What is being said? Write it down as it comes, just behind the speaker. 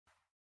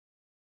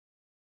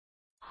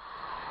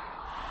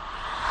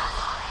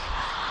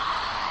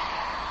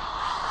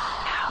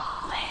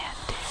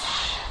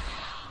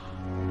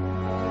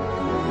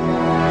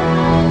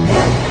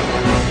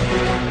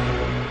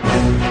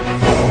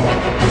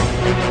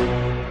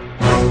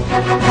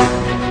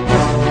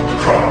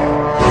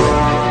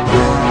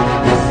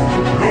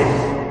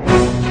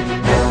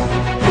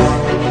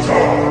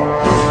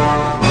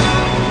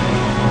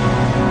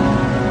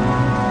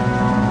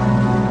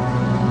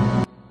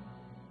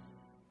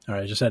All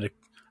right, I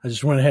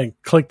just went ahead and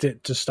clicked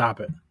it to stop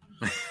it.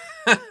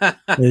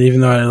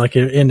 Even though it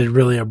ended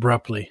really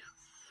abruptly.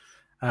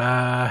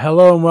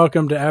 Hello and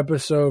welcome to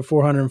episode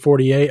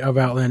 448 of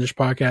Outlandish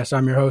Podcast.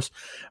 I'm your host,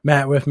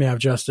 Matt. With me, I have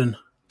Justin.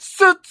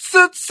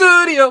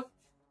 Studio.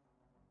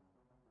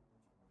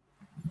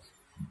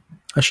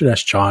 I should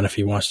ask John if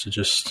he wants to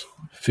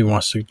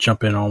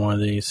jump in on one of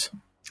these.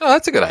 Oh,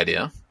 that's a good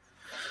idea.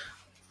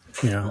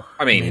 That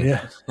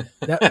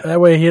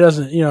way he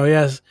doesn't, he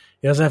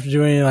doesn't have to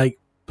do any like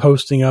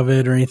posting of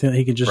it or anything.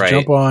 He can just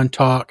jump on,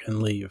 talk,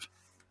 and leave.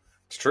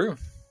 It's true.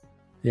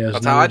 Yeah,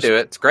 that's how I do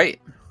it. It's great.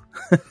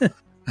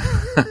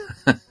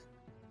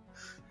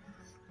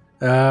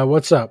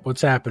 What's up?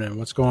 What's happening?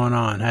 What's going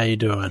on? How you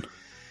doing?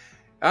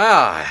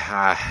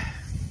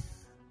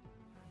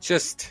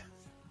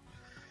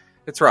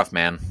 It's rough,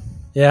 man.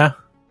 Yeah.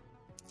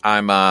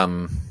 I'm,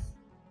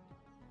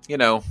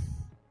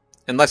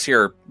 unless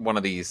you're one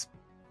of these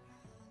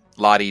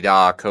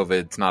la-di-da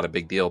COVID's not a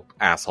big deal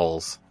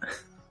assholes.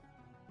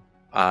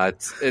 I'm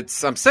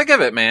sick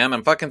of it, man.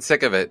 I'm fucking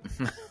sick of it.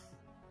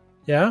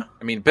 Yeah.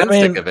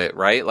 Sick of it,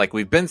 right? Like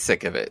we've been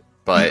sick of it,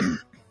 but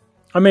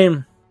I'll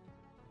be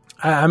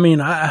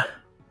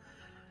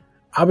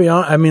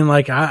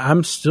honest.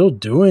 I'm still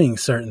doing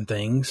certain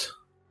things.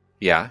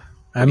 Yeah.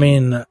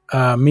 Me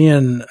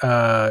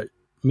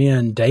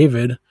and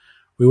David,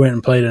 we went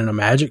and played in a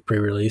Magic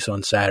pre-release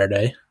on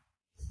Saturday.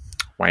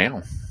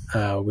 Wow.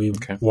 We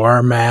wore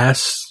our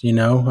masks,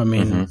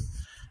 Mm-hmm.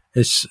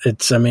 It's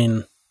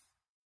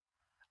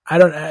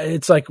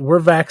like we're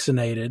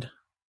vaccinated.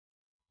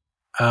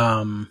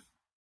 We're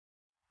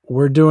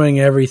doing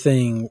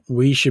everything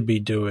we should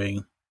be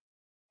doing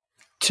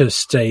to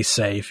stay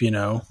safe,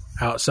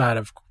 outside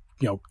of,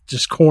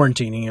 just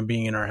quarantining and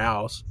being in our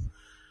house.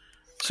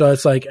 So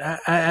it's like,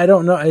 I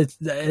don't know.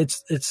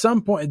 It's at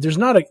some point there's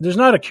not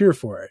a cure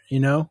for it,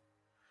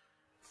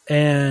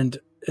 and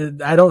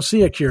I don't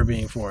see a cure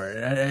being for it.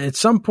 At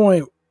some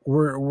point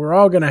we're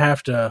all going to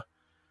have to.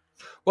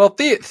 Well,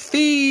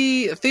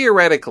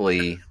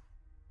 theoretically,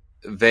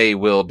 they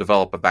will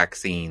develop a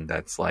vaccine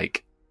that's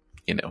like,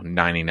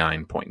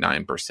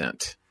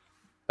 99.9%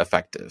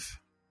 effective.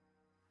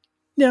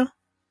 Yeah.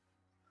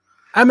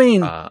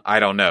 I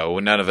don't know.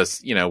 None of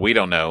us, we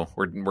don't know.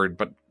 We're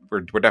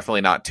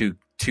definitely not two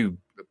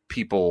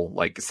people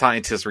like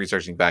scientists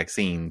researching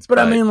vaccines. But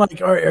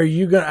are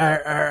you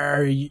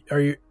gonna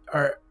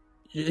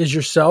is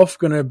yourself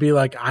gonna be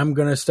like, I'm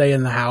gonna stay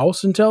in the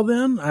house until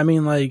then? I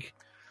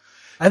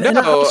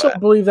also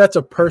believe that's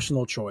a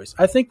personal choice.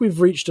 I think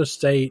we've reached a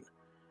state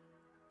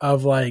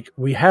of like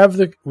we have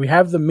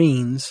the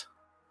means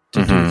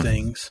to do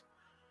things,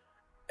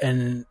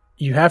 and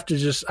you have to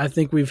just. I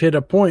think we've hit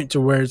a point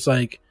to where it's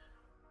like,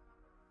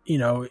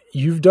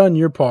 you've done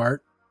your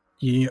part.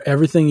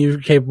 Everything you're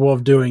capable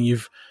of doing.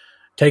 You've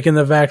taken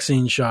the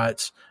vaccine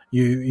shots.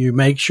 You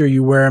make sure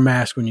you wear a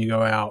mask when you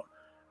go out.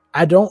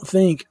 I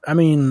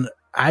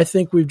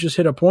think we've just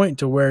hit a point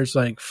to where it's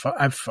like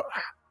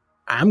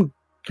I'm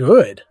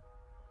good.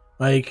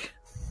 Like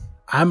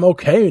I'm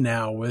okay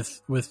now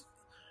with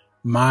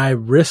my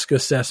risk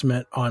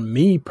assessment on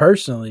me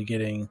personally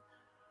getting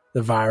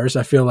the virus.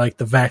 I feel like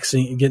the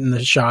vaccine, getting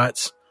the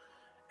shots,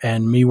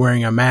 and me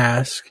wearing a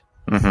mask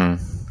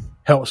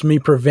helps me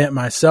prevent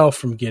myself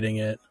from getting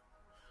it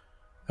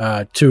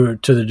to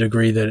the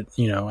degree that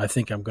I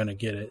think I'm going to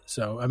get it.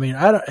 So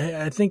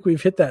I think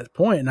we've hit that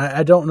point, and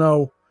I don't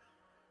know.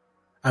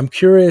 I'm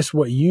curious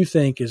what you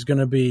think is going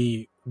to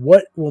be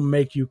what will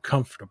make you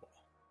comfortable.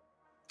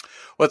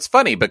 Well, it's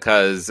funny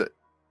because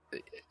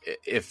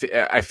if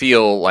I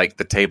feel like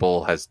the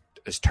table has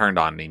turned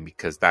on me,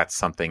 because that's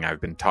something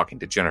I've been talking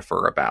to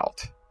Jennifer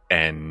about,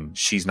 and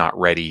she's not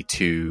ready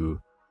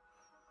to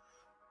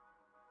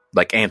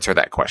like answer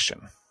that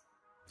question.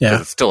 Yeah.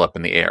 It's still up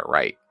in the air.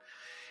 Right.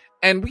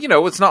 And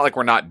it's not like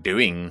we're not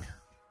doing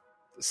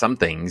some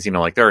things,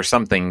 like there are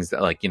some things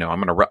that like,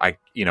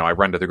 I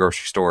run to the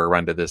grocery store,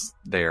 run to this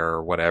there,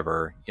 or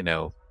whatever,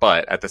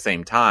 but at the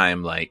same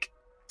time, like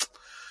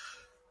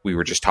we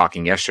were just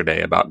talking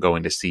yesterday about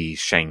going to see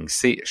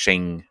Shang-Chi.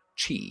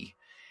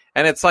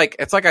 And it's like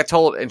I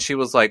told, and she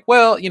was like,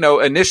 well,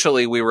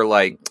 initially we were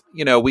like,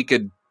 we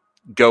could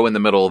go in the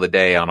middle of the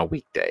day on a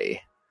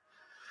weekday.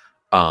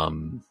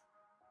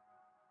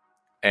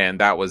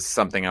 And that was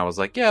something I was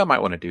like, yeah, I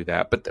might want to do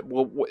that. But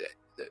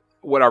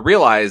what I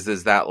realized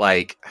is that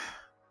like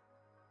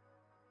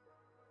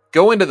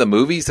going to the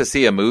movies to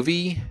see a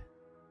movie,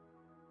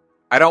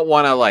 I don't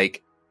want to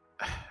like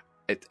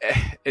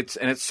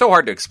it's so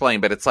hard to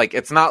explain, but it's like,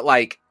 it's not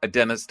like a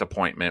dentist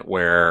appointment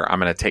where I'm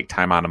going to take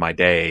time out of my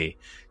day.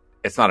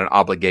 It's not an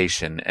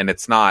obligation. And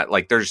it's not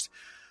like there's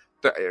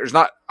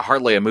not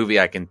hardly a movie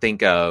I can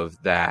think of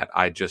that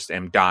I just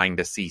am dying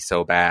to see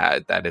so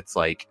bad that it's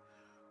like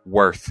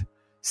worth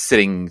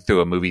sitting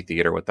through a movie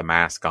theater with the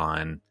mask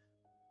on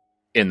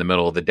in the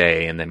middle of the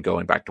day and then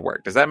going back to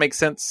work. Does that make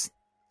sense?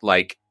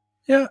 Like,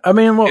 yeah,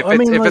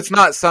 if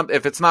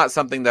it's not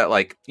something that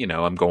like,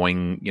 I'm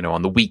going,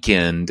 on the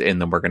weekend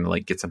and then we're going to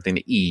like get something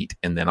to eat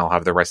and then I'll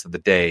have the rest of the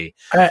day.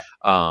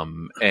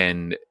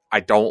 And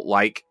don't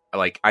like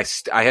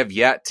I have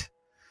yet,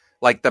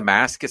 like, the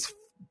mask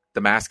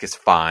is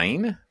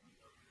fine.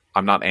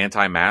 I'm not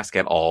anti-mask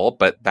at all,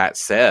 but that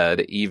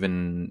said,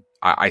 even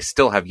I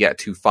still have yet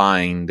to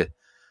find.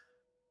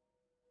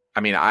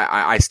 I mean,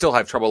 I still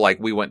have trouble. Like,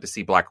 we went to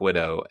see Black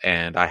Widow,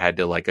 and I had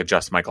to, like,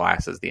 adjust my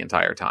glasses the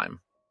entire time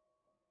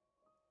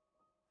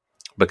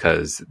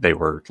because they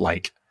were,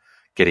 like,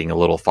 getting a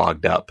little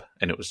fogged up,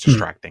 and it was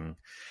distracting.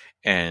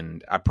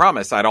 And I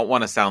promise I don't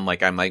want to sound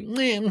like I'm like,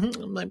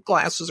 my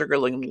glasses are getting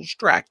a little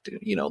distracted,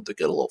 you know, they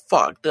get a little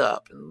fogged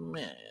up, and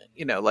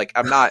you know, like,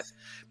 I'm not.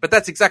 But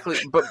it's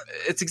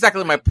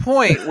exactly my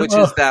point, which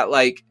is that,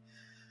 like,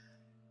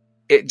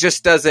 it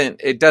just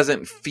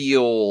doesn't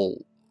feel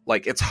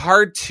like, it's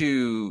hard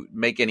to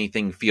make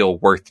anything feel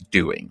worth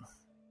doing.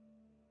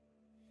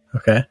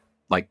 Okay.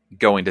 Like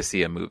going to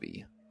see a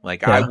movie.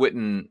 Like, yeah. I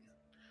wouldn't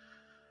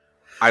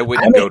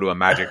go to a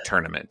Magic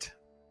tournament.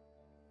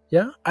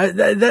 Yeah.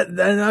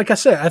 Like I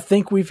said, I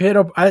think we've hit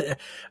up,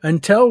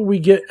 until we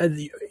get,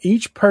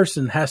 each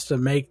person has to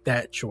make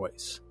that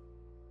choice.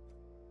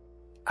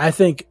 I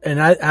think,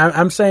 and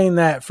I'm saying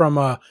that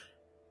from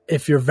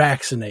if you're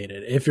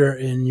vaccinated,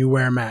 and you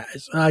wear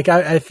masks. Like,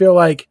 I feel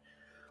like,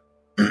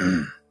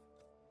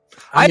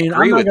 I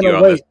agree with you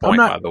on this point,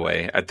 by the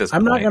way, at this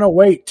point. I'm not going to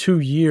wait 2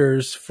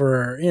 years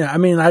for, you know, I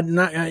mean,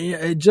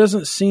 it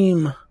doesn't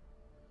seem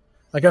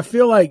like, I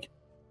feel like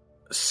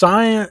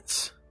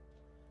science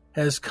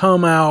has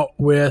come out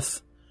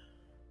with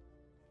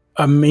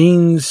a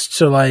means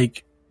to,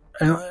 like,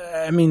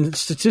 I mean,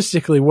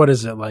 statistically, what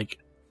is it, like,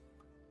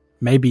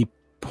 maybe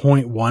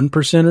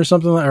 0.1% or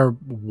something, or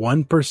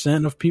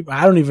 1% of people?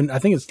 I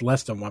think it's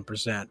less than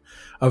 1%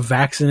 of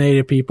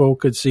vaccinated people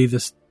could see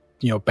this,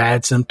 you know,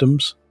 bad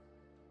symptoms.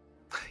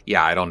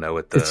 Yeah, I don't know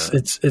what the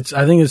it's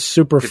I think it's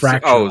super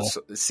fractional.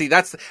 See,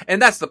 that's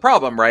the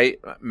problem, right,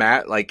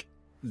 Matt? Like,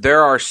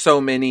 there are so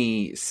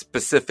many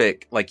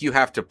specific, like, you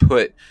have to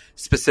put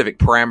specific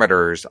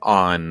parameters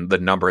on the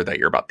number that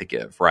you're about to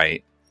give,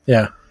 right?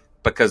 Yeah.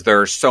 Because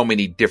there are so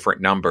many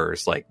different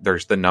numbers. Like,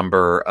 there's the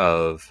number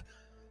of,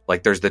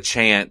 like, there's the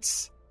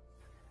chance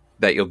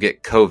that you'll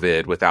get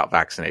COVID without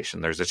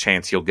vaccination. There's a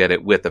chance you'll get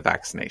it with a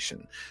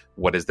vaccination.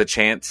 What is the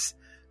chance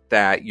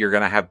that you're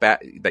going to have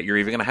that you're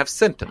even going to have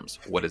symptoms?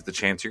 What is the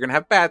chance you're going to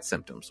have bad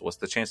symptoms? What's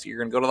the chance that you're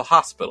going to go to the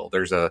hospital?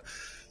 There's a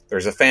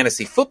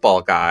fantasy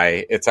football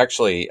guy. It's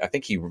actually, I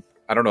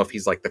don't know if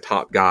he's like the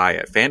top guy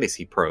at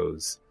Fantasy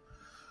Pros,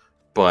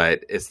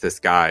 but it's this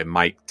guy,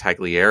 Mike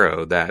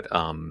Tagliero, that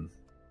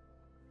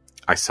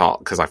I saw,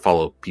 because I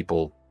follow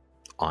people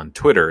on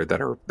Twitter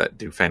that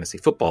do fantasy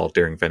football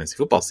during fantasy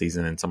football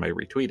season, and somebody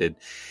retweeted,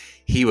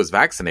 he was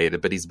vaccinated,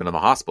 but he's been in the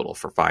hospital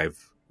for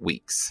 5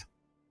 weeks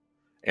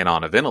and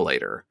on a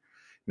ventilator.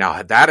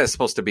 Now, that is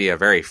supposed to be a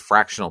very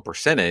fractional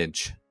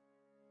percentage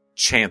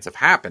chance of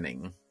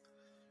happening,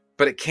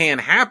 but it can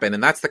happen.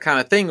 And that's the kind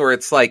of thing where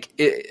it's like,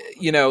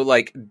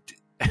 like,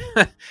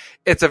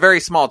 it's a very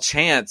small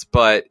chance,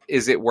 but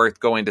is it worth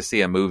going to see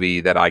a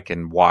movie that I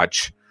can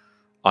watch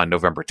on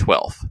November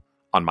 12th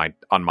on our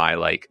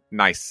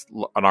nice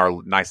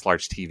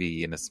large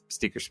TV in a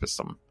speaker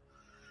system?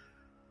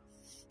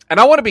 And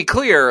I want to be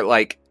clear,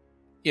 like,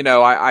 you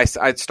know, I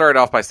started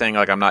off by saying,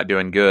 like, I'm not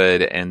doing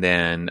good, and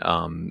then,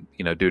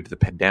 due to the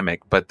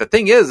pandemic. But the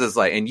thing is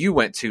like, and you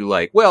went to,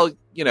 like, well,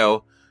 you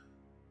know,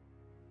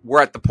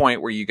 we're at the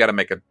point where you got to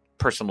make a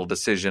personal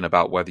decision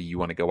about whether you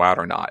want to go out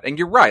or not. And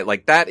you're right,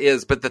 like, that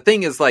is, but the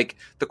thing is, like,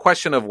 the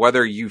question of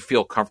whether you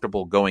feel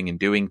comfortable going and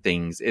doing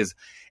things is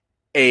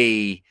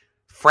a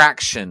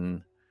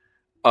fraction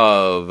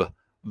of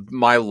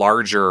my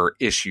larger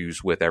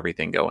issues with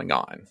everything going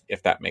on,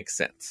 if that makes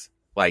sense.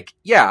 Like,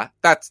 yeah,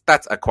 that's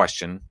a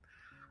question.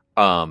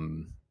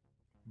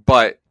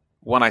 But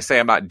when I say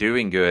I'm not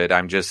doing good,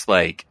 I'm just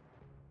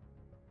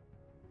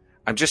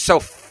so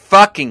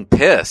fucking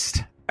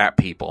pissed at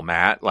people,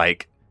 Matt.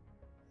 Like,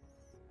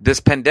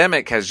 this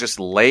pandemic has just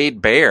laid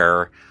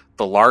bare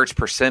the large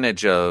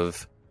percentage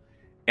of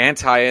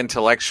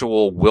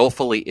anti-intellectual,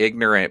 willfully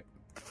ignorant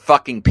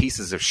fucking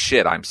pieces of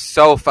shit. I'm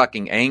so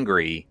fucking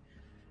angry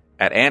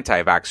at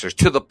anti-vaxxers,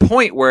 to the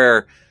point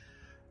where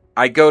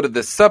I go to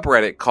this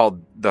subreddit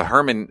called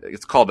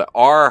it's called the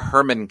R.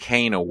 Herman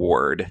Cain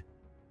Award.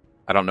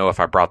 I don't know if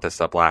I brought this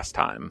up last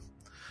time,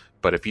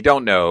 but if you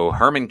don't know,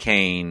 Herman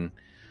Cain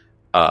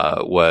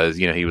was,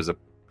 you know, he was a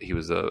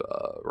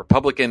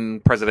Republican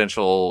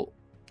presidential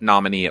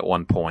nominee at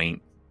one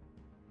point.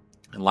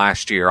 And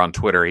last year on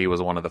Twitter, he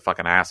was one of the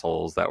fucking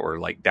assholes that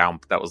was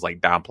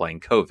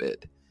downplaying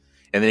COVID.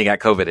 And then he got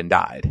COVID and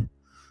died.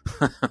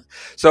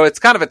 So it's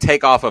kind of a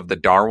takeoff of the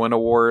Darwin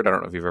Award. I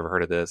don't know if you've ever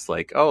heard of this.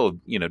 Like, oh,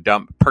 you know,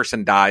 dumb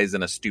person dies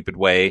in a stupid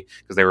way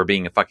because they were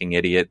being a fucking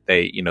idiot.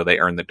 They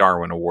earn the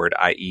Darwin Award,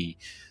 i.e.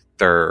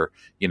 they're,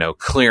 you know,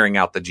 clearing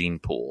out the gene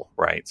pool,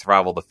 right?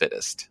 Survival of the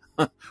fittest.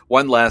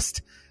 one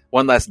less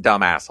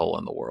dumb asshole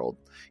in the world,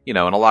 you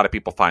know, and a lot of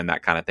people find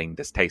that kind of thing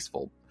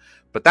distasteful.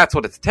 But that's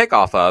what it's a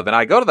takeoff of. And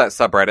I go to that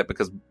subreddit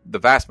because the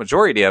vast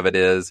majority of it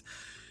is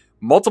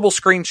multiple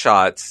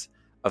screenshots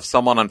of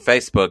someone on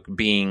Facebook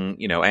being,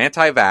 you know,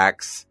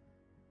 anti-vax,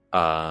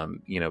 trying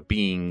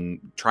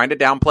to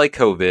downplay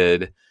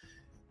COVID.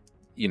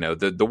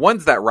 The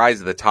ones that rise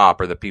to the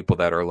top are the people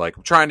that are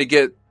like trying to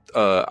get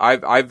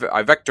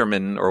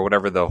Ivectormin or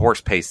whatever the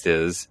horse paste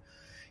is.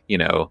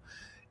 And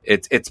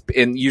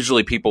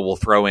usually people will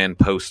throw in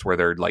posts where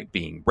they're like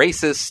being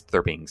racist,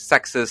 they're being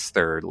sexist,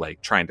 they're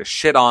like trying to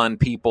shit on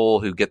people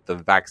who get the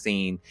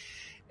vaccine,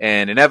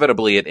 and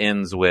inevitably it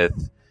ends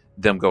with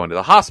them going to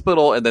the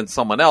hospital and then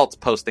someone else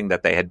posting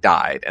that they had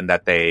died and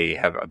that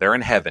they're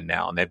in heaven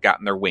now and they've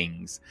gotten their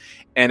wings.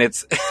 And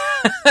it's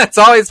it's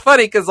always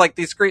funny because like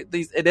these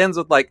it ends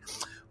with like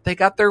they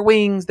got their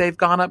wings, they've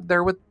gone up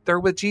there they're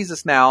with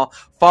Jesus now,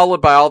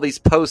 followed by all these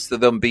posts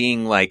of them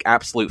being like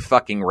absolute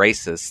fucking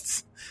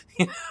racists.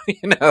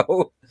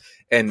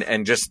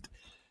 And just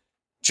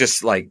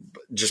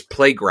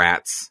plague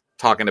rats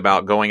talking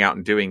about going out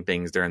and doing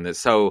things during this.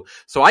 So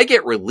I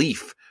get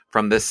relief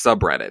from this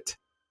subreddit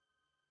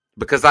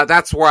because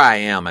that's where I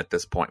am at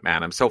this point,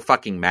 man. I'm so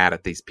fucking mad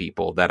at these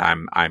people that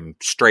I'm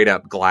straight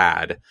up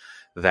glad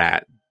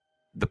that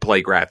the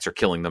plague rats are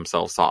killing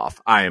themselves off.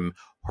 I'm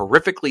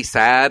horrifically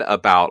sad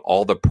about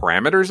all the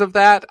parameters of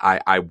that.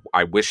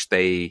 I wish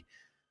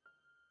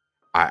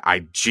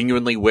I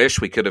genuinely wish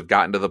we could have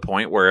gotten to the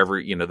point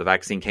wherever, the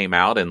vaccine came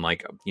out and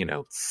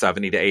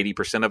 70 to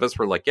 80% of us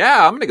were like,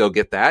 yeah, I'm going to go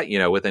get that,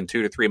 within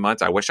 2 to 3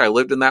 months. I wish I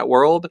lived in that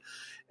world,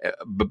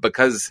 but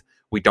because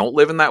we don't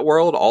live in that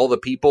world, all the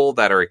people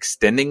that are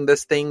extending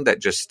this thing that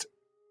just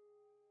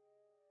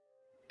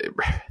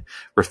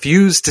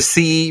refuse to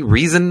see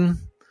reason.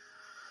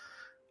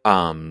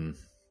 I'm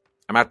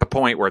at the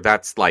point where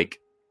that's like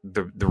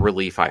the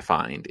relief I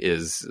find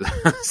is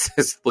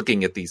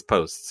looking at these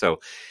posts. So,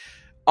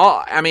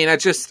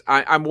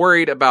 I'm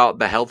worried about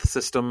the health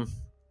system.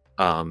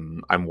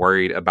 I'm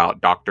worried about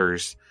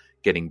doctors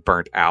getting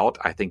burnt out.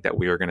 I think that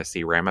we are going to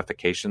see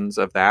ramifications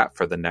of that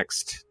for the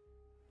next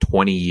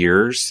 20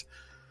 years.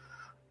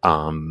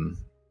 I'm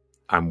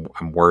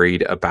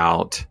worried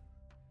about,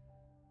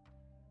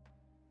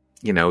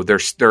 there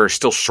are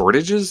still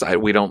shortages.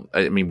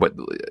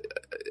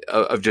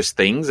 Of just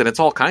things, and it's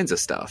all kinds of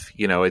stuff.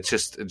 It's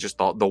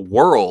just all, the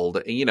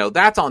world.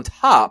 That's on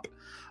top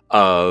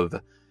of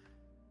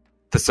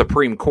the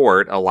Supreme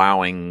Court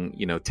allowing,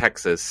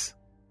 Texas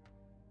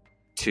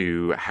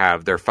to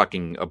have their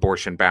fucking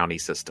abortion bounty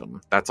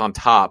system. That's on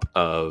top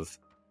of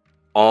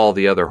all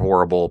the other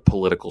horrible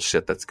political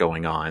shit that's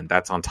going on.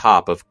 That's on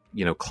top of,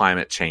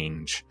 climate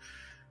change,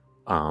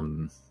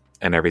 and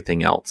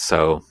everything else.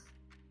 So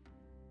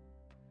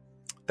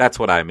that's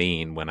what I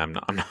mean when I'm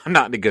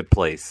not in a good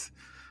place.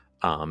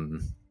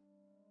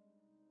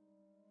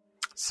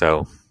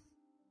 So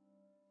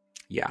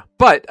yeah,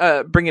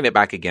 but bringing it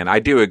back again, I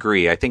do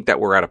agree. I think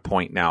that we're at a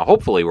point now.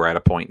 Hopefully, we're at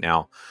a point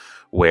now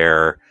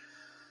where,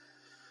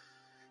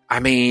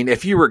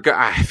 if you were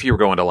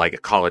going to like a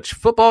college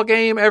football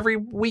game every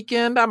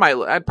weekend,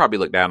 I'd probably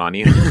look down on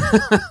you,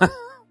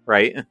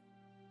 right?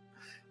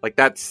 Like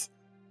that's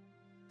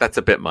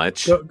a bit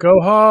much.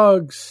 Go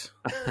Hogs!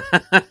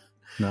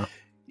 No.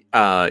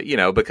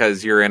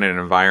 Because you're in an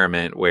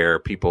environment where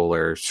people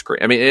are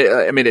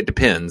it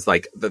depends.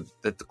 Like the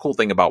cool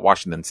thing about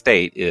Washington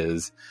State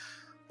is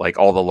like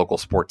all the local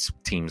sports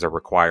teams are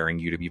requiring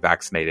you to be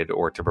vaccinated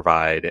or to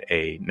provide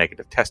a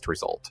negative test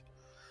result.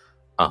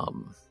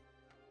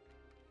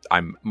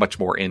 I'm much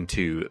more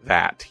into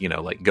that,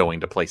 like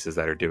going to places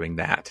that are doing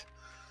that.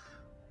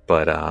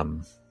 But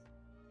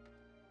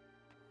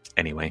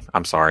anyway,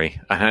 I'm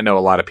sorry. I know a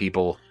lot of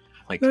people.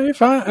 Like, no, you're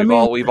fine.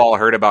 We've all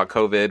heard about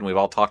COVID and we've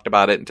all talked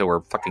about it until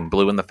we're fucking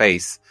blue in the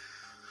face.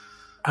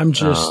 I'm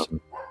just,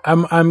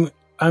 I'm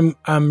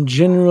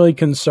genuinely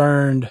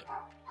concerned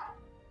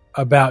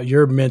about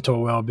your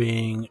mental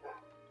well-being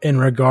in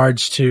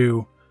regards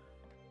to,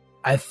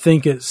 I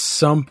think at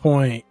some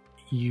point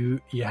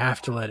you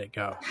have to let it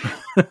go.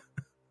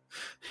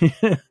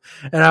 And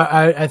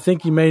I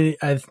think you made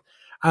it,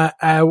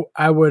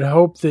 I would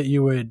hope that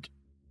you would,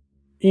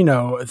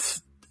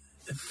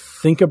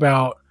 think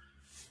about,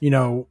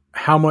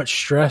 how much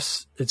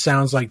stress it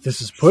sounds like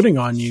this is putting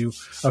on you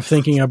of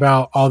thinking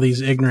about all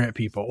these ignorant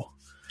people.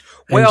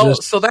 Well,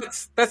 so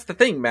that's the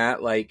thing,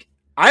 Matt. Like,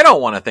 I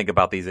don't want to think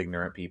about these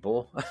ignorant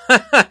people.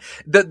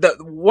 The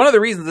one of the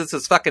reasons this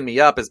is fucking me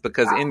up is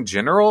because in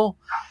general,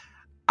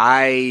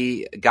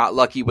 I got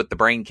lucky with the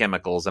brain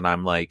chemicals, and I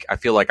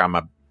feel like I'm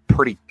a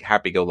pretty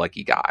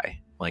happy-go-lucky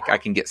guy. Like, I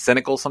can get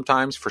cynical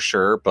sometimes for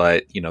sure,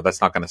 but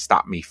that's not going to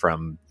stop me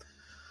from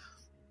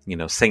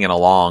singing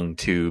along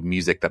to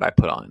music that I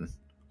put on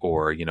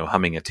or,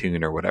 humming a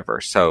tune or whatever.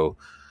 So,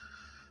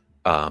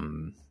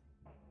 but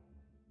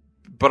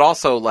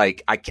also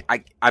like,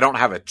 I don't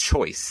have a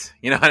choice.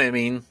 You know what I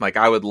mean? Like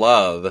I would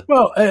love.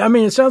 Well,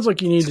 it sounds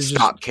like you need to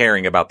stop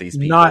caring about these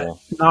people.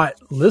 Not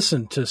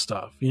listen to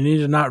stuff. You need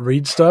to not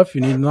read stuff.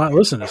 You need to not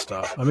listen to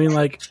stuff.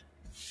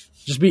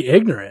 Just be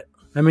ignorant.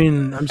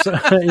 I'm so,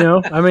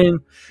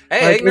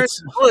 hey, ignorance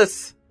is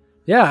bliss.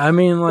 Yeah,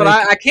 but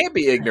I can't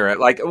be ignorant.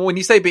 Like when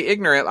you say be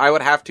ignorant, I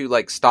would have to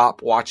like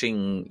stop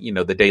watching,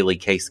 the daily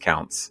case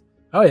counts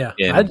Oh yeah,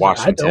 in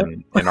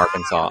Washington and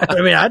Arkansas.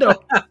 I mean, I don't.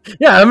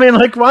 Yeah, I mean,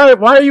 like, why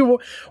are you?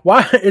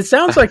 Why? It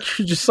sounds like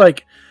you're just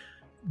like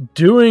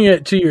doing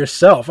it to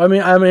yourself. I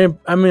mean,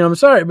 I'm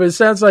sorry, but it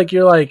sounds like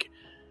you're like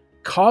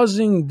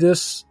causing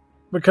this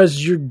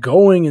because you're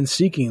going and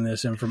seeking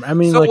this information. I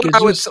mean, so like,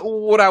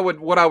 what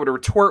I would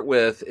retort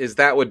with is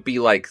that would be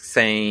like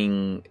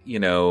saying, you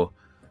know,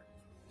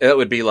 it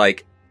would be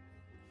like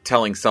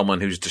telling someone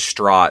who's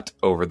distraught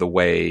over the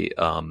way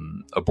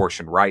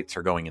abortion rights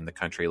are going in the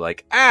country,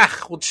 like,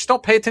 well, just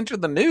don't pay attention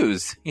to the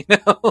news. You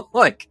know,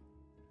 like,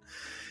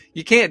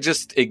 you can't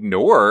just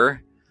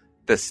ignore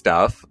this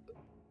stuff.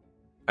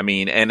 I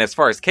mean, and as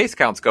far as case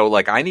counts go,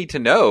 like, I need to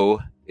know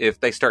if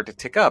they start to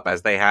tick up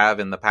as they have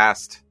in the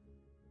past,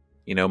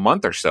 you know,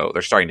 month or so.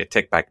 They're starting to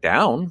tick back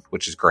down,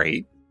 which is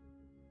great.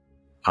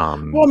 Well,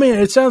 I mean,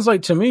 it sounds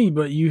like to me,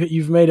 but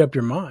you've made up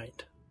your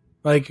mind.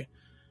 Like,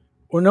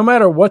 well, no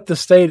matter what the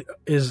state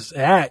is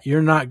at,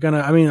 you're not gonna.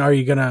 I mean, are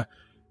you gonna?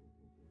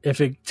 If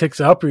it ticks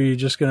up, or are you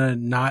just gonna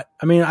not?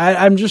 I mean,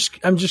 I'm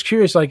just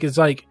curious. Like, it's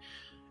like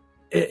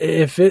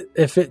if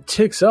it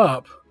ticks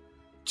up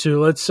to,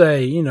 let's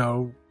say, you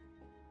know,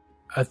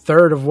 a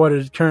third of what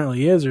it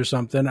currently is, or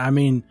something. I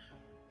mean,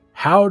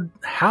 how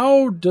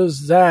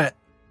does that?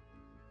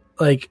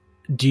 Like,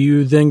 do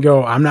you then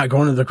go, I'm not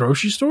going to the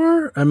grocery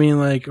store? I mean,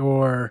 like,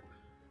 or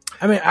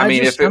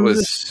if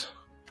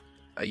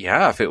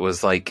it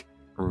was like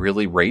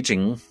really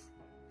raging,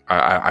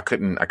 I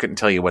couldn't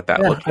tell you what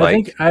that looked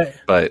like. I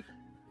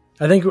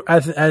think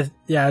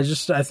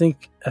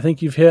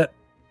you've hit,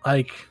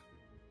 like,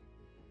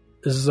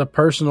 this is a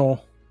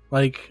personal,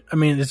 like, I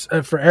mean, it's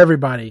for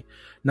everybody,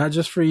 not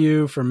just for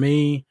you, for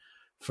me,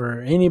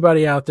 for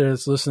anybody out there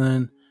that's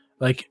listening.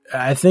 Like,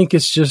 I think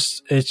it's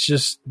just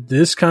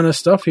this kind of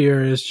stuff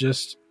here is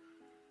just,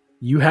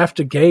 you have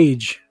to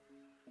gauge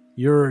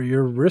your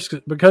risk,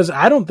 because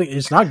I don't think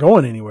it's not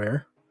going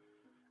anywhere.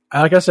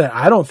 Like I said,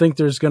 I don't think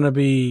there's going to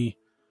be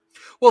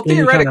theoretically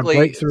any kind of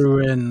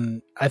breakthrough,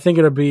 and I think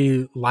it'll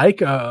be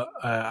like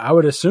I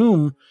would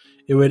assume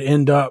it would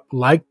end up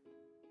like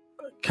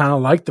kind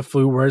of like the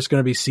flu, where it's going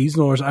to be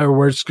seasonal, or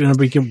where it's going to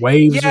be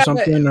waves or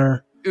something.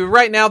 Or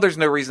right now, there's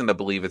no reason to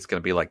believe it's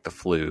going to be like the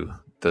flu.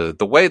 The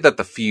way that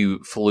the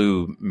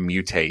flu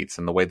mutates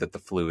and the way that the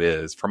flu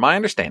is, from my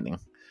understanding,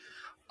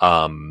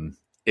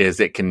 is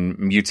it can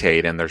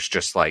mutate, and there's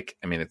just like,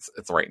 I mean, it's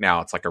right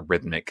now it's like a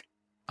rhythmic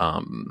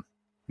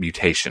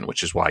mutation,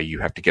 which is why you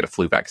have to get a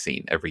flu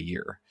vaccine every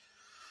year.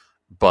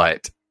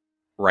 But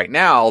right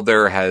now,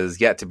 there has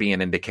yet to be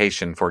an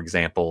indication, for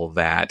example,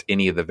 that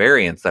any of the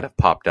variants that have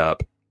popped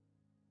up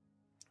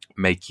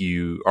make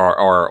you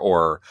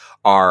or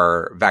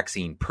are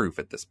vaccine proof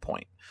at this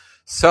point.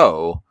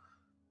 So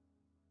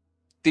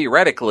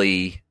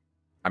theoretically,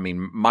 I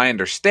mean, my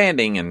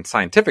understanding and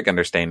scientific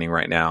understanding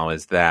right now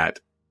is that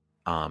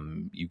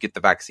you get the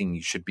vaccine,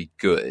 you should be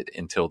good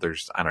until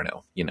there's, I don't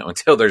know, you know,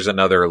 until there's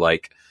another,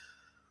 like,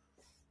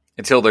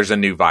 until there's a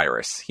new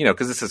virus, you know,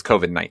 because this is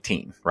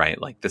COVID-19, right?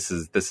 Like, this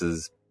is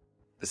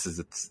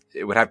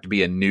it would have to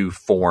be a new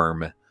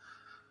form,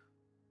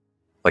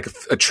 like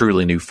a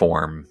truly new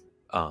form.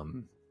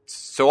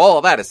 So all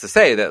of that is to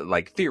say that,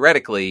 like,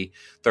 theoretically,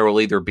 there will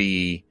either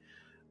be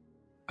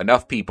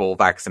enough people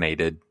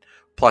vaccinated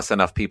plus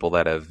enough people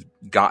that have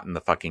gotten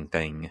the fucking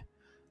thing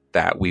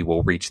that we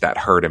will reach that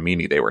herd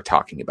immunity they were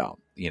talking about.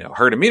 You know,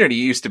 herd immunity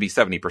used to be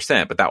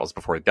 70%, but that was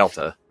before the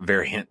Delta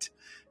variant.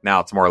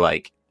 Now it's more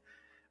like,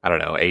 I don't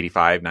know,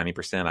 85,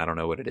 90%. I don't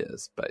know what it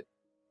is, but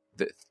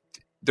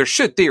there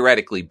should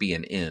theoretically be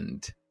an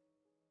end,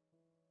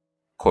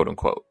 quote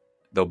unquote.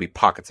 There'll be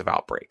pockets of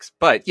outbreaks,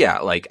 but yeah,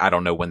 like, I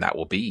don't know when that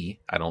will be.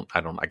 I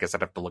guess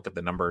I'd have to look at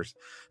the numbers.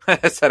 I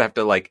guess I'd have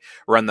to, like,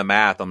 run the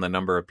math on the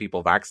number of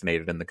people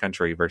vaccinated in the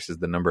country versus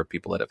the number of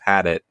people that have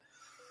had it.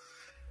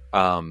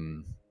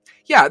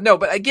 Yeah, no,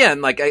 but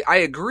again, like, I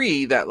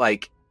agree that,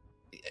 like,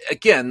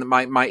 again,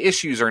 my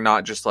issues are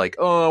not just like,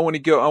 oh, I want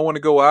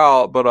to go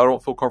out, but I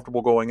don't feel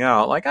comfortable going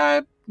out. Like,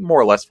 I more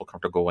or less feel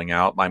comfortable going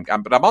out.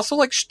 But I'm also,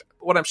 like,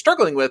 what I'm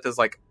struggling with is,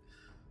 like,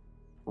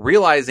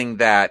 realizing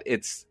that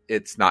it's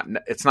not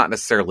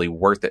necessarily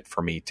worth it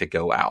for me to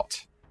go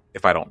out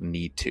if I don't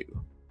need to,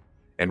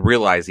 and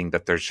realizing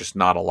that there's just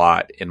not a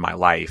lot in my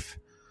life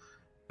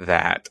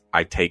that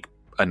I take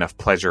enough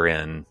pleasure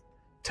in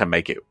to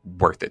make it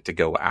worth it to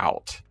go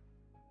out.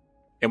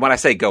 And when I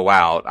say go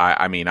out,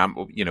 I mean,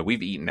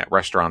 we've eaten at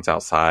restaurants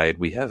outside.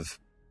 We have,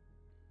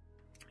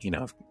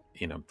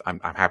 I'm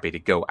happy to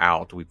go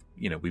out. We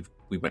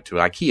went to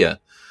IKEA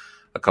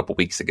a couple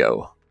weeks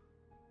ago,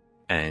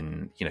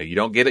 and, you know, you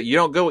don't get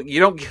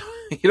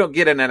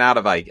in and out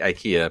of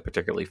IKEA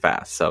particularly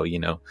fast. So, you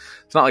know,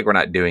 it's not like we're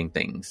not doing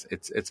things.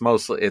 It's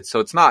mostly, so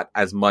it's not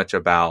as much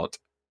about,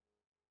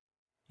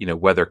 you know,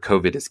 whether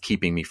COVID is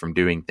keeping me from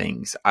doing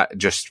things,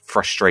 just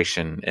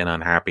frustration and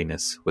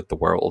unhappiness with the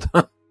world.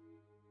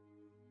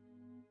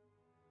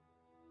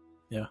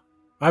 Yeah.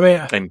 I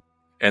mean,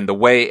 and the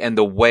way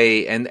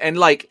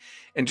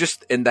and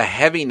just in the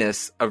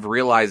heaviness of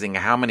realizing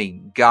how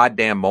many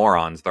goddamn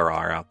morons there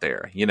are out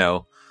there, you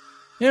know?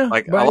 Yeah.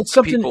 Like, but it's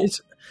something,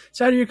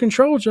 it's out of your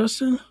control,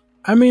 Justin.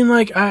 I mean,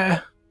 like,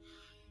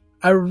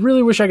 I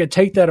really wish I could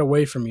take that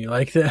away from you.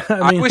 Like,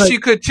 I wish you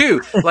could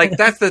too. Like,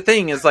 that's the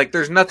thing is, like,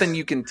 there's nothing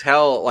you can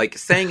tell. Like,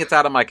 saying it's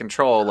out of my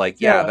control. Like,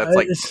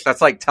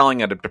 that's like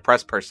telling a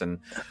depressed person,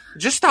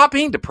 just stop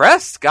being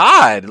depressed.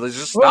 God, let's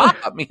just stop.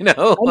 You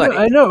know,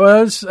 I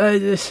know.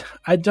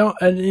 I don't.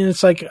 And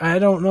it's like I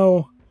don't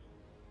know.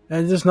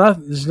 And there's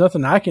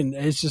nothing I can.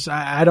 It's just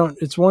I don't.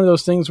 It's one of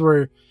those things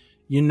where,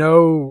 you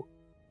know,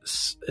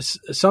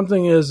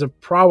 something is a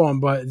problem,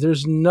 but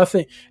there's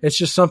nothing. It's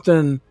just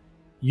something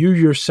you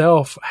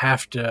yourself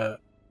have to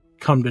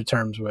come to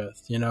terms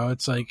with. You know,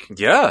 it's like,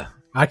 yeah,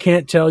 I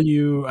can't tell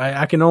you.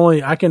 I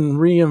can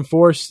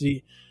reinforce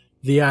the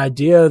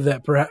idea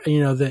that perhaps,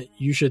 you know, that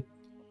you should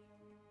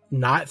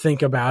not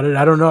think about it.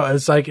 I don't know.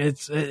 It's like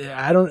it's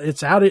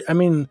out. I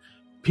mean,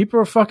 people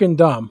are fucking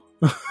dumb.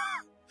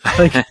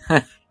 Like,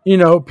 you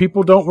know,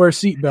 people don't wear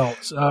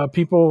seatbelts.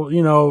 People,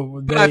 you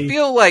know, but I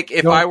feel like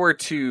if I were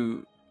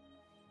to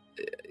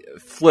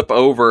flip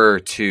over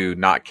to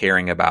not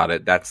caring about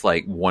it, that's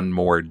like one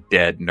more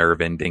dead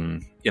nerve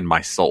ending in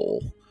my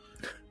soul.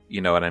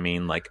 You know what I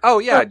mean? Like, oh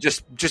yeah,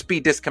 just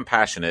be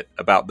discompassionate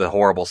about the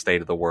horrible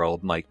state of the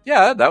world. And like,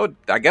 yeah,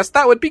 I guess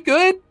that would be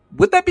good.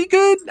 Would that be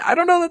good? I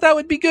don't know that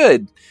would be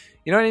good.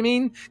 You know what I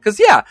mean? Because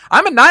yeah,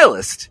 I'm a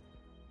nihilist.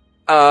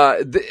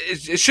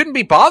 It shouldn't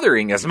be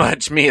bothering me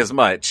as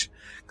much.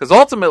 Because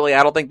ultimately,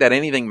 I don't think that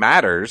anything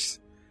matters.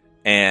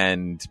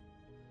 And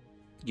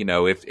you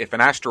know, if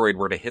an asteroid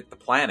were to hit the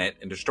planet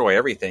and destroy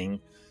everything,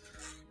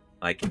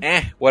 like,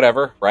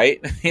 whatever, right?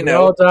 You know,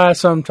 we all die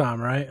sometime,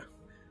 right?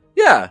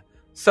 Yeah.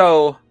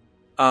 So,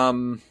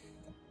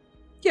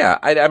 yeah.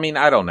 I mean,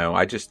 I don't know.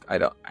 I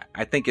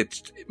think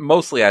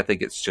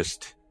it's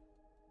just.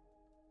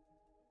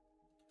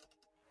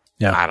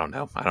 Yeah. I don't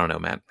know,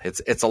 man.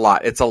 It's a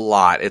lot. It's a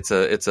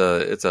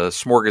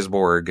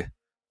smorgasbord.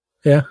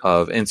 Yeah.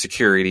 Of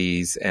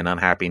insecurities and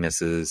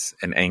unhappinesses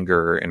and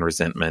anger and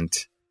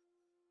resentment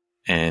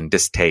and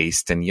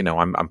distaste. And, you know,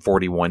 I'm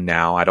 41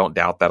 now. I don't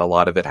doubt that a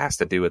lot of it has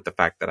to do with the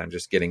fact that I'm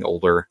just getting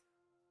older.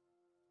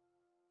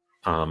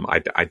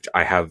 I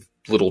have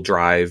little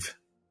drive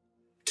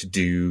to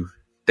do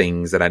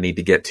things that I need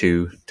to get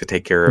to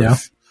take care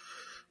of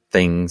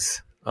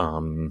things.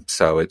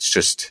 So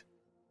it's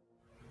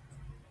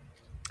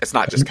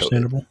not just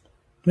understandable.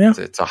 COVID.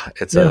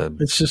 Yeah.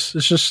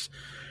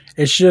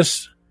 It's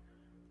just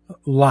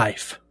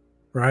life,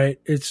 right?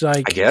 It's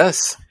like, I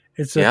guess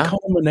it's a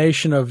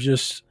culmination of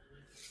just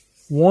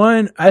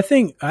one. I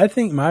think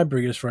my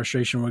biggest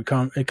frustration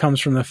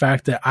comes from the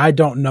fact that I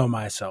don't know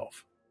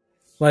myself.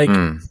 Like,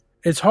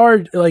 it's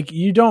hard. Like,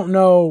 you don't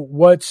know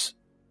what's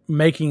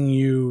making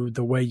you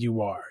the way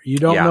you are. You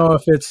don't know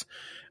if it's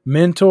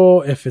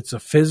mental, if it's a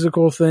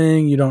physical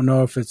thing. You don't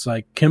know if it's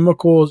like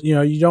chemicals. You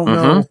know, you don't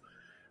know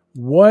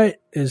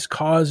what is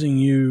causing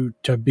you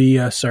to be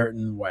a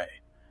certain way.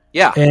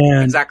 Yeah,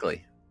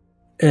 exactly.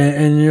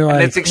 And you're like,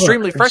 and it's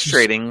extremely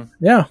frustrating.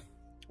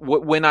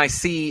 When I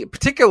see,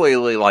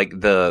 particularly like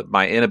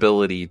my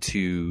inability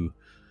to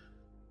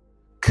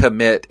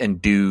commit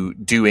and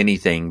do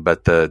anything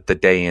but the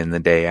day in, the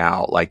day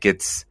out. Like,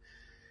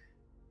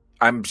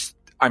 I'm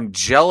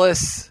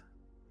jealous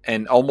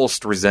and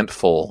almost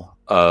resentful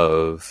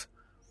of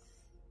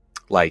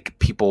like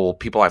people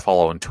I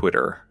follow on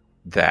Twitter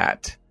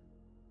that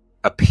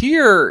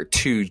appear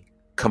to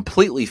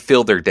completely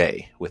fill their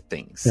day with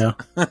things.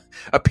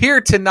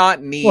 Appear to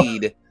not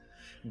need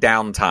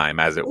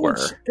downtime, as it were.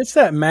 It's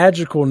that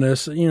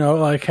magicalness, you know,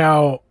 like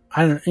how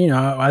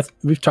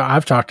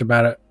I've talked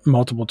about it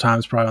multiple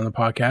times probably on the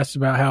podcast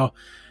about how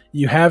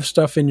you have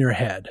stuff in your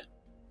head,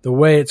 the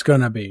way it's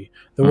going to be,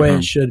 the way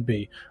it should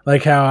be.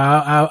 Like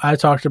how I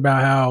talked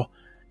about how,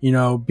 you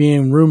know,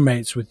 being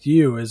roommates with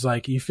you is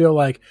like, you feel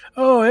like,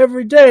 oh,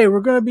 every day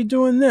we're going to be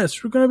doing this.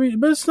 but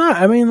it's not.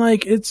 I mean,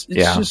 like, it's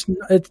just,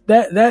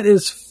 that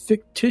is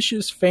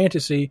fictitious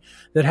fantasy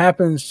that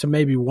happens to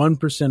maybe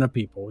 1% of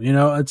people, you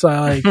know, it's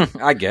like,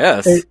 I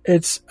guess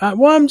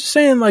I'm just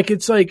saying, like,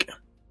 it's like,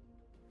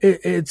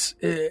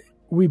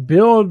 we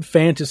build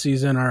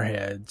fantasies in our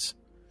heads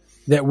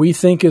that we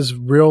think is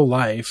real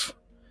life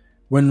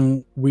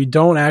when we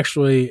don't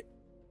actually,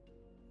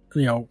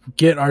 you know,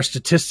 get our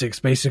statistics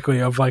basically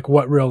of like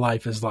what real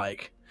life is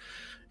like.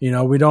 You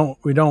know, we don't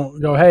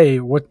go, hey,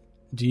 what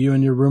do you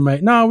and your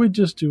roommate? No, we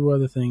just do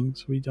other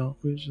things. We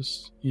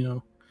just, you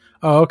know,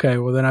 oh, okay.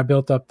 Well, then I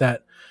built up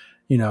that,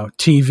 you know,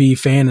 TV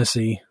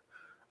fantasy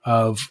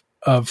of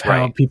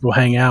how people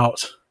hang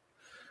out.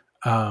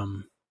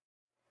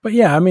 But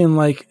yeah, I mean,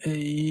 like,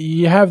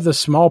 you have the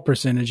small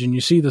percentage and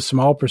you see the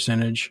small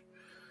percentage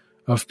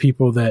of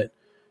people that,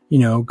 you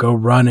know, go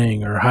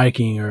running or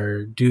hiking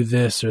or do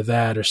this or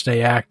that or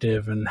stay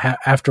active. And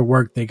after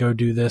work, they go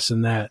do this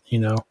and that, you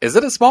know. Is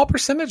it a small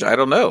percentage? I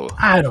don't know.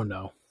 I don't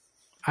know.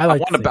 I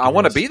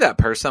want to be that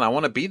person. I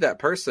want to be that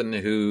person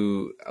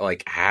who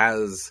like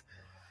has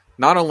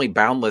not only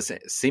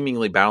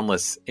seemingly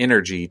boundless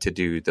energy to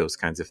do those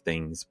kinds of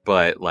things,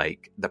 but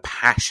like the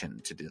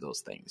passion to do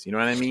those things. You know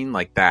what I mean?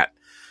 Like that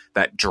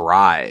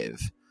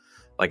drive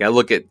Like I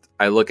look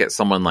at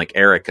someone like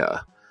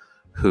Erica,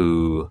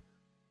 who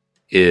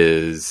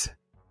is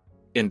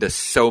into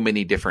so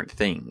many different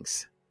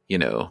things, you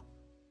know,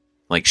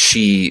 like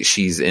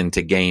she's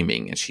into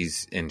gaming, and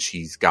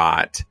she's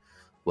got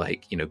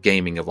like, you know,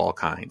 gaming of all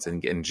kinds,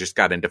 and just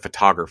got into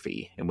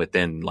photography, and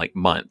within like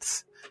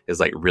months is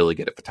like really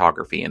good at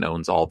photography and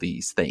owns all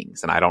these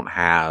things. And I don't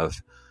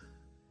have,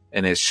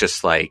 and it's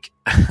just like,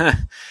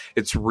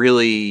 it's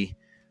really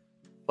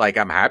like,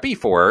 I'm happy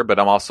for her, but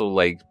I'm also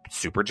like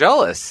super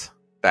jealous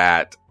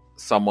that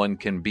someone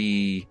can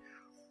be,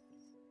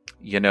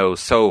 you know,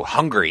 so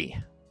hungry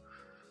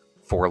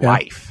for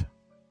life.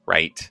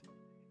 Right.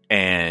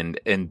 And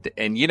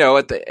you know,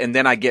 and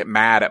then I get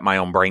mad at my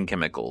own brain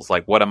chemicals.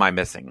 Like, what am I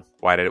missing?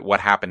 What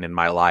happened in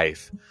my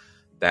life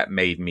that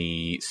made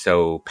me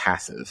so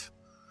passive?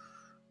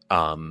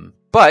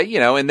 But you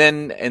know, and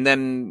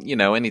then, you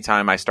know,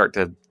 anytime I start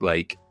to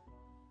like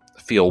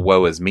feel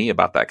woe is me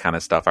about that kind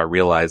of stuff, I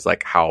realize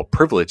like how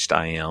privileged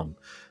I am.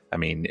 I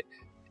mean,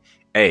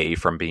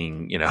 from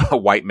being, you know, a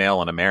white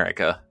male in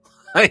America,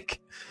 like,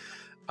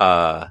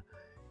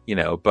 you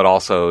know, but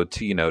also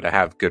to, you know, to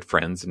have good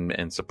friends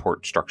and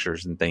support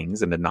structures and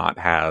things, and to not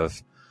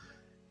have,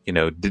 you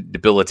know,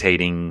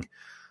 debilitating,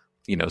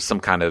 you know,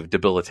 some kind of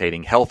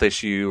debilitating health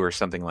issue or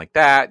something like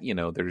that. You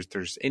know,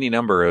 there's any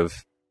number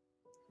of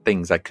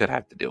things I could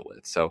have to deal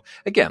with. So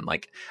again,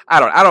 like,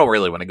 I don't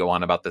really want to go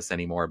on about this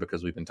anymore,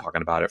 because we've been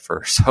talking about it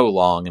for so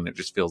long, and it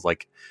just feels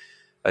like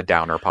a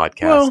downer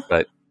podcast.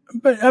 Well,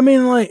 but I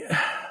mean, like,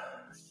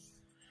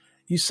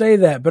 you say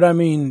that, but I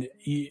mean,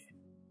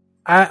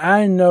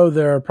 I know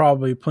there are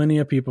probably plenty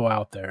of people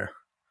out there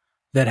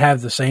that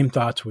have the same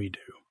thoughts we do.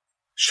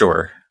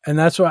 Sure. And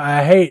that's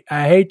why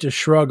I hate to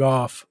shrug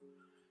off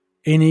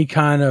any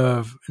kind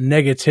of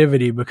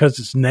negativity because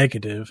it's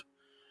negative,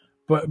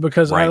 but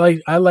because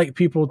I like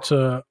people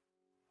to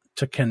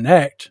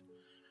connect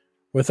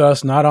with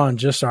us, not on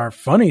just our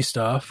funny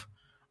stuff,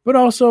 but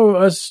also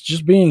us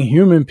just being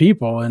human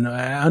people and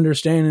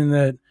understanding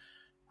that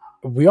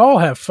we all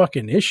have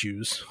fucking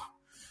issues.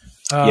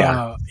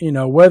 You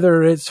know,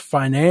 whether it's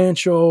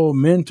financial,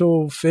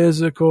 mental,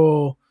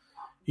 physical,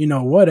 you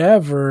know,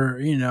 whatever,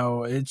 you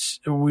know,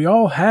 we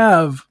all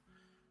have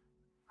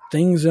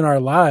things in our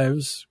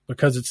lives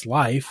because it's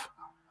life.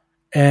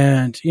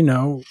 And, you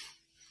know,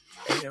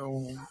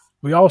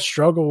 we all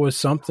struggle with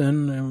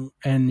something,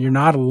 and you're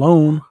not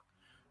alone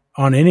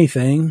on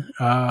anything.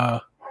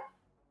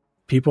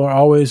 People are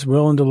always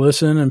willing to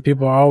listen, and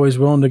people are always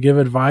willing to give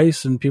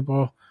advice, and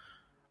people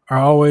are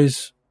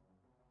always,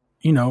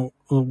 you know,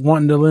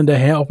 wanting to lend a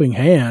helping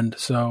hand.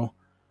 So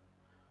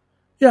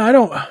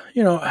yeah,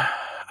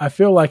 I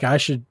feel like I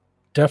should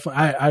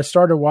definitely, I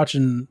started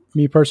watching,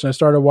 me personally,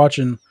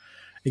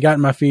 it got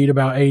in my feed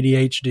about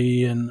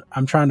ADHD, and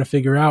I'm trying to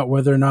figure out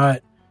whether or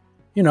not,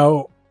 you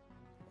know,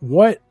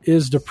 what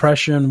is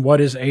depression? What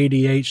is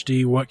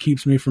ADHD? What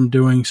keeps me from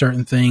doing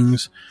certain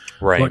things?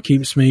 Right. What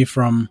keeps me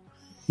from,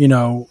 you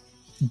know,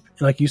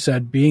 like you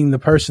said, being the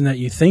person that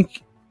you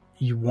think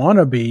you want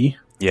to be?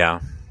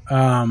 Yeah.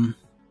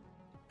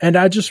 And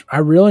I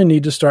really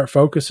need to start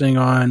focusing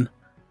on,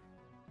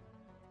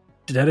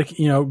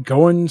 you know,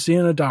 going and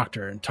seeing a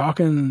doctor and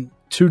talking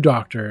to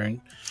doctor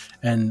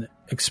and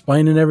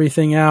explaining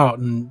everything out,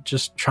 and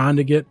just trying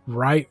to get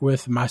right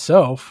with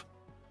myself.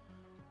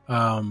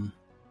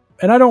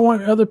 And I don't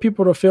want other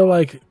people to feel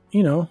like,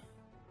 you know,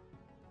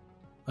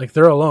 like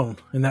they're alone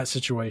in that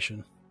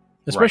situation,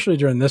 especially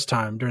during this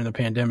time, during the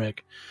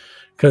pandemic,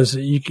 because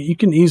you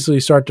can easily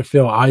start to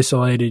feel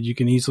isolated. You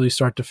can easily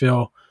start to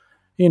feel,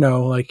 you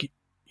know, like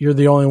you're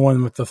the only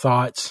one with the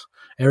thoughts.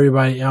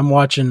 Everybody, I'm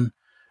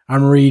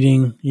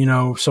reading, you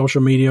know,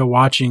 social media,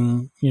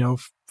 watching, you know,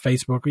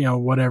 Facebook, you know,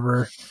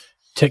 whatever,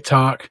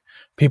 TikTok.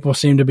 People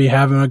seem to be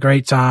having a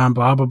great time,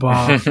 blah, blah,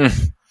 blah.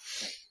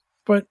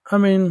 But I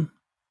mean,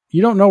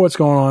 you don't know what's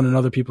going on in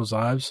other people's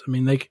lives. I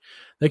mean,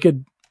 they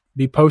could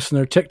be posting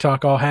their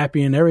TikTok all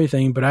happy and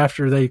everything, but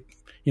after they,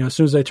 you know, as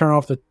soon as they turn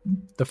off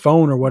the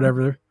phone or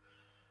whatever,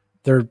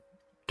 they're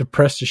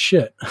depressed as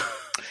shit.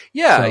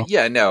 Yeah,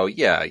 so.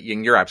 Yeah.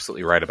 You're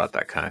absolutely right about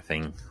that kind of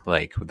thing.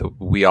 Like,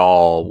 we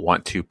all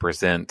want to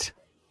present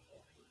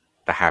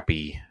the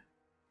happy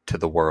to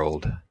the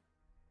world,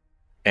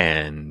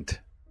 and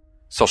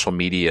social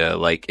media,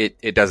 like,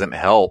 it doesn't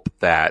help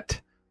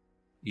that,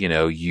 you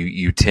know,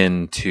 you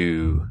tend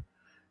to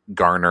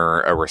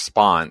garner a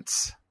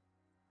response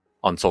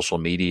on social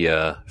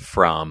media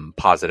from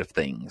positive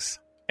things,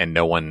 and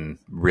no one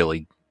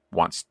really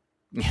wants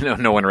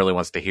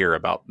to hear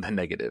about the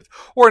negative,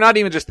 or not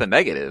even just the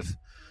negative.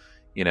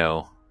 You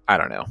know, I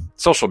don't know.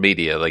 Social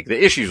media, like,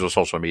 the issues with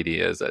social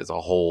media is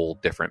a whole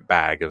different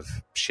bag of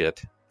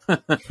shit.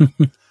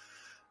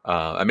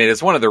 I mean,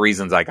 it's one of the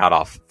reasons I got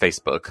off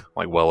Facebook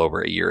like well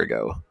over a year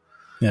ago.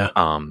 Yeah.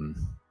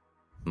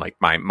 Like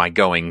my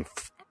going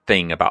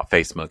thing about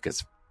Facebook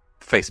is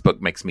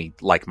Facebook makes me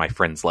like my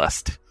friends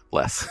less.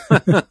 Like,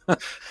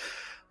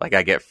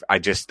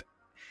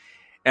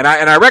 and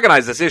I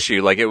recognize this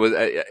issue. Like, it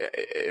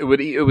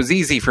was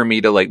easy for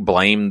me to like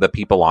blame the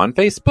people on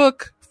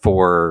Facebook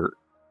for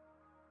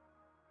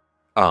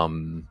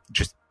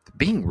just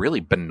being really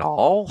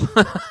banal.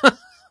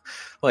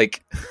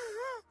 Like,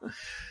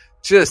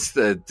 just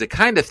the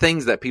kind of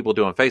things that people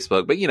do on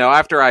Facebook. But,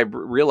 after I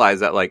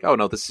realized that, like, oh,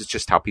 no, this is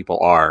just how people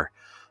are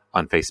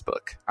on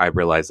Facebook, I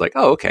realized, like,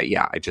 oh, okay,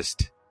 yeah,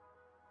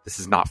 this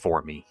is not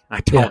for me.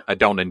 I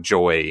don't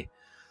enjoy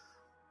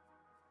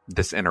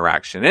this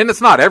interaction. And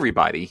it's not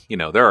everybody.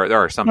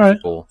 There are some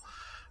people.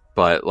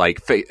 But,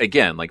 like,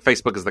 again, like,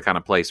 Facebook is the kind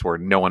of place where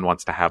no one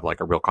wants to have, like,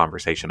 a real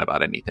conversation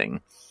about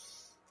anything.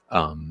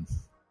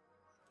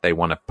 They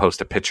want to post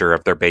a picture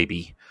of their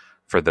baby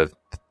for the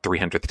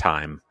 300th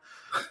time.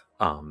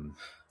 And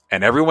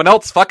everyone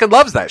else fucking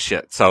loves that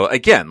shit. So,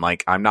 again,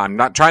 like, I'm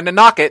not trying to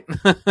knock it.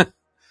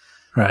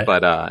 Right.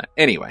 But,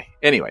 anyway,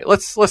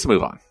 let's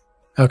move on.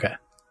 Okay.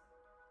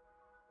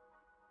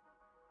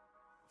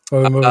 What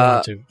are we moving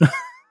on to?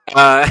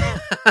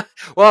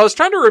 Well, I was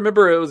trying to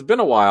remember. It's been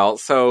a while.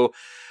 So,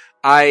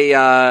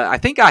 I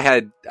think I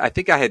had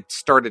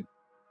started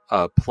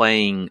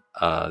playing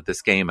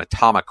this game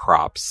Atomic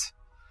Crops,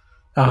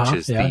 which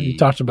is you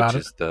talked about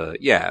it.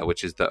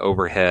 Which is the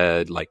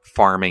overhead, like,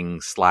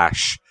 farming /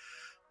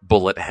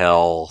 bullet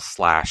hell /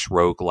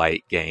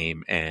 roguelite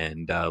game.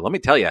 And let me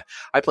tell you,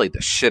 I played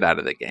the shit out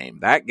of the game.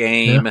 That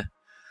game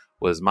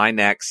was my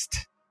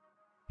next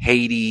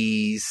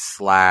Hades /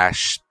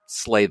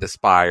 Slay the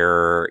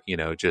Spire.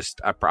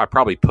 I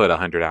probably put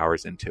 100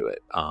 hours into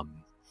it.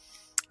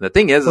 The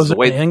thing is the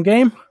way end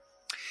game.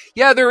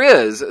 Yeah, there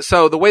is.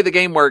 So the way the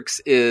game works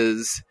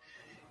is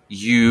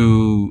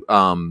you're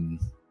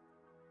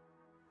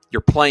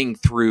playing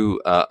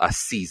through a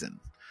season.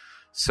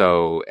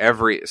 So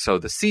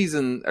the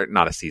season, or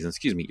not a season,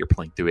 excuse me, you're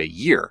playing through a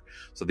year.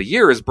 So the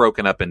year is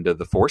broken up into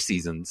the 4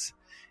 seasons,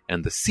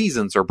 and the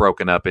seasons are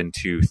broken up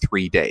into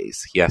 3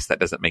 days. Yes, that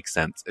doesn't make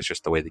sense. It's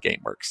just the way the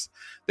game works.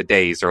 The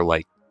days are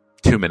like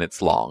 2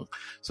 minutes long.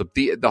 So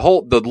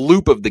the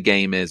loop of the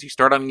game is you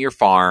start on your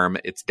farm,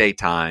 it's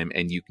daytime,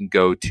 and you can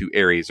go to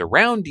areas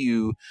around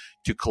you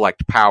to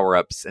collect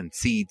power-ups and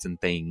seeds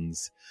and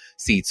things.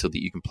 Seeds so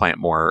that you can plant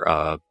more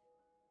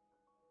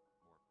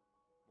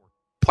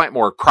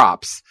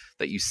crops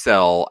that you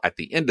sell at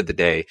the end of the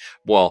day.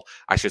 Well,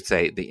 I should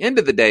say the end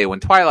of the day, when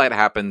twilight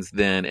happens,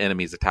 then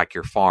enemies attack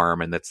your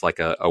farm, and that's like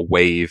a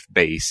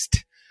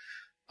wave-based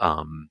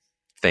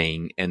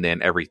thing. And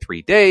then every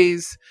 3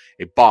 days,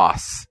 a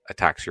boss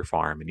attacks your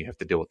farm, and you have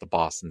to deal with the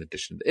boss in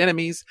addition to the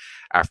enemies.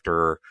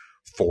 After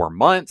 4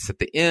 months, at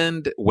the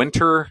end,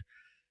 winter,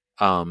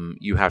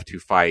 you have to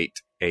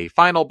fight a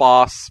final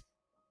boss.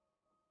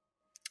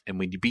 And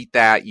when you beat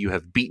that, you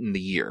have beaten the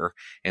year,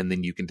 and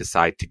then you can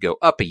decide to go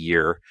up a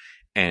year,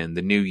 and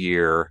the new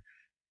year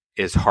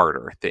is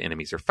harder. The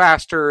enemies are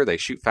faster, they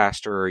shoot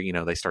faster,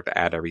 they start to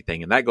add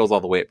everything, and that goes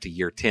all the way up to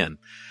year 10.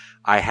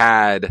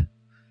 I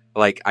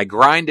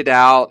grinded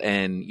out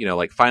and,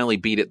 finally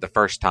beat it the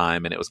first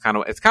time, and it's kind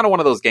of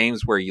one of those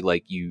games where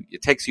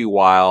it takes you a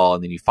while,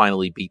 and then you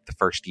finally beat the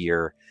first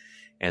year,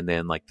 and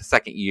then, like, the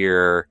second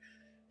year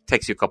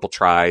takes you a couple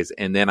tries,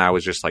 and then I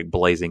was just, like,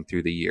 blazing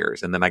through the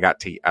years, and then I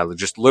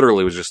just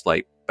literally was just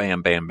like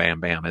bam, bam, bam,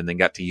 bam, and then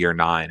got to year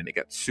 9, and it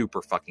got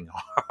super fucking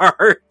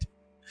hard.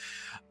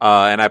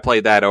 And I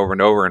played that over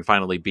and over and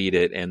finally beat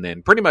it, and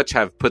then pretty much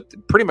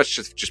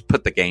just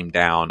put the game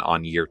down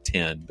on year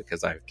 10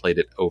 because I've played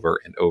it over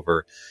and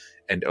over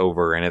and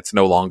over, and it's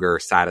no longer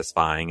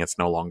satisfying. It's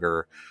no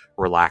longer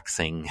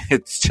relaxing.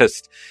 It's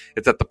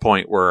at the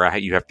point where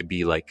you have to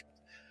be, like,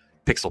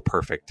 pixel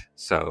perfect.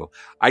 So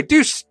I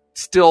do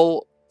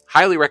still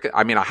highly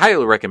recommend. I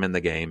highly recommend the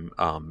game.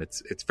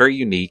 It's very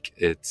unique.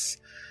 It's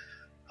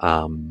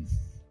well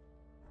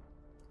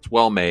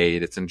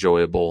made. It's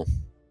enjoyable.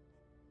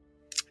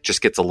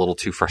 Just gets a little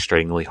too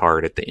frustratingly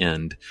hard at the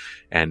end,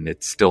 and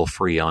it's still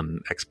free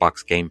on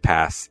Xbox Game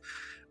Pass.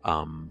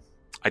 I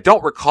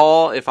don't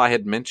recall if I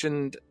had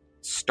mentioned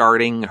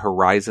starting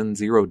Horizon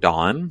Zero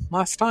Dawn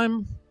last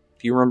time.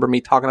 Do you remember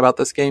me talking about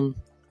this game?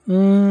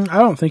 I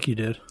don't think you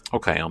did.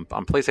 Okay, on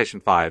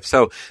PlayStation 5.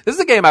 So this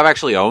is a game I've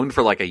actually owned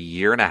for like a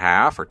year and a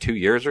half or 2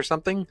 years or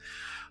something.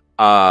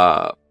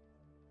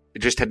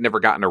 Just had never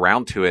gotten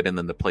around to it, and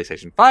then the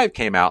PlayStation 5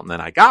 came out, and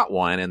then I got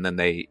one, and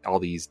then all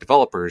these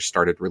developers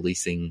started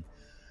releasing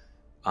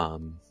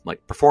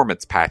like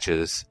performance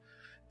patches,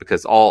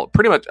 because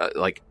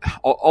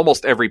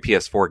almost every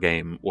PS4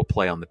 game will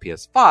play on the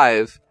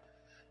PS5.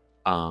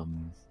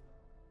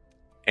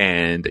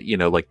 And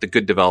like the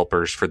good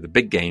developers for the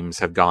big games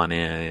have gone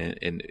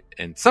in,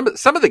 and some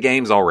of the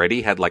games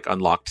already had like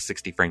unlocked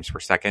 60 frames per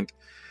second,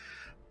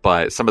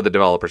 but some of the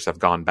developers have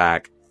gone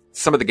back.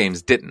 Some of the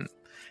games didn't.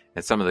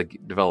 And some of the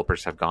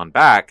developers have gone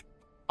back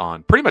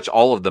on pretty much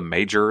all of the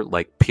major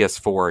like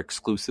PS4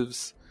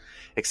 exclusives,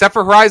 except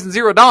for Horizon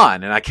Zero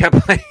Dawn. And I kept,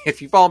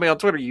 if you follow me on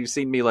Twitter, you've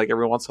seen me like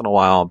every once in a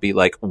while be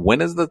like,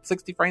 when is the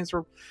 60 frames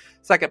per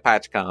second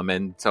patch come?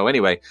 And so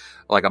anyway,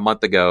 like a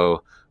month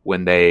ago,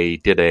 when they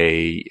gave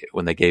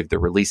the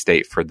release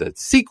date for the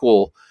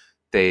sequel,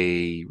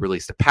 they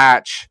released a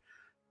patch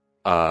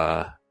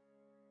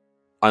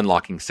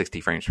unlocking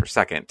 60 frames per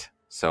second.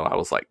 So I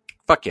was like,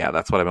 fuck yeah,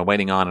 that's what I've been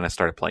waiting on, and I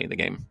started playing the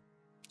game.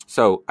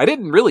 So I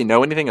didn't really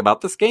know anything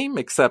about this game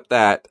except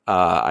that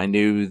I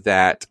knew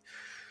that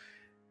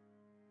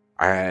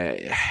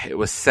it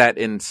was set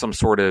in some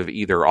sort of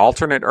either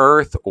alternate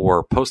Earth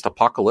or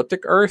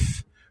post-apocalyptic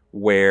Earth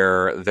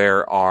where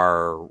there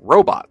are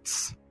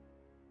robots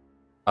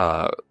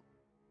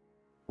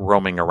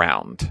roaming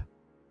around.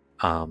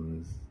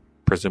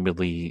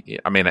 Presumably,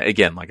 I mean,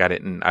 again, like I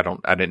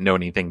didn't know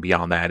anything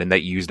beyond that, and they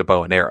used a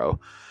bow and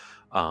arrow.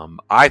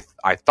 I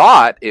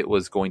thought it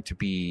was going to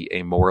be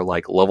a more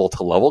like level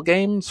to level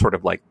game, sort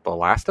of like The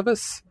Last of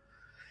Us,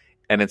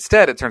 and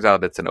instead it turns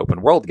out it's an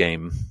open world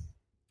game.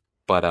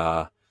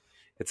 But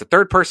it's a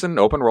third person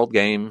open world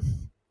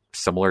game,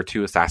 similar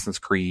to Assassin's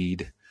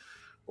Creed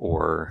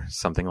or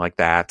something like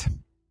that.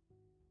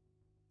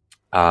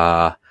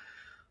 The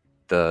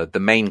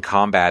main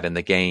combat in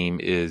the game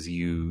is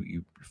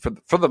you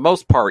for the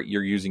most part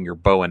you're using your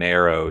bow and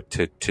arrow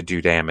to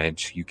do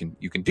damage. You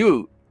can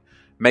do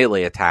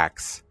melee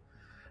attacks,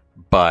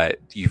 but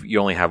you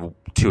only have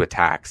 2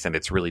 attacks, and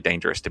it's really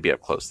dangerous to be up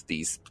close to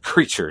these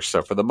creatures.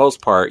 So for the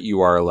most part,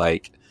 you are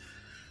like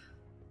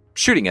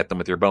shooting at them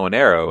with your bow and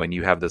arrow, and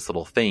you have this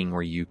little thing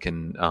where you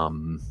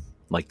can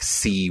like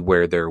see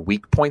where their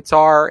weak points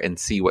are and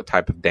see what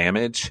type of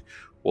damage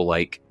will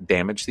like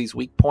damage these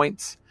weak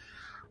points.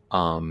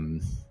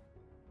 And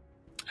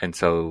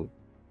so,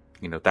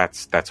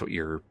 that's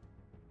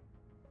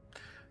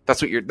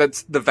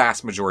the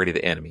vast majority of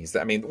the enemies.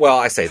 I mean, well,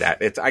 I say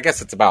that. I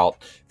guess it's about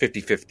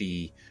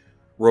 50-50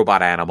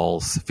 robot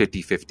animals,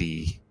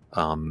 50-50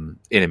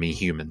 enemy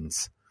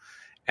humans.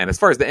 And as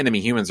far as the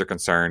enemy humans are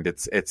concerned,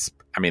 it's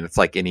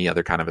like any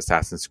other kind of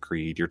Assassin's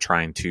Creed. You're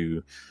trying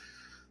to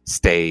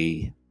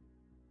stay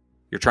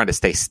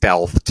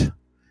stealthed,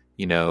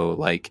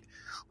 like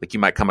you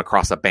might come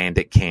across a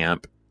bandit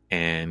camp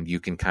and you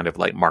can kind of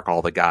like mark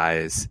all the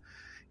guys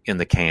in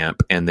the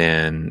camp and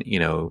then,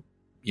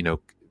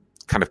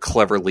 kind of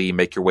cleverly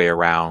make your way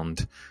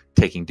around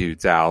taking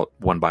dudes out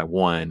one by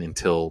one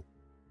until,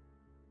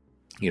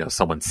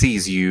 someone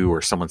sees you or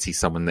someone sees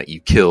someone that you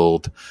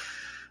killed.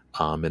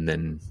 And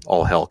then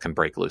all hell can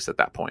break loose at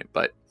that point.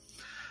 But,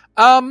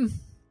 and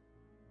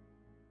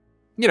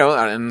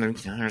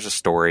there's a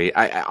story.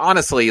 I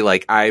honestly,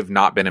 like, I've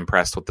not been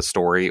impressed with the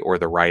story or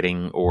the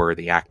writing or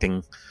the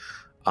acting.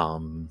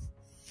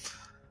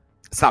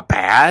 It's not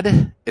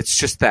bad. It's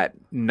just that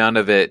none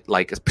of it,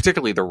 like,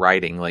 particularly the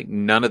writing, like,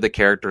 none of the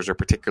characters are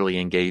particularly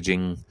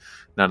engaging.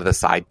 None of the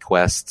side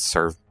quests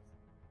are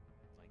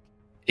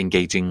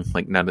engaging.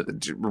 Like,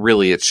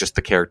 really, it's just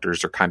the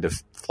characters are kind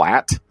of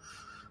flat.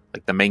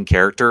 Like, the main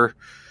character,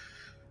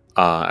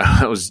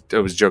 I was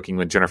joking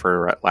with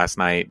Jennifer last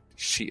night.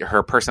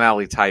 Her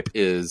personality type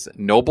is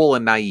noble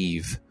and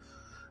naive.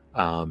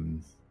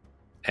 And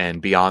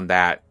beyond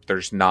that,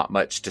 there's not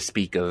much to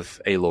speak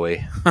of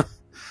Aloy.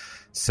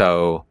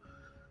 So,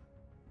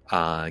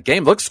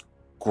 game looks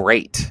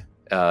great.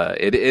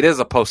 It is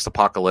a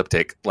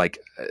post-apocalyptic, like,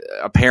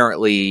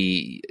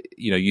 apparently,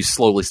 you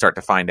slowly start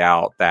to find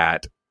out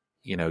that,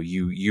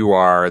 you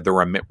are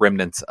the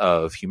remnants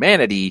of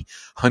humanity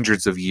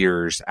hundreds of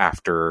years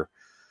after,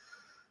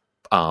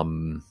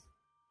 some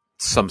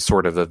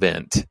sort of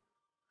event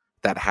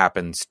that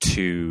happens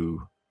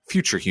to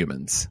future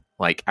humans.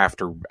 Like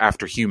after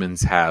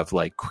humans have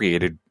like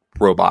created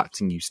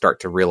robots, and you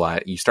start to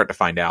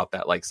find out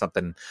that like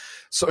something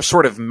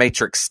sort of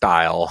Matrix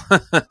style,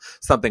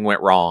 something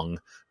went wrong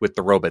with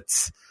the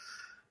robots.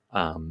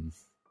 But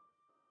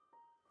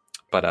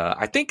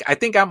I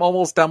think I'm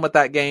almost done with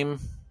that game.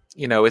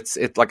 It's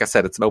like I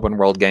said, it's an open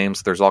world game,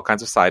 so there's all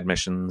kinds of side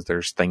missions,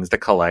 there's things to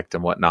collect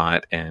and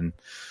whatnot, and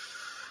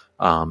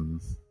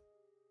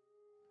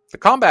the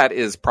combat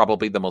is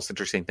probably the most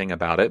interesting thing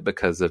about it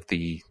because of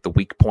the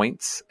weak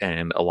points,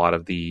 and a lot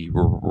of the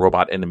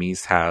robot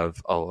enemies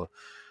have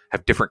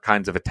different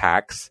kinds of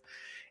attacks.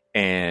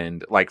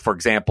 And like, for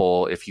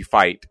example, if you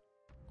fight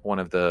one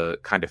of the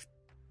kind of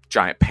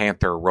giant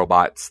panther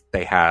robots,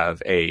 they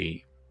have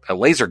a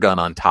laser gun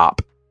on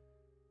top,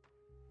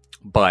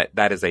 but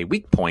that is a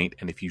weak point,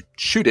 and if you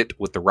shoot it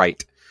with the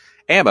right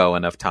ammo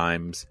enough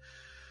times,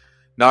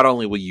 not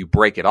only will you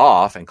break it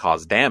off and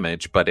cause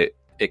damage, but it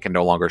can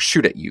no longer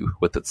shoot at you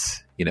with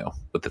its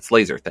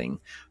laser thing.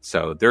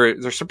 So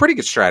there's some pretty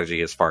good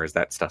strategy as far as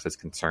that stuff is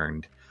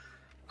concerned.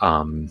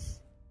 But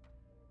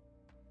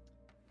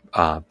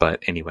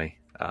anyway,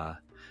 I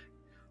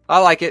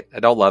like it. I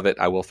don't love it.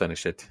 I will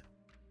finish it.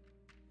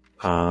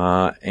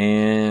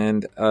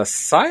 And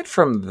aside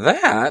from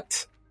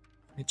that,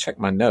 let me check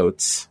my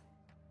notes.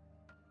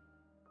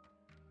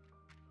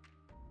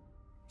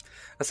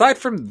 Aside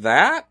from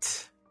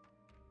that,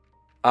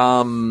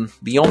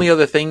 the only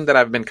other thing that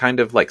I've been kind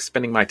of like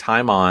spending my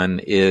time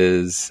on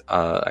is,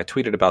 I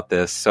tweeted about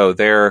this. So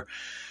there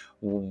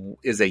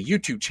is a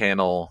YouTube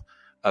channel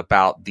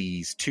about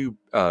these two,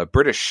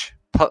 British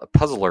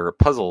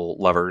puzzle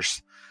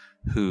lovers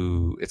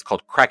who, it's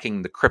called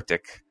Cracking the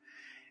Cryptic.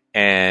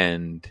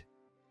 And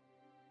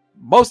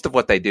most of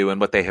what they do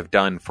and what they have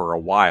done for a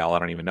while, I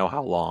don't even know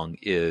how long,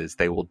 is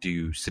they will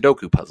do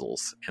Sudoku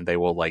puzzles, and they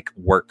will like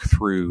work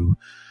through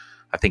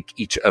I think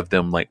each of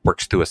them like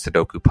works through a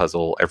Sudoku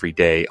puzzle every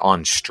day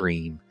on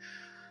stream.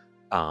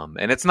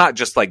 And it's not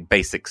just like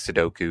basic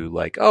Sudoku,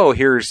 like, oh,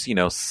 here's,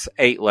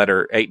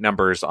 8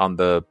 numbers on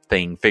the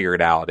thing, figure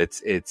it out.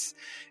 It's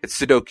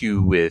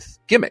Sudoku with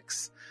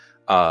gimmicks.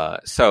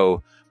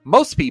 So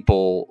most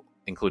people,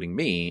 including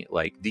me,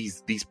 like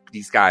these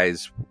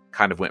guys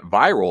kind of went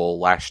viral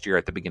last year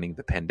at the beginning of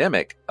the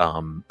pandemic,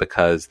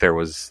 because there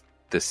was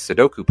this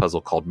Sudoku puzzle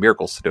called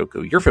Miracle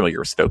Sudoku. You're familiar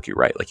with Sudoku,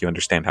 right? Like, you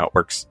understand how it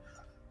works?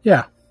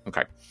 Yeah.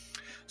 Okay.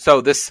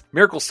 So this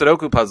Miracle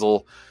Sudoku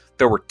puzzle,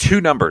 there were 2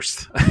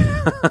 numbers.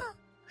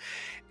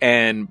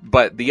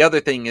 But the other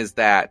thing is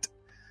that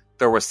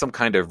there was some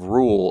kind of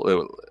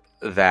rule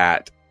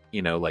that,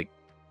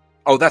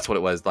 that's what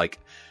it was. Like,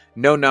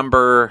 no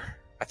number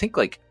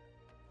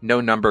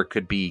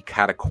could be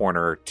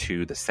catacorner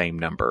to the same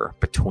number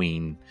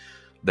between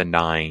the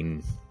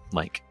 9,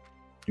 like,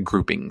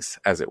 groupings,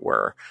 as it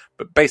were.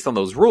 But based on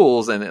those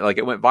rules, and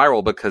it went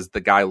viral because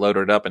the guy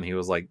loaded up and he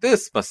was like,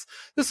 this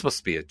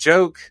must be a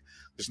joke.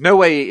 There's no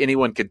way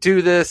anyone could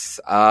do this.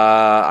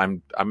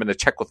 I'm going to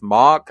check with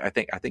Mock. I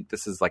think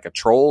this is like a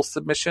troll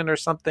submission or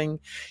something,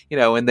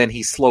 and then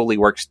he slowly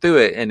works through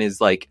it, and is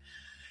like,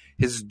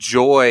 his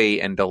joy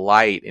and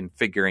delight in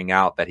figuring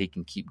out that he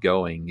can keep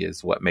going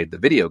is what made the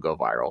video go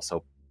viral.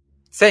 So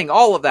saying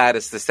all of that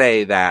is to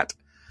say that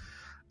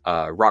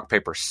Rock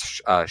Paper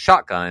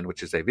Shotgun,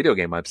 which is a video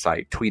game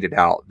website, tweeted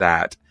out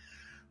that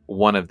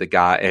one of the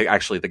guy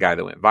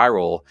that went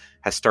viral,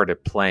 has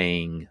started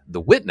playing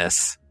The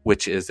Witness,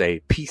 which is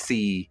a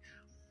PC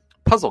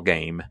puzzle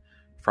game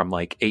from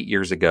like 8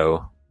 years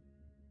ago.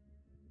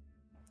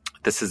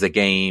 This is a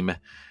game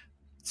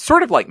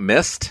sort of like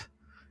Myst.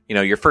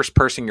 You're first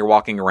person, you're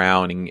walking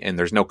around and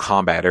there's no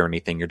combat or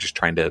anything. You're just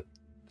trying to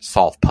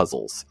solve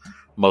puzzles.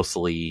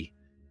 Mostly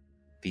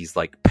these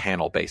like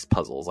panel based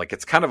puzzles. Like,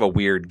 it's kind of a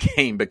weird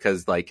game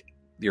because like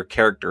your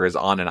character is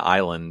on an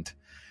island.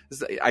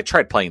 I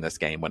tried playing this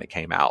game when it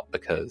came out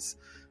because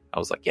I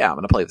was like, yeah, I'm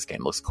going to play this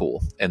game. It looks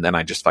cool. And then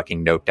I just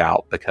fucking noped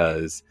out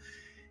because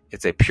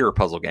it's a pure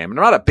puzzle game. And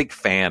I'm not a big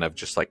fan of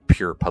just like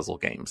pure puzzle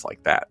games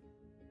like that.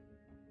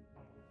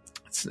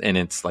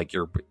 It's like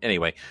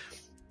anyway,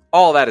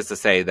 all that is to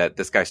say that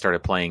this guy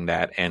started playing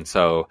that. And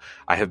so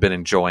I have been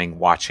enjoying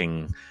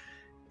watching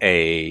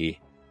a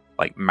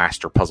like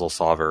master puzzle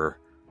solver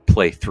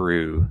play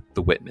through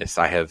The Witness.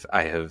 I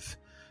have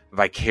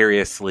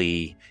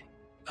vicariously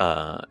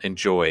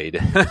enjoyed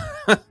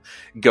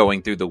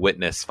going through The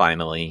Witness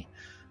finally,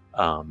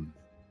 and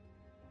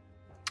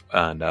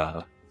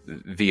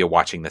via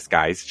watching this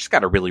guy. He's just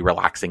got a really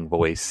relaxing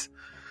voice.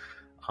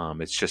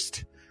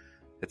 It's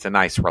a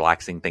nice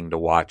relaxing thing to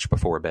watch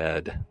before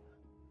bed.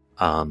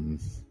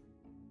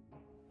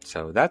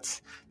 So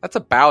that's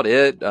about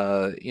it.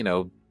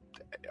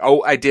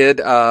 I did.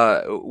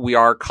 We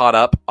are caught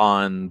up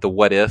on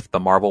the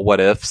Marvel What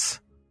Ifs.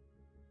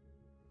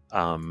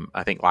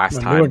 I think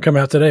last time. New one come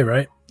out today,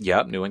 right?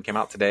 Yep, new one came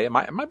out today. It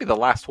might be the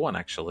last one,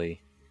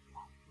 actually,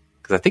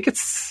 because I think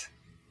it's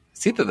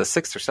either the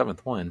 6th or 7th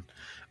one.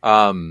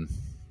 I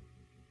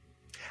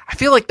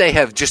feel like they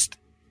have just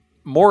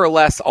more or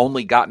less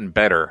only gotten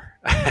better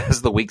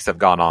as the weeks have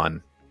gone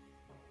on.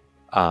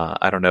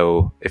 I don't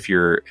know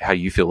how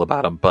you feel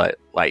about them, but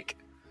like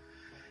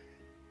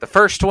the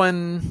first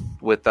one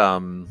with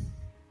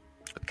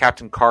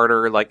Captain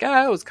Carter, like,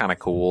 it was kind of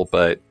cool,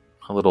 but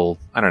a little,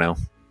 I don't know.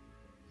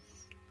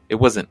 It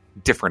wasn't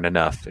different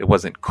enough. It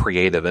wasn't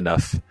creative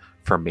enough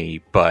for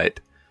me, but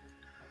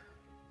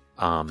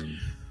I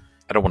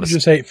don't want to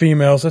just hate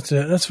females. That's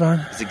it. That's fine.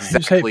 That's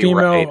exactly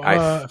right.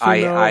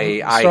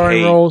 I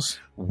hate roles.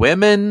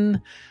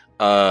 Women.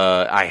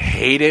 I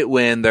hate it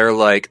when they're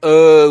like,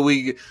 "Oh,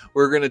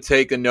 we're gonna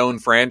take a known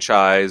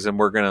franchise and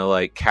we're gonna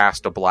like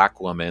cast a black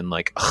woman."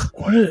 Like,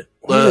 what do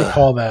they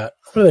call that?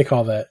 What do they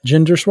call that?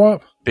 Gender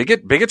swap?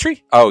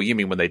 Bigotry? Oh, you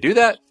mean when they do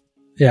that?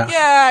 Yeah.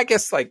 Yeah, I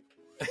guess like.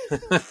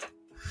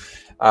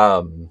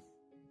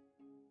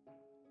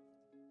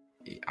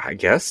 I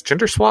guess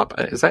gender swap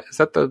is that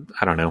the,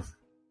 I don't know.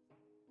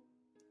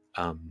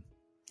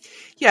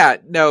 Yeah,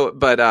 no,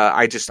 but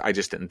I just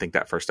didn't think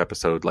that first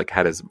episode like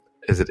had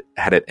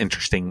an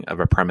interesting of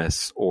a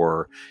premise,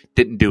 or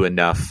didn't do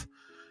enough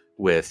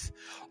with.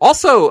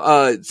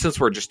 Also, since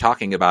we're just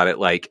talking about it,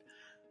 like,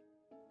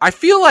 I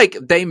feel like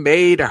they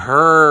made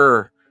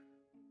her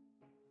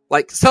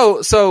like,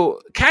 so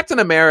Captain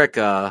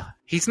America,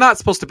 he's not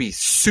supposed to be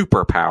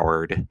super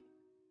powered.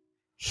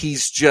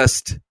 He's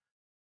just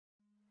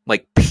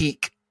like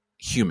peak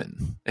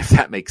human, if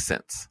that makes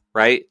sense,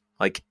 right?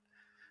 Like,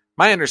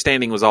 my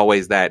understanding was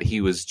always that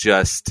he was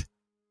just,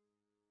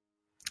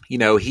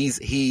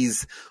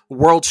 he's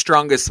world's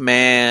strongest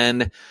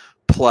man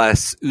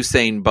plus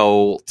Usain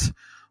Bolt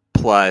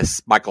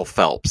plus Michael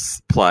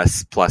Phelps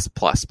plus.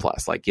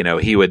 Like,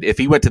 he would, if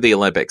he went to the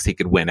Olympics, he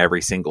could win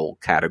every single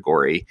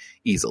category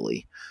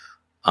easily.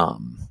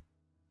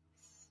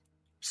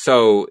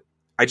 So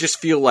I just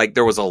feel like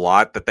there was a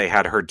lot that they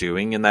had her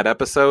doing in that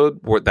episode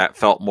that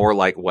felt more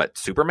like what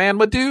Superman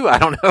would do. I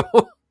don't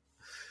know.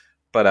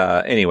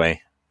 But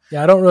anyway,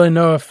 Yeah, I don't really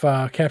know if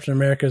Captain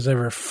America's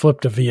ever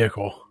flipped a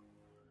vehicle.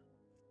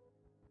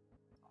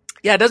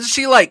 Yeah, doesn't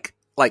she like?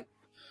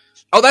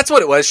 Oh, that's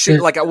what it was. She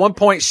like at one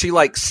point she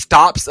like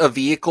stops a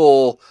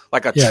vehicle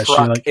like a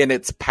truck in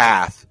its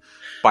path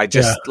by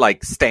just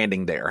like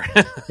standing there.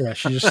 Yeah,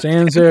 she just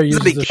stands there,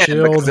 uses the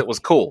shield because it was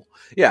cool.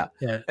 Yeah,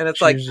 and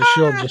it's like the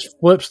shield just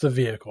flips the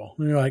vehicle,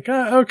 and you're like,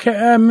 okay.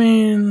 I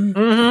mean,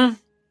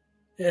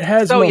 it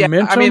has momentum.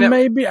 Yeah, I mean,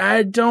 maybe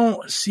I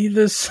don't see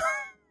this.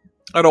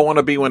 I don't want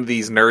to be one of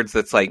these nerds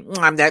that's like,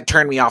 that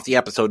turned me off the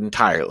episode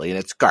entirely, and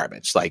it's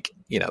garbage. Like,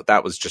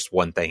 that was just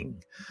one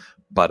thing.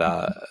 But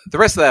the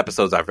rest of the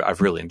episodes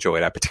I've really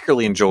enjoyed. I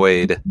particularly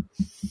enjoyed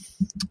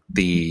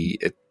the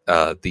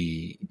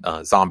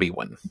zombie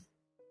one,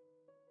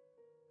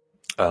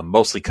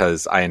 mostly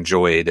because I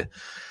enjoyed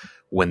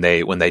when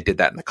they did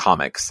that in the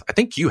comics. I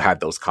think you had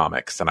those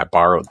comics, and I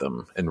borrowed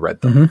them and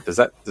read them. Mm-hmm. Is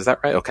that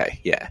right?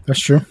 Okay, yeah,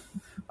 that's true.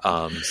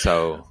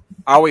 So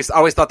I always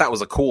thought that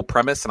was a cool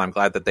premise, and I'm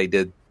glad that they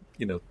did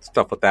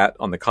stuff with that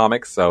on the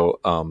comics. So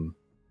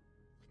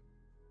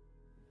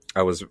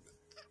I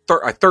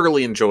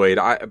thoroughly enjoyed,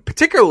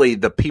 particularly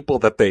the people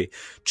that they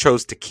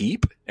chose to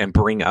keep and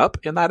bring up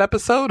in that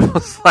episode. It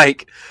was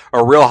like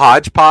a real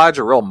hodgepodge,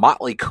 a real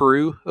motley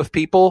crew of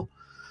people,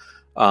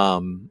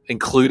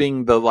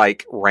 including the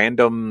like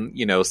random,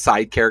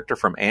 side character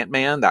from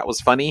Ant-Man. That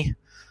was funny.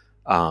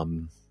 I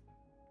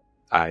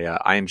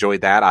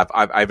enjoyed that.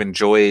 I've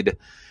enjoyed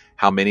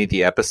how many of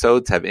the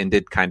episodes have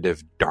ended kind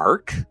of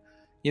dark,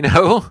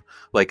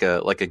 like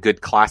a good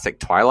classic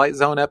Twilight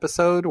Zone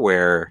episode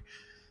where,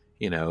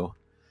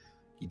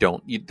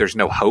 there's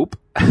no hope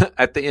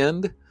at the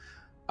end.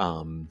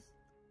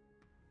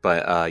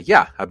 But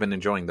yeah, I've been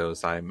enjoying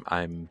those.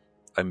 I'm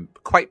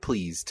quite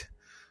pleased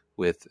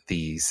with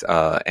these.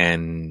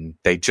 And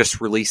they just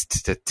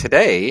released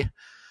today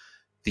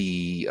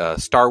the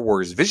Star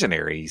Wars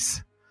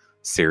Visionaries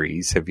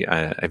series. Have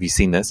you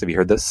seen this? Have you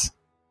heard this?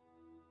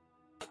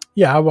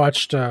 Yeah, I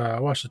watched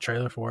the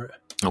trailer for it.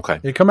 Okay.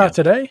 Did it come out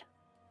today?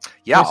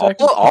 Yeah,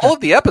 all of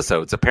the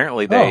episodes.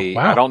 Apparently they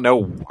I don't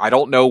know. I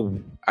don't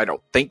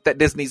think that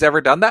Disney's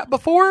ever done that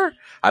before.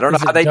 I don't know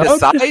how they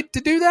decide to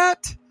do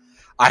that.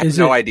 I have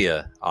no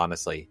idea,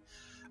 honestly.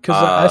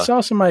 Because I saw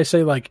somebody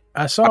say, like,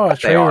 I saw a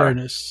trailer and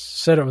it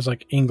said it was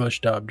like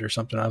English dubbed or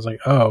something. I was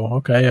like, oh,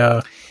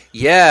 okay.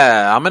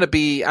 Yeah,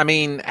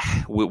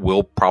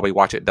 we'll probably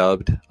watch it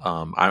dubbed.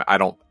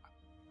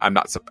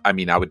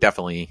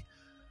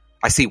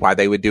 I see why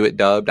they would do it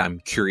dubbed.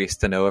 I'm curious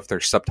to know if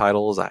there's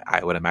subtitles.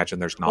 I would imagine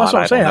there's not. Well, that's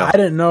what I'm saying. I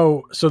didn't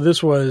know. So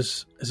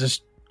is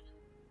this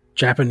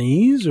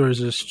Japanese or is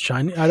this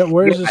Chinese?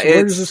 Where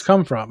does this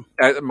come from?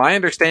 My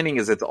understanding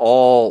is it's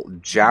all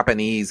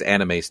Japanese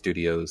anime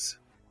studios.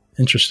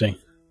 Interesting.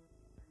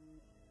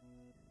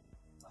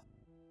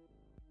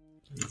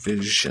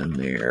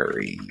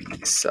 Visionary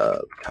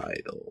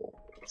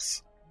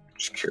subtitles.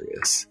 Just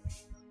curious.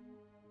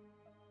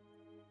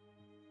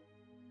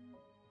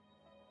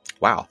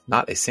 Wow,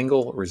 not a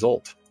single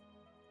result.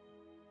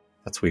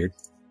 That's weird.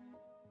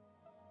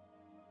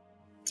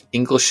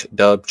 English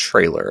dub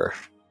trailer.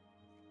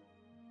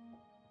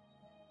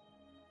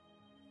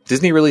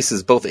 Disney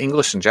releases both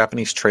English and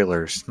Japanese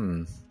trailers.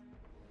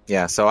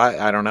 Yeah, so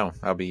I don't know.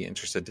 I'll be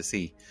interested to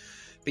see.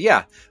 But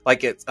yeah,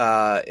 like it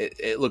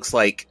looks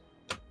like,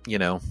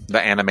 the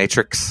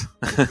Animatrix.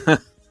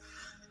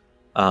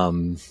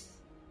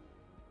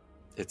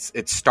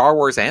 It's Star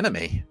Wars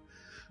anime,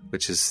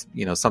 which is,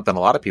 something a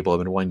lot of people have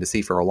been wanting to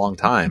see for a long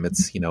time.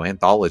 It's,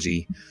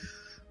 anthology.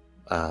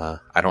 I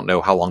don't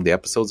know how long the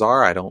episodes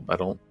are. I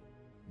don't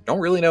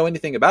really know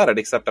anything about it,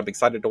 except I'm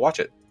excited to watch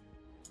it.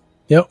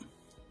 Yep.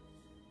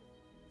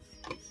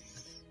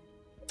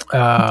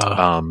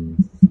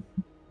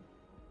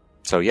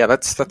 So yeah,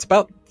 that's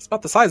about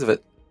the size of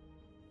it.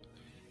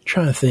 I'm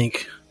trying to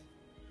think.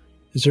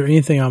 Is there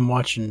anything I'm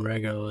watching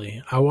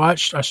regularly? I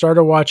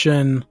started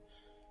watching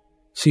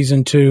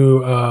season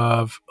 2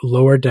 of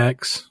Lower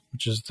Decks,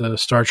 which is the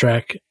Star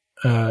Trek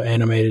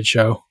animated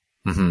show.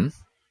 Mm-hmm.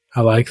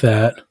 I like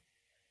that.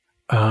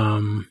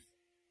 I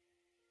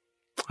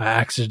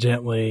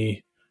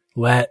accidentally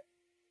let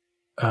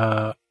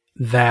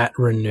that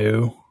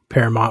renew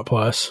Paramount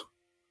Plus.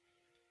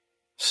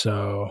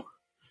 So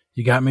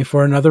you got me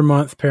for another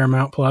month,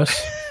 Paramount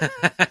Plus.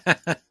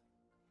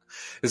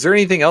 Is there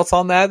anything else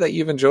on that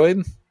you've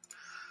enjoyed?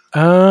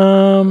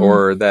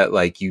 Or that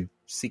like you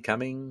see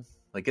coming?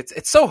 Like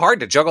it's so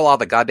hard to juggle all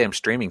the goddamn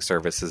streaming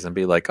services and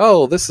be like,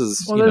 oh, this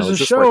is there's a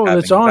show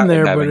that's on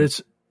there,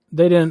 but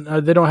they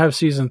don't have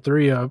season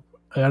 3 up.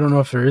 I don't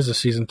know if there is a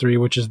season 3,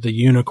 which is The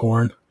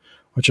Unicorn,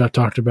 which I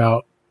talked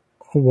about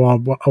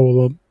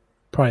probably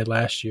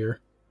last year.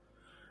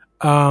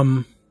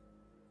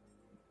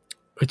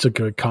 It's a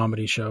good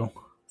comedy show.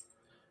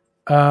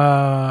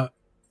 I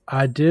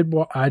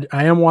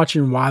am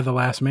watching Why the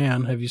Last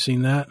Man. Have you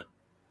seen that?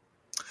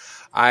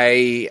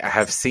 I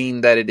have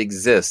seen that it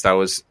exists. I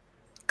was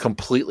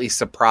completely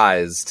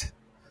surprised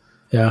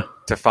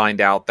to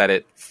find out that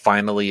it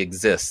finally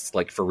exists,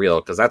 like for real,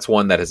 because that's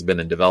one that has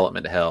been in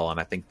development hell, and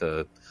I think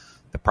the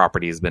the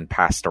property has been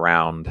passed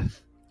around.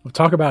 We'll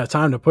talk about a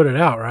time to put it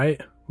out,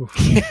 right?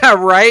 Yeah,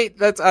 right.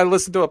 I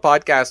listened to a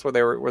podcast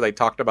where they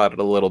talked about it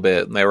a little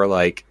bit, and they were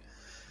like,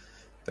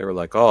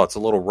 oh, it's a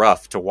little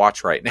rough to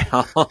watch right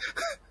now.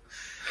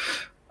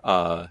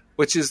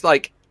 Which is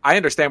like, I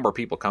understand where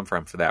people come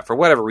from for that. For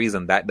whatever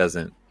reason, that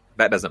doesn't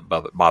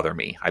bother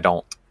me. I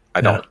don't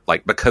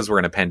like, because we're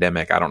in a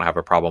pandemic, I don't have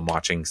a problem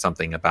watching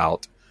something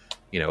about,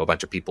 a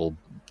bunch of people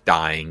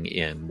dying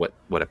in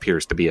what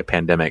appears to be a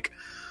pandemic.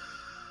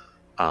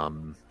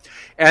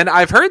 And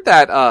I've heard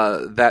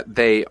that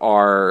they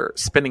are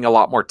spending a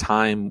lot more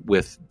time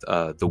with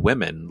the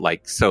women.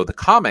 Like, so the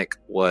comic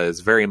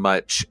was very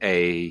much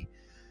a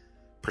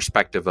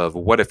perspective of,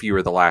 what if you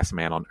were the last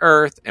man on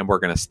Earth, and we're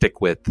going to stick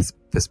with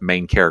this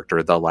main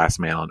character, the last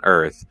man on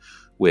Earth,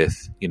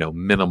 with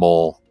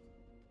minimal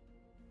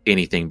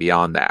anything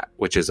beyond that,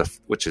 which is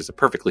a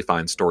perfectly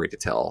fine story to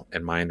tell.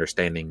 And my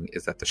understanding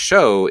is that the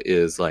show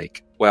is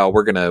like, well,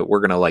 we're gonna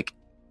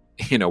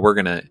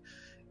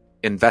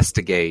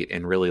investigate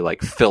and really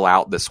like fill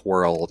out this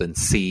world and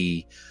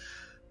see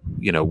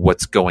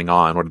what's going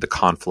on, what are the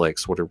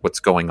conflicts,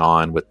 what's going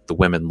on with the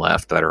women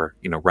left that are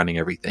running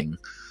everything.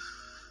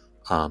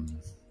 So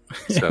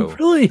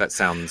really? that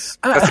sounds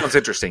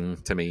interesting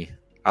to me.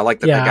 I like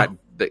that. Yeah.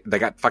 They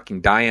got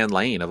fucking Diane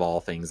Lane of all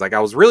things. Like,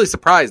 I was really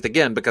surprised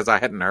again, because I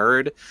hadn't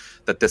heard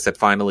that this had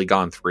finally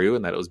gone through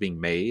and that it was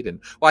being made. And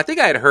I think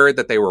I had heard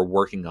that they were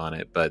working on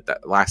it, but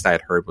that last I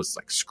had heard was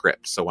like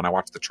script. So when I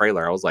watched the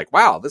trailer, I was like,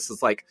 wow, this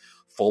is like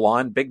full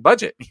on big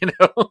budget,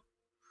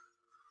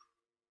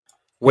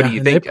 What do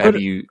you think?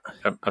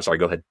 I'm sorry,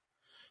 go ahead.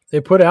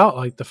 They put out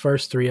like the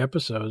first 3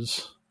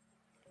 episodes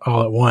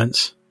all at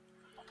once.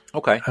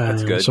 Okay,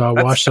 that's good. So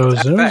I watched those.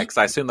 FX.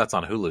 I assume that's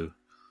on Hulu.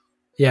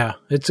 Yeah,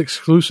 it's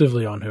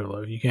exclusively on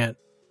Hulu. You can't,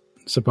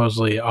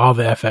 supposedly all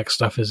the FX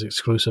stuff is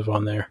exclusive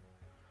on there.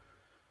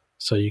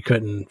 So you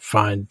couldn't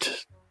find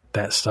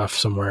that stuff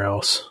somewhere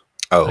else.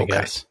 Oh, I okay.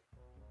 guess.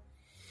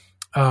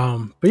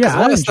 But yeah, a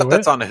lot of stuff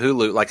that's on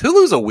Hulu, like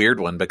Hulu's a weird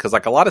one, because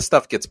like a lot of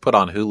stuff gets put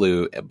on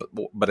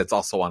Hulu, but it's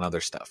also on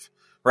other stuff,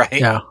 right?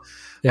 Yeah.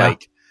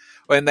 Like,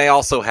 and they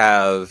also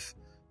have,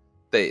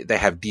 they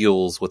have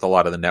deals with a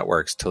lot of the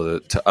networks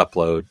to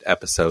upload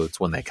episodes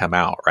when they come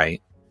out,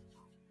 right?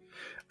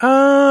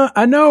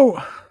 I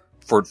know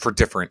for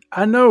different.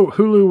 I know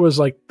Hulu was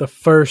like the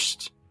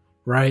first,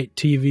 right,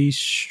 TV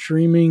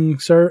streaming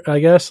I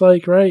guess,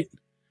 like, right?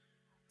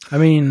 I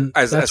mean,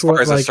 as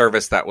far as a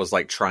service that was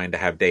like trying to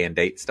have day and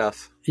date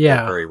stuff.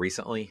 Yeah. Very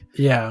recently.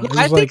 Yeah.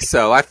 I think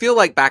so. I feel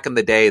like back in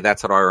the day,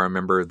 that's what I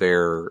remember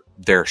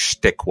their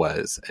shtick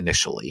was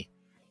initially.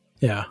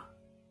 Yeah.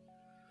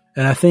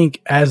 And I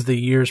think as the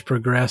years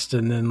progressed,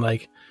 and then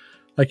like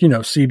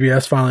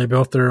CBS finally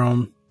built their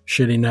own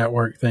shitty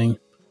network thing,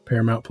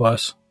 Paramount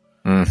Plus.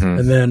 Mm-hmm.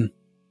 And then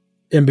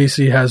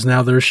NBC has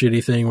now their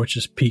shitty thing, which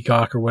is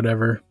Peacock or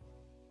whatever.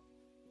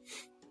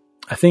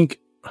 I think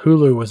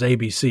Hulu was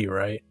ABC,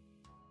 right?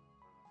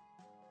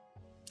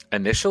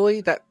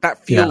 Initially,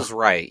 that feels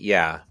right,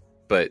 yeah.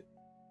 But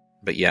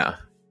yeah.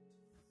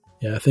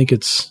 Yeah, I think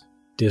it's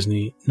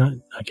Disney.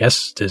 I guess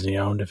it's Disney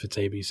owned if it's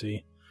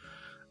ABC.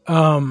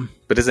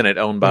 But isn't it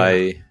owned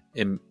by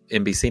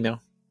NBC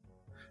now?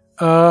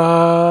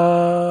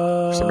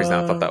 For some reason,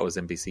 I thought that was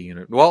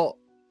NBC. Well,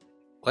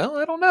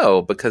 I don't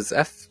know, because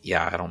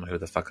I don't know who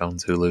the fuck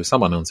owns Hulu.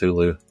 Someone owns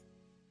Hulu.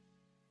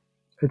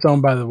 It's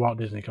owned by the Walt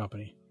Disney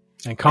Company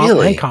and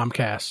Really? And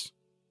Comcast.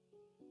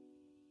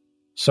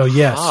 So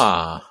yes,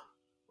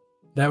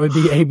 that would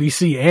be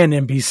ABC and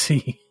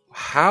NBC.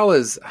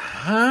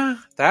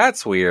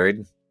 That's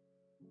weird.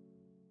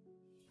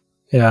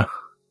 Yeah.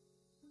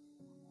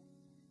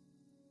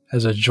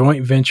 As a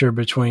joint venture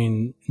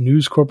between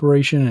News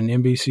Corporation and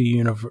NBC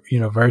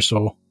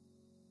Universal.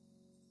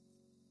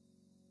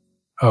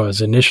 Oh, it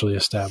was initially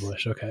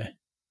established. Okay.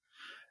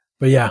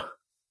 But yeah,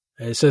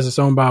 it says it's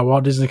owned by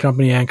Walt Disney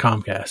Company and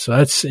Comcast. So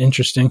that's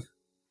interesting.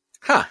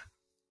 Huh.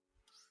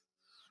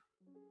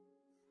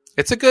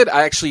 It's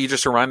you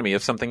just reminded me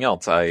of something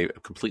else I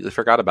completely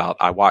forgot about.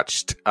 I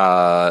watched, we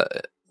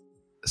had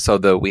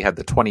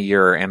the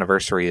 20-year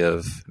anniversary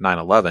of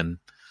 9/11.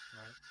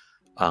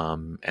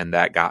 And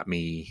that got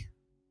me,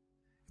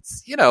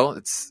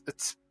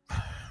 it's.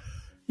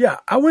 Yeah,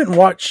 I went and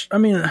watched, I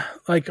mean,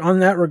 like on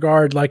that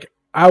regard, like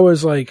I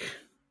was like,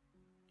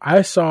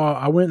 I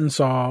went and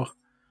saw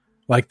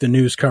like the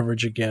news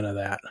coverage again of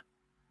that.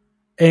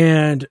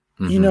 And,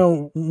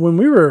 when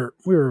we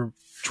were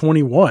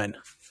 21,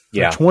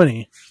 yeah,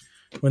 20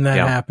 when that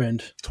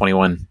happened.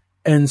 21.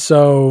 And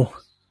so,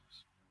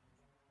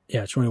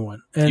 yeah,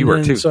 21. And you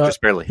were too,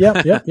 just barely.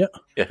 Yeah.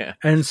 Yeah.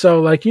 And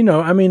so like,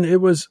 I mean,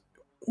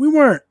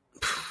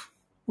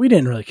 we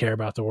didn't really care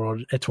about the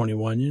world at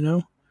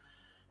 21,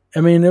 I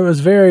mean, it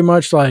was very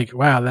much like,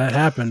 wow, that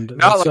happened.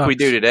 Not like we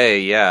do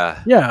today,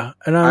 yeah. Yeah.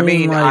 And I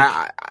mean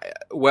like,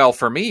 well,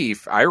 for me,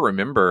 I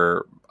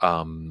remember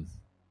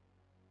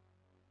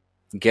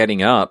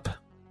getting up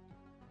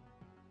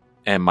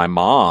and my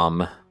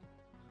mom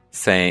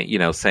saying, the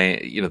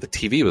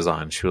TV was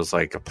on. She was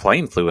like, a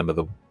plane flew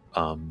into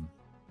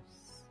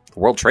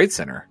World Trade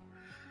Center.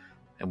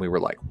 And we were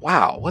like,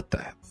 wow, what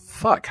the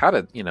fuck? How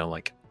did,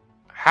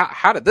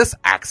 how did this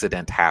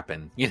accident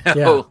happen? Yeah.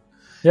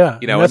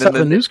 And that's how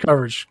the news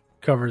coverage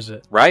covers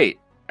it. Right.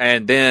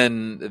 And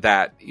then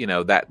that,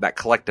 that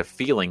collective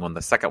feeling when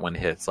the second one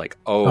hits, like,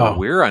 oh,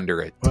 we're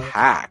under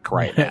attack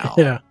right now.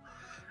 Yeah.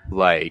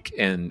 Like,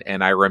 and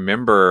I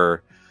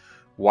remember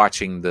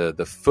watching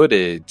the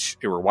footage,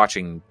 or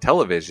watching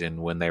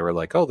television when they were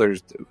like, oh,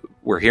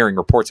 we're hearing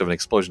reports of an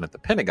explosion at the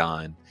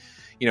Pentagon.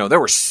 There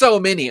were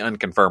so many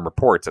unconfirmed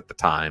reports at the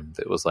time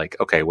that was like,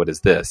 okay, what is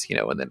this?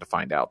 And then to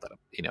find out that,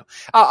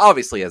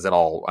 obviously as it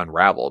all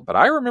unraveled, but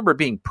I remember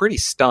being pretty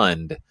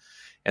stunned.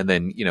 And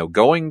then,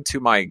 going to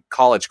my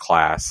college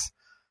class,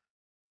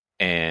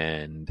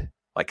 and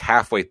like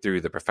halfway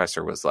through, the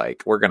professor was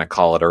like, we're going to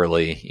call it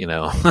early,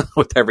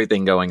 with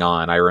everything going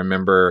on. I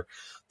remember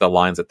the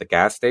lines at the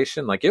gas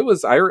station. Like, it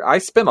was, I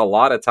spent a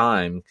lot of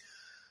time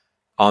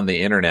on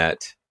the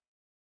internet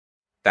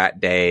that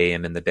day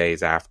and in the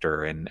days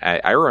after. And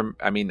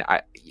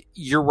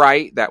you're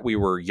right that we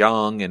were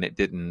young and it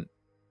didn't,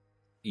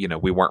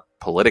 we weren't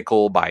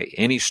political by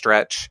any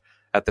stretch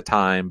at the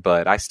time,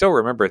 but I still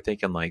remember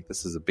thinking like,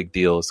 this is a big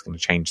deal. It's going to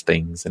change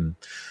things. And,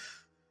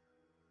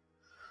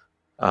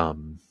 but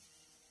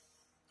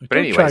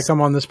anyway, try to come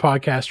on this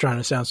podcast trying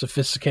to sound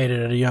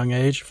sophisticated at a young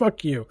age.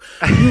 Fuck you.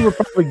 You were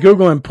probably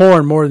Googling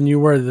porn more than you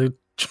were the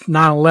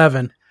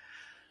 9/11.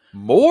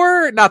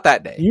 More? Not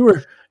that day. You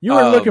were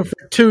looking for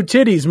two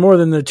titties more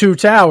than the two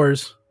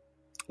towers.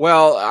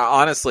 Well,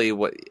 honestly,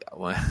 what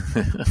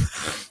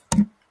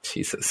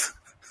Jesus.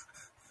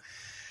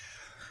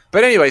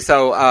 But anyway,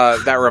 so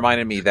that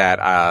reminded me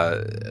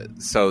that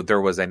so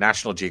there was a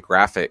National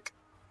Geographic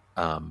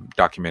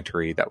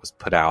documentary that was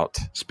put out.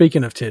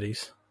 Speaking of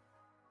titties.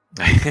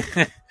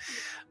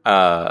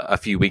 A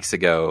few weeks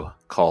ago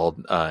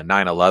called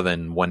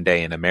 9/11 One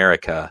Day in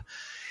America.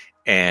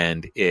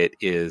 And it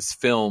is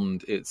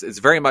filmed. It's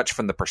very much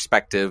from the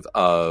perspective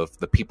of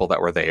the people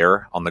that were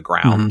there on the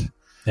ground.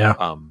 Mm-hmm.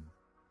 Yeah.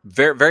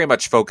 Very, very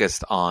much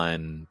focused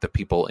on the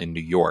people in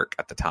New York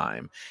at the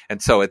time. And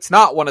so it's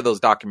not one of those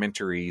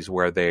documentaries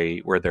where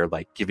they're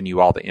like giving you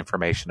all the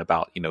information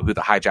about, who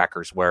the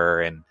hijackers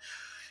were. And,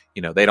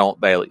 they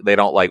don't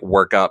like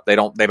work up. They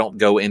don't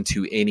go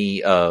into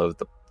any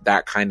of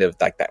that kind of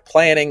like that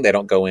planning. They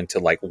don't go into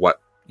like what,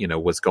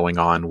 was going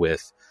on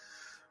with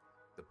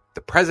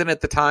the president at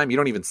the time. You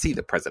don't even see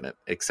the president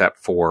except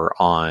for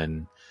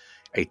on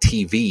a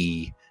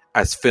TV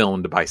as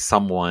filmed by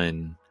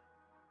someone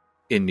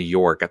in New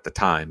York at the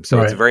time.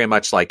 So It's very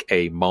much like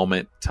a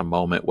moment to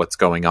moment what's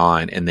going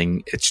on. And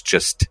then it's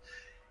just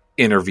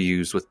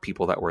interviews with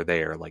people that were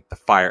there, like the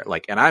fire,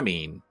 like, and I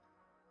mean,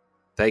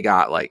 they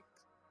got like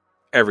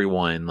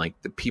everyone,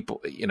 like the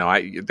people,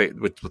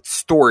 with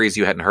stories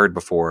you hadn't heard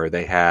before.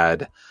 They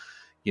had,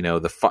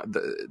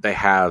 they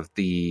have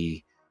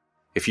the,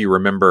 if you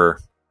remember,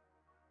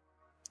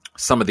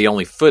 some of the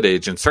only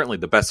footage, and certainly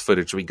the best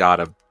footage we got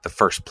of the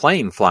first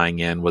plane flying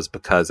in, was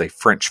because a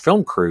French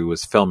film crew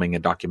was filming a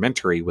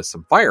documentary with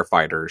some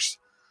firefighters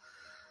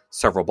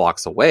several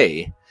blocks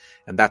away.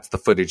 And that's the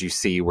footage you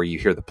see where you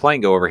hear the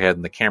plane go overhead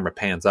and the camera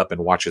pans up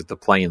and watches the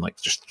plane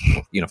like just,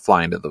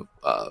 fly into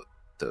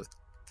the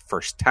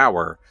first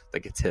tower that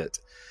gets hit.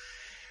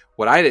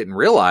 What I didn't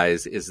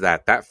realize is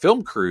that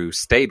film crew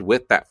stayed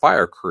with that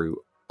fire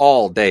crew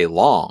all day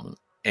long,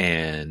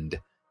 and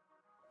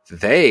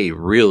they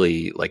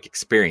really like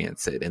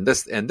experience it. And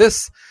this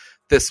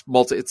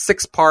it's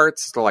 6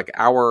 parts, they're like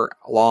hour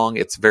long.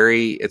 It's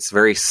very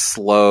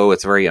slow.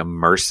 It's very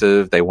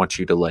immersive. They want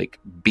you to like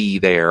be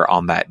there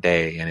on that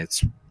day. And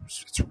it's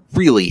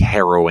really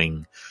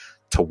harrowing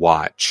to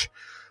watch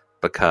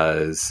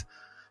because,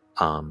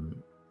 and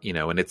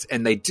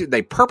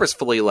they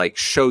purposefully like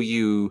show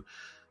you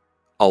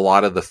a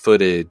lot of the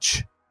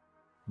footage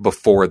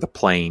before the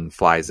plane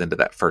flies into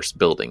that first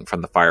building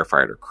from the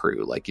firefighter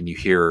crew. Like, and you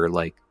hear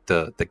like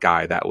the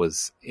guy that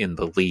was in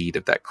the lead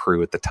of that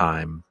crew at the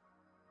time.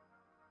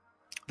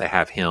 They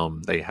have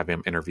him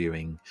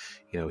interviewing,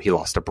 he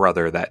lost a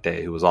brother that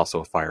day who was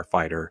also a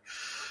firefighter.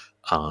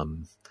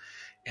 And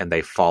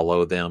they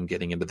follow them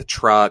getting into the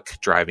truck,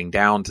 driving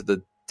down to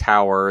the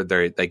tower.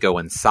 They go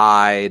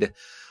inside.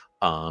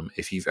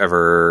 If you've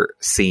ever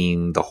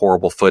seen the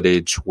horrible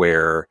footage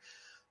where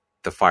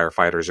the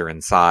firefighters are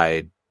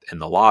inside in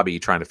the lobby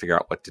trying to figure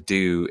out what to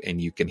do, and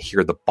you can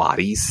hear the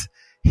bodies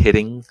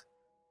hitting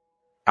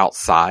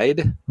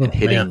outside and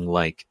hitting,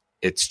 like,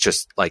 it's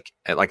just like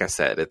I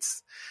said,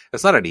 it's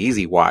not an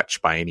easy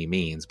watch by any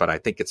means, but I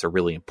think it's a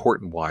really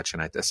important watch.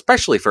 And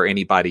especially for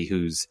anybody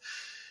who's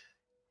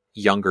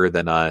younger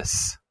than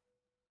us,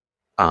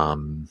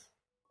 who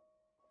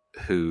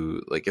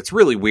like, it's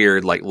really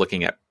weird, like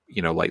looking at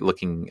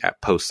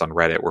posts on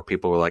Reddit where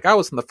people were like, I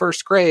was in the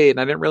first grade and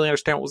I didn't really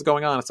understand what was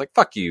going on. It's like,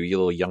 fuck you, you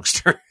little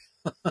youngster.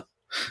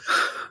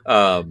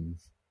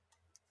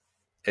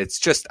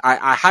 It's just,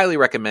 I highly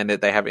recommend it.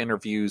 They have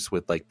interviews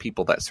with like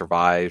people that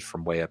survived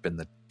from way up in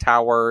the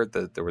tower.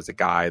 There was a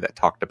guy that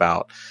talked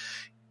about,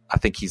 I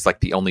think he's like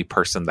the only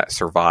person that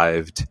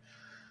survived,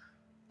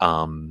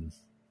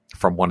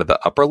 from one of the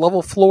upper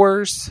level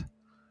floors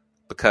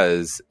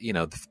because, you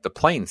know, the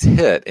planes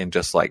hit and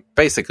just like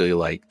basically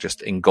like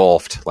just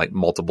engulfed like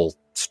multiple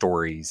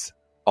stories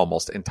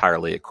almost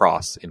entirely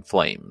across in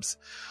flames.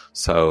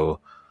 So,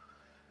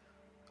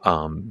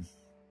 God,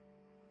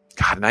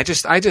 and I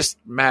just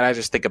Matt, I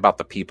just think about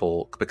the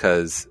people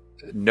because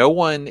no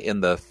one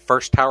in the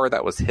first tower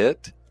that was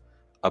hit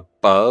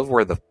above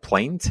where the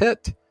planes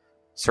hit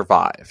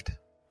survived.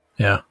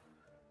 Yeah.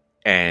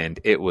 And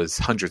it was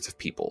hundreds of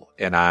people.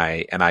 And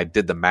I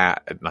did the math,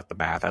 not the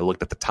math. I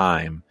looked at the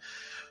time.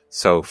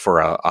 So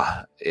for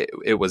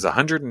it was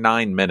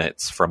 109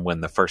 minutes from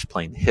when the first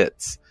plane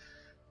hits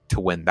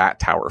to when that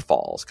tower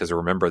falls. Because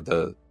remember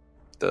the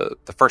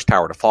first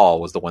tower to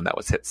fall was the one that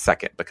was hit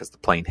second because the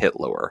plane hit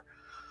lower.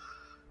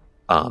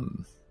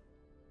 And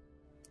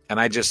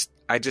I just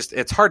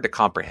it's hard to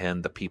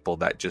comprehend the people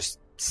that just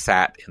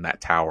sat in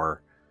that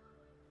tower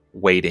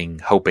waiting,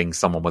 hoping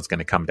someone was going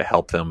to come to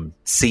help them,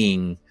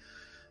 seeing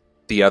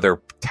the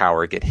other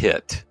tower get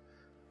hit.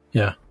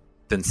 Yeah.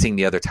 Then seeing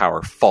the other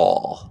tower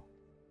fall.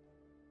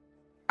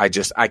 I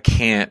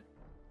can't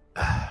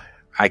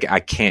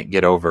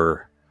get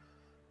over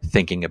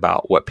thinking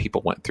about what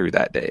people went through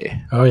that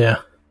day. Oh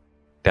yeah.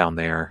 Down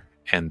there.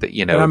 And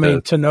you know, but I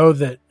mean, to know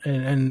that,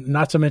 and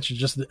not to mention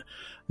just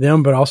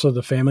them, but also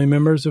the family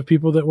members of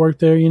people that worked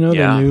there, you know,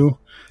 yeah.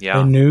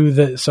 they knew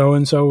that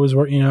so-and-so was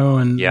working, you know,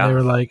 and yeah. they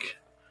were like,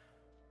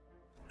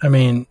 I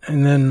mean,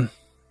 and then,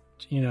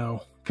 you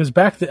know, because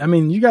I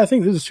mean, you got to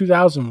think this is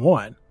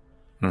 2001.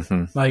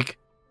 Mm-hmm. Like,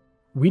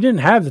 we didn't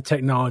have the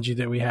technology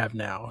that we have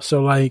now.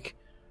 So, like,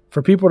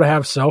 for people to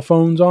have cell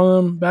phones on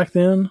them back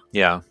then,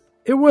 yeah,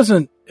 it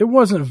wasn't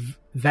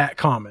that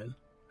common.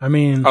 I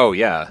mean, oh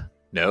yeah,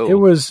 no, it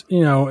was,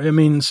 you know, I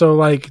mean, so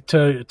like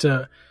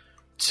to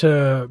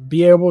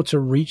be able to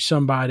reach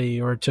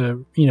somebody or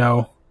to, you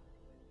know,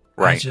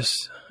 right?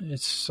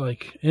 It's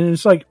like, and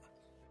it's like,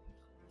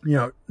 you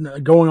know,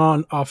 going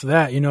on off of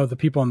that, you know, the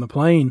people on the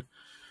plane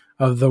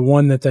of the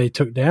one that they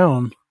took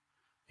down,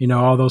 you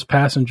know, all those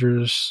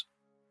passengers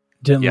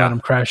didn't let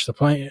them crash the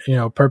plane, you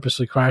know,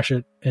 purposely crash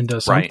it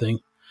into something,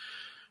 right.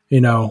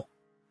 You know,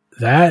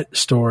 that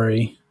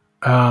story.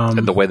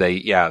 And the way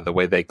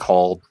they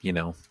called, you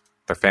know,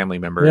 their family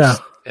members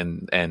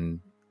and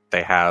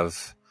they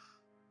have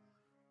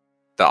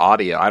the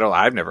audio.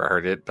 I've never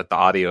heard it, but the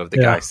audio of the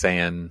guy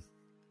saying,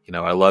 you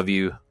know, I love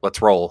you.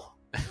 Let's roll.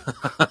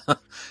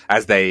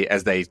 as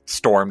they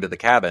storm to the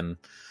cabin.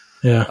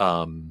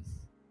 Yeah.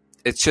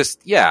 It's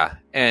just,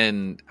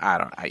 and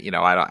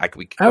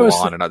we could go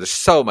on and on. There's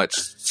so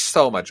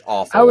much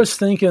awful. I was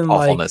thinking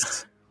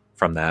awfulness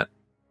from that.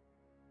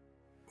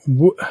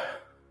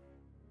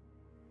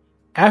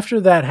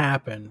 After that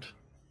happened,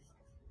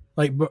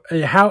 like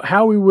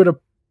how we would have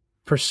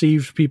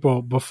perceived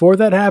people before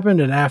that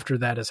happened and after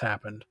that has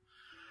happened.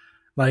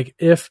 Like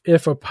if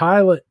a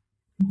pilot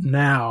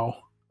now,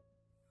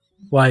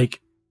 like,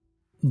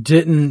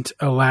 didn't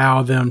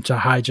allow them to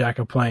hijack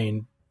a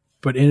plane,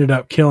 but ended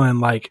up killing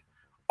like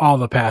all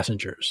the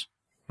passengers.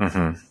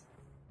 Mm-hmm.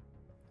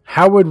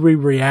 How would we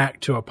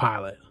react to a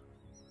pilot?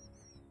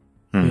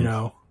 You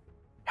know,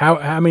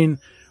 I mean,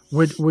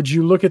 would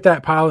you look at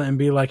that pilot and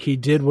be like, he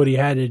did what he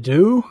had to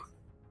do?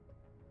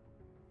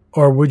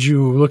 Or would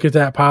you look at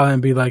that pilot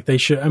and be like, they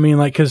should, I mean,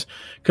 like, cause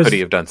could he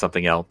have done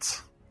something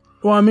else?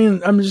 Well, I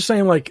mean, I'm just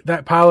saying, like,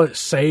 that pilot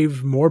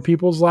saved more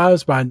people's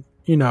lives by,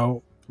 you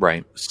know,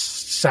 right,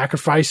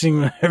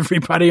 sacrificing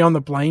everybody on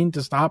the plane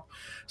to stop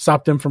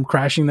them from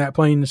crashing that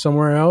plane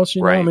somewhere else.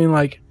 You know, I mean,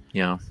 like,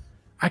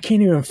 I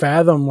can't even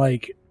fathom,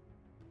 like,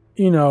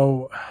 you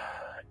know,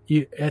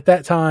 at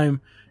that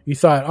time you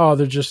thought, oh,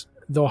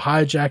 they'll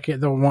hijack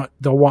it.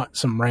 They'll want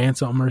some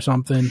ransom or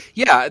something.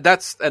 Yeah.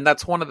 That's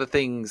one of the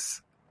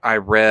things I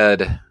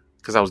read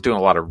because I was doing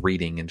a lot of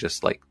reading and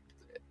just like,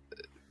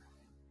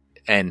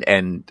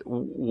 and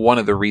one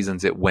of the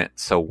reasons it went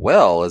so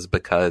well is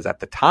because at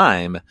the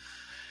time,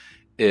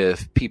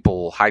 if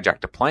people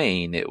hijacked a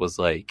plane, it was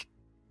like,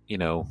 you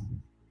know,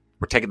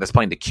 we're taking this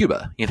plane to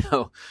Cuba, you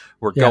know,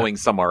 we're going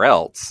somewhere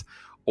else.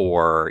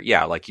 Or,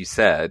 like you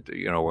said,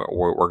 you know,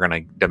 we're going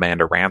to demand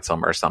a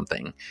ransom or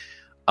something.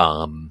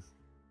 No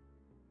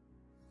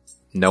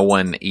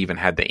one even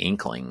had the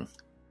inkling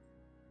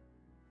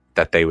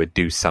that they would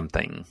do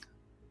something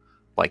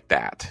like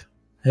that.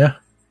 Yeah.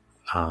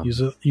 Use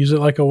it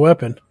like a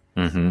weapon.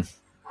 Mm-hmm.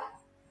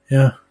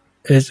 Yeah.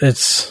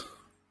 It's.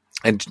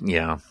 And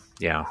yeah.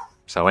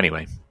 So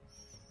anyway.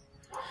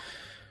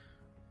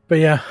 But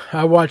yeah,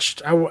 I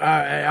watched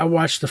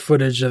the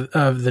footage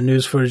of the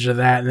news footage of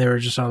that, and they were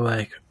just all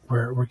like,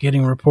 we're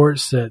getting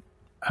reports that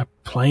a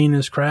plane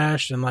has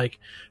crashed, and like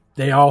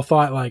they all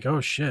thought like,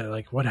 oh shit,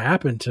 like what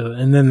happened to it?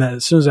 And then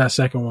as soon as that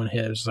second one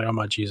hit, it was like, oh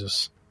my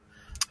Jesus.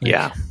 Like,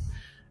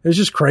 it was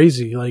just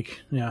crazy.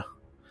 Like, yeah.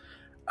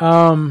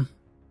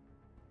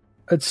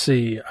 Let's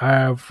see.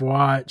 I've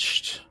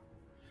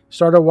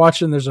started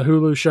watching, there's a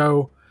Hulu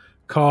show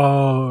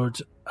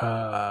called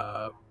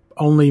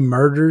Only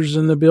Murders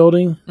in the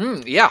Building.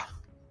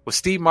 With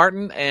Steve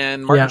Martin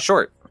and Martin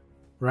Short.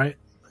 Right.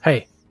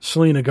 Hey,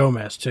 Selena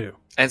Gomez too.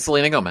 And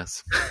Selena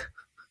Gomez.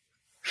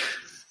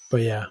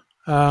 But yeah.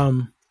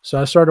 So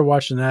I started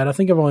watching that. I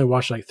think I've only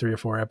watched like 3 or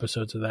 4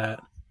 episodes of that.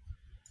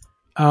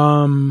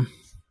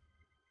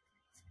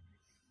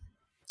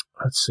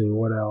 Let's see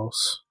what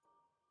else.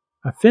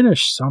 I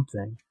finished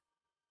something.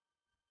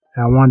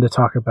 And I wanted to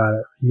talk about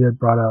it. You had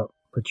brought up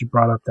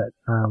that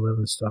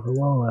 9/11 stuff.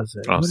 What was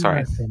it? Oh,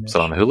 sorry. Is it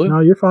on Hulu? No,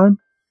 you're fine.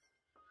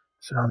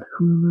 Was it on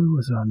Hulu?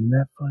 Was it on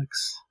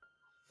Netflix?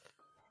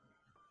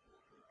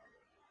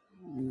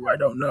 Ooh, I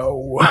don't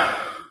know.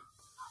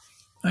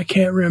 I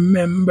can't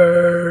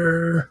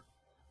remember.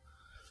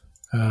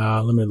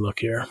 Let me look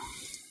here.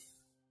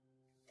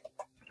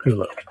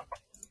 Hulu.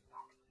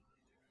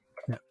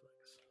 Netflix.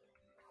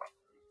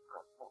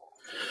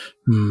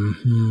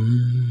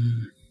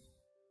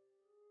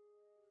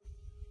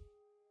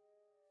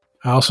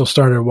 I also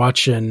started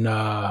watching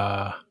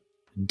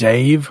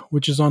Dave,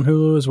 which is on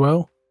Hulu as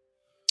well.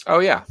 Oh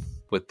yeah,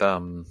 with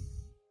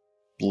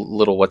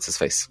little what's his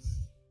face,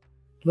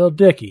 Little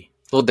Dicky,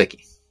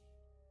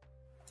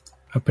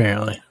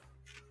 apparently.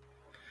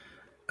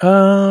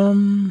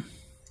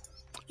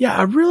 Yeah,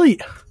 I really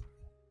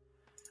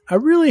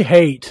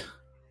hate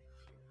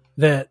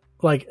that.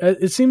 Like,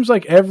 it seems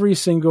like every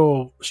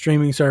single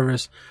streaming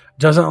service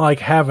doesn't like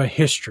have a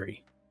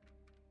history.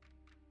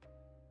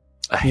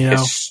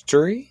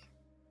 History?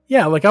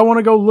 Yeah, like I want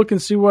to go look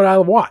and see what I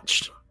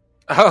watched.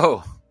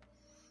 Oh,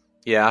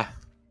 yeah.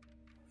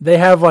 They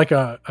have like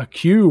a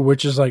queue,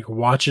 which is like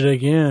watch it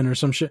again or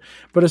some shit.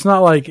 But it's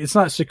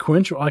not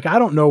sequential. Like I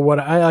don't know what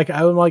I like.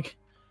 I'm like,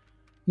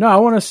 no, I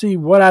want to see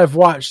what I've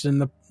watched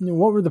and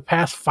what were the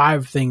past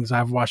 5 things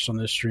I've watched on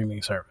this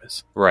streaming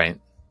service. Right.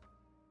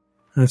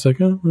 And it's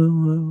like, oh,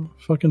 well,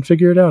 fucking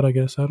figure it out, I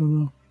guess. I don't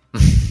know.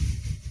 I'm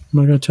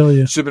not going to tell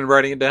you. Should have been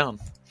writing it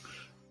down.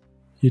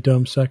 You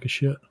dumb sack of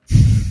shit.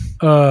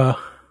 No,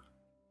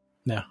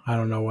 I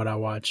don't know what I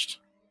watched.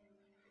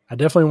 I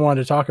definitely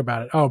wanted to talk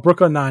about it. Oh,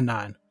 Brooklyn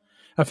Nine-Nine.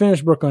 I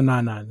finished Brooklyn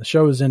Nine-Nine. The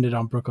show has ended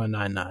on Brooklyn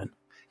Nine-Nine.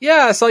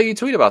 Yeah, I saw you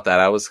tweet about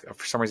that.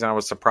 For some reason, I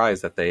was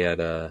surprised that they had,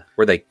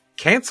 were they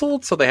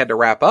canceled so they had to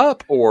wrap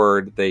up,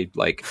 or they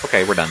like,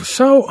 okay, we're done?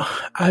 So,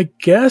 I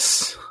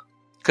guess...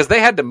 Because they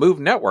had to move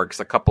networks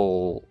a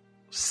couple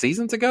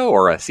seasons ago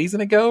or a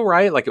season ago,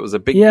 right? Like it was a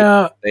big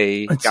deal.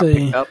 They got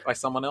picked up by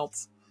someone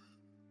else.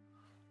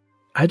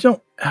 I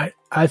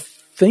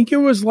think it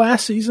was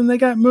last season they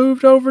got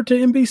moved over to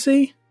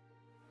NBC.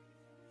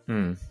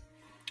 And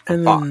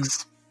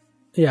Fox.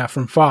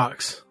 From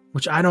Fox,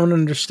 which I don't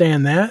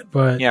understand that,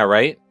 but... Yeah,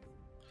 right?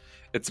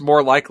 It's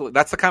more likely...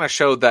 That's the kind of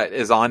show that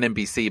is on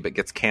NBC but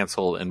gets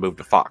canceled and moved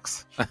to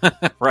Fox.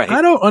 Right?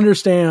 I don't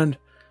understand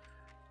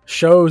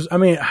shows. I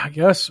mean, I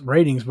guess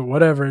ratings, but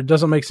whatever. It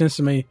doesn't make sense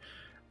to me.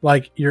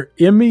 Like, you're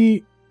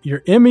Emmy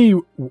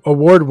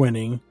award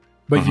winning,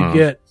 but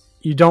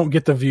you don't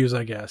get the views,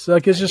 I guess.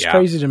 Like, it's just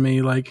crazy to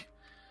me. Like,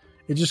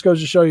 it just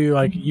goes to show you,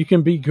 like, you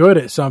can be good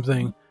at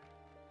something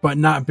but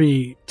not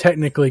be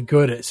technically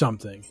good at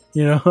something,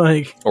 you know,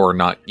 like, or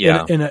not,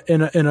 in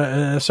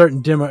a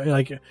certain demo,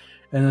 like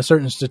in a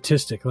certain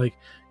statistic, like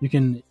you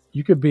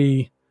could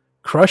be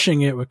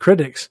crushing it with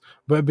critics,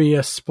 but be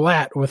a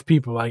splat with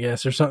people, I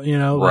guess, or something, you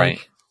know, right?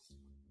 Like,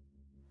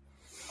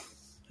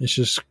 it's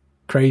just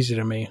crazy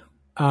to me.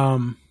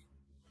 But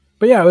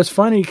yeah, it was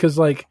funny because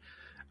like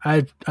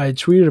I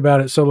tweeted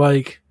about it. So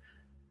like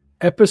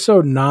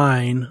episode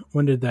 9,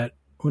 when did that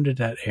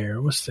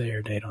air? What's the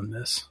air date on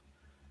this?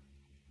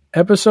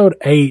 Episode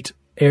 8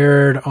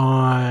 aired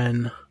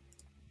on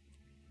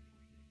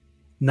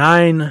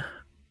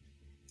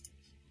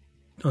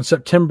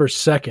September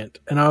 2nd.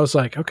 And I was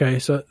like, okay,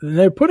 so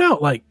they put out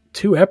like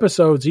 2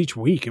 episodes each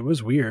week. It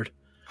was weird.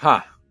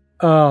 Huh.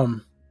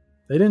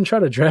 They didn't try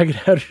to drag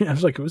it out. I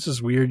was like, this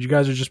is weird. You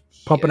guys are just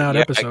pumping out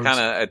episodes.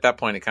 At that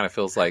point, it kind of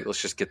feels like, let's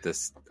just get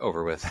this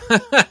over with.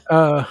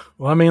 Well,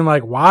 I mean,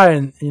 like,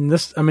 why? In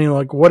this, I mean,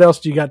 like, what else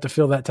do you got to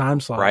fill that time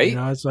slot? Right. You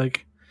know, it's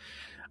like,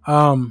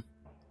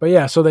 but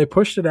yeah, so they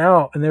pushed it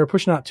out, and they were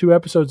pushing out 2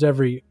 episodes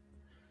every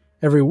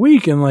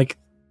week, and like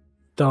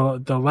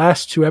the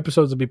last 2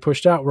 episodes to be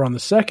pushed out were on the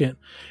 2nd,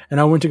 and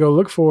I went to go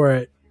look for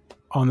it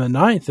on the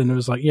 9th, and it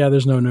was like, yeah,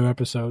 there's no new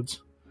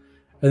episodes.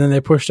 And then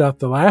they pushed out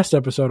the last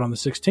episode on the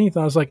 16th,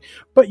 and I was like,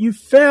 but you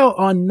fell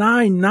on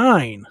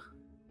 9/9.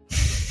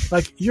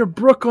 Like, you're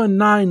Brooklyn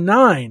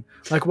Nine-Nine.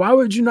 Like, why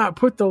would you not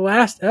put the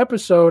last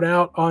episode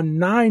out on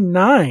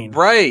 9/9?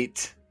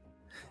 Right.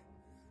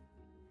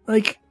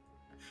 Like,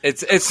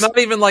 it's not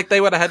even like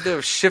they would have had to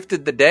have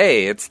shifted the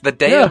day. It's the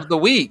day of the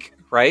week,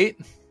 right?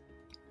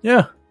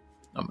 Yeah.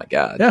 Oh my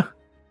God. Yeah.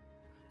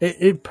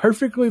 It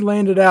perfectly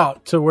landed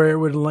out to where it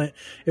would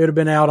have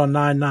been out on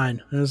 9/9.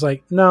 And it was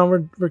like,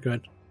 no, we're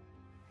good.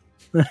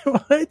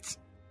 What?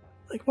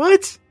 Like,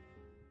 what?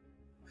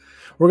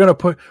 We're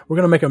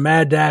gonna make a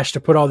mad dash to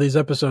put all these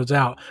episodes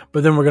out,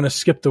 but then we're gonna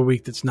skip the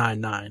week that's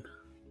 9/9.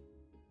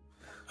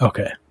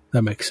 Okay,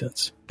 that makes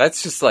sense.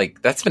 That's just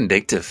like, that's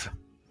vindictive.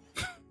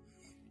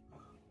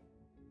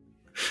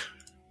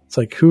 It's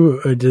like, who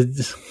did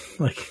this?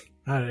 Like,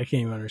 I can't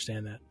even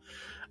understand that.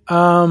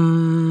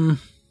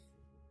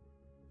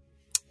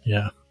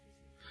 Yeah.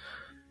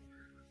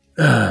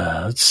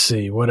 Let's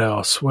see. What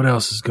else? What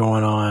else is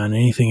going on?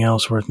 Anything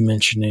else worth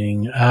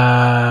mentioning?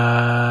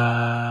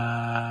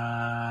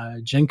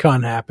 Gen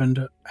Con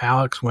happened.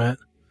 Alex went.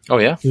 Oh,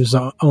 yeah? He was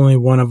the only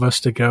one of us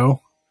to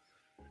go.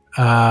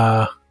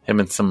 Him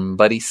and some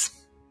buddies.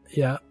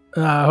 Yeah.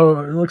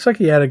 It looks like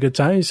he had a good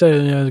time. He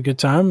said he had a good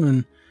time,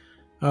 and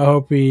I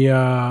hope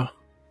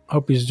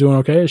he's doing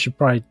okay. I should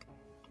probably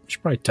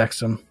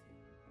text him.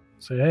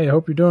 Say, hey, I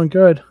hope you're doing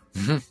good.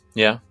 Mm-hmm.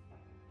 Yeah.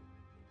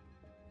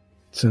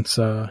 Since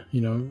all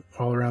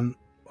around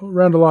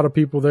a lot of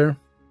people there.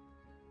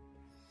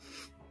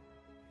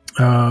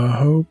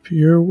 Hope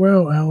you're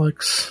well,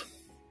 Alex.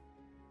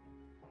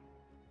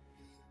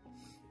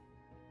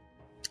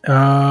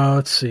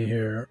 Let's see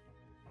here.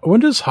 When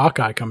does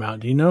Hawkeye come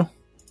out? Do you know?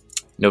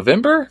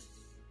 November?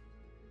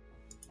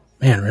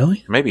 Man,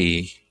 really?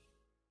 Maybe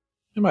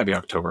it might be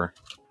October.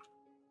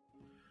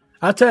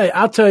 I'll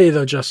tell you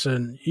though,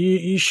 Justin.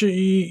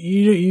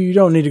 You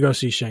don't need to go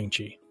see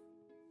Shang-Chi.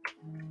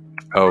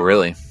 Oh,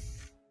 really?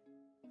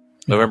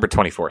 November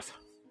 24th.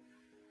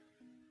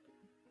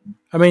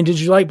 I mean, did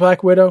you like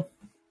Black Widow?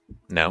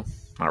 No,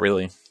 not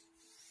really.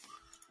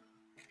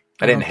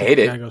 I didn't hate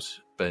it,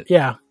 but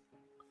yeah,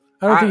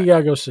 I don't think you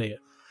gotta go see it.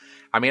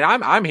 I mean,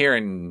 I'm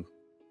hearing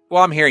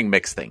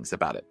mixed things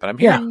about it, but I'm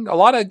hearing a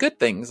lot of good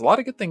things.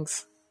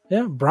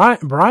 Yeah,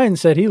 Brian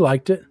said he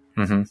liked it.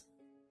 Mm-hmm.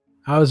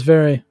 I was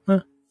very,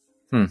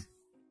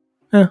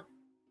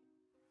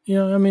 You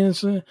know, I mean,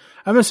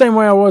 I'm the same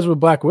way I was with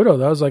Black Widow,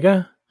 though. I was like,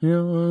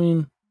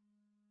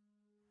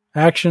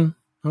 action,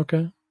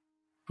 okay.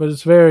 But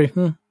it's very,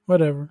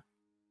 whatever.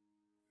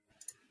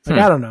 Like,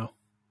 I don't know.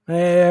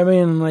 I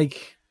mean,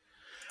 like,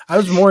 I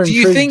was more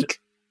intrigued. Do you think...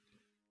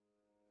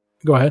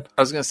 Go ahead.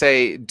 I was going to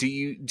say, do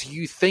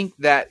you think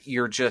that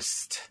you're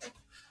just,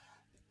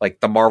 like,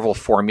 the Marvel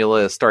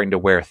formula is starting to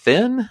wear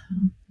thin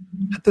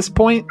at this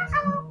point?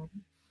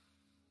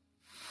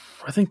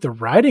 I think the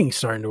writing's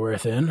starting to wear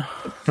thin.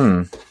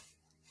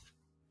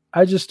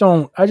 I just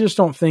don't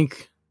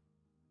think.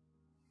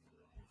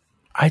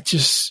 I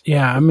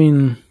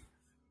mean,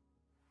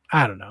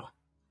 I don't know.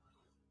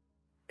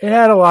 It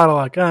had a lot of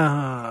like,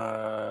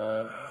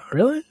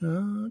 really?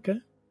 Okay.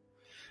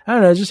 I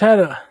don't know. It just had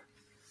a.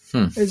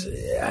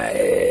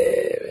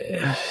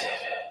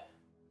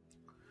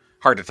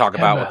 Hard to talk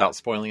about without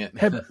spoiling it.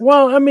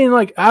 Well, I mean,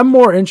 like, I'm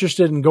more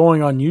interested in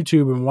going on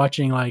YouTube and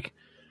watching, like,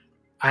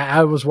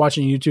 I was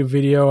watching a YouTube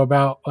video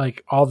about,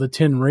 like, all the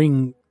 10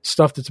 Ring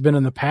stuff that's been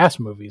in the past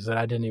movies that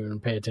I didn't even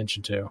pay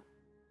attention to.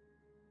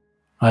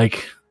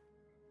 Like,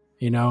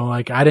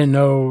 like, I didn't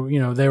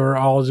know, they were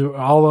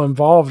all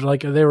involved.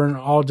 Like, they were in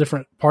all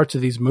different parts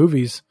of these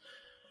movies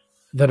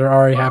that had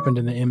already happened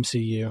in the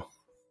MCU.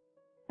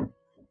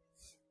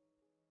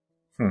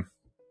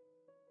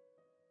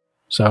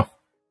 So,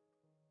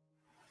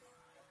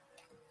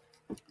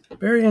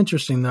 very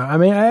interesting, though. I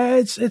mean,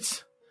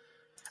 it's.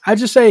 I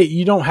just say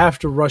you don't have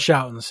to rush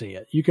out and see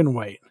it. You can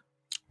wait.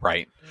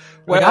 Right.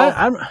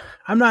 Well,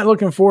 I'm not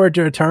looking forward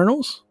to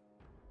Eternals.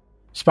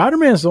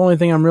 Spider-Man is the only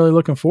thing I'm really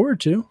looking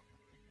forward to.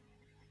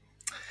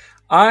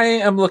 I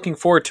am looking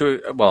forward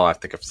to. Well, I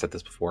think I've said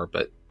this before,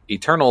 but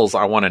Eternals.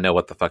 I want to know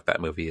what the fuck that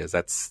movie is.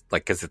 That's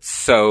like because it's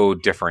so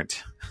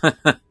different.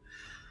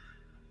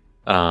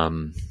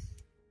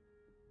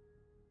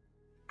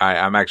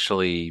 I'm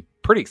actually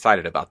pretty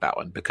excited about that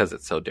one because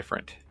it's so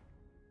different.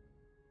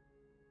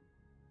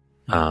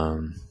 I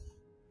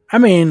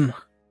mean,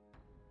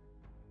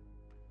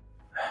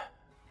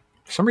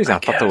 for some reason I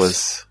thought there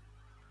was.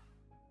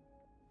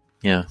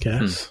 Yeah,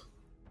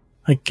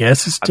 I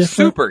guess it's different. I'm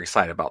super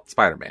excited about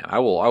Spider-Man. I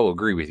will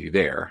agree with you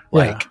there.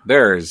 Like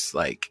there's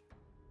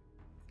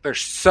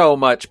so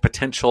much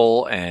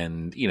potential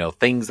and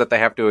things that they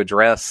have to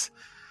address.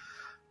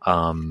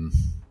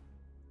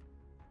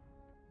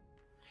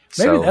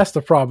 Maybe that's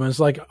the problem.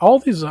 It's like all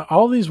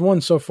these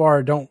ones so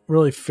far don't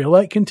really feel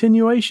like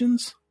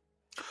continuations.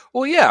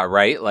 Well, yeah,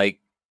 right.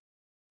 Like,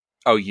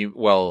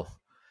 well,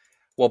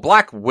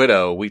 Black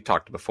Widow. We've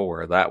talked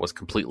before. That was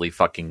completely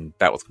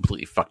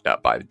fucked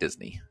up by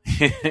Disney.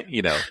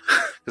 Because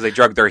they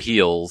drug their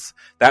heels.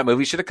 That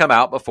movie should have come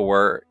out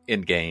before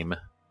Endgame.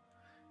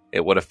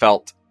 It would have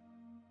felt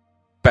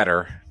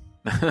better.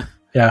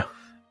 Yeah.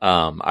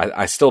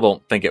 I still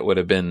don't think it would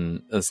have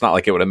been. It's not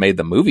like it would have made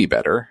the movie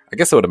better. I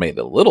guess it would have made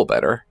it a little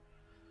better.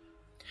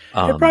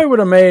 It probably would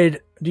have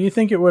made. Do you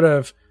think it would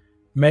have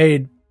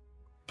made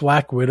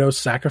Black Widow's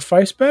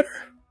sacrifice better?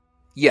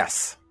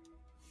 Yes,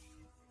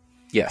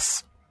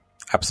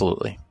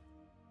 absolutely.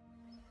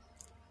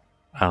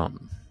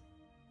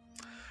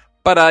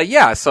 But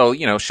yeah. So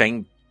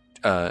Shang-Chi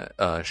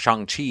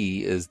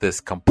is this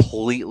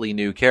completely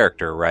new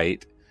character,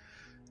 right?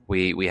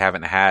 We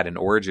haven't had an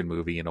origin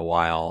movie in a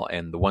while,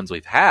 and the ones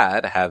we've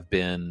had have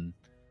been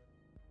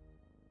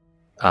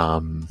I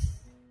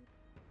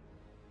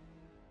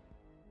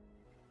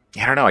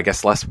don't know, I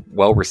guess less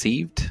well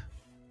received.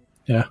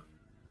 Yeah. I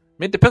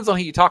mean, it depends on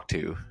who you talk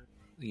to.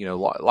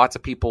 Lots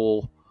of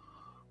people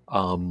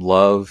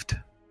loved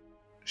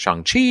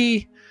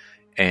Shang-Chi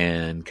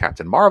and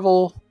Captain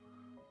Marvel.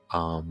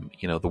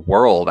 The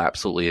world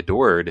absolutely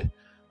adored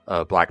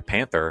Black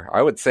Panther.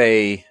 I would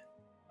say,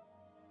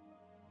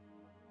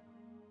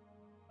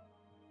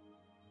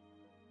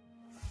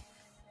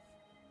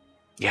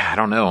 I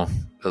don't know.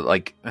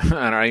 Like,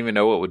 I don't even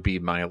know what would be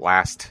my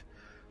last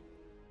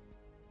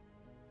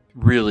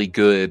really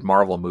good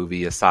Marvel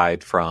movie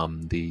aside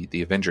from the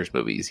Avengers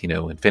movies.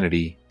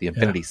 Infinity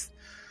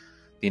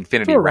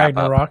wrap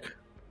Ragnarok. Up.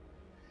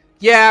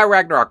 Yeah,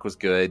 Ragnarok was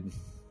good.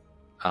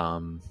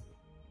 But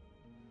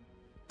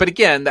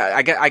again,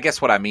 I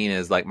guess what I mean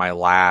is like my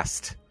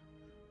last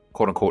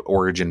quote unquote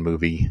origin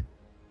movie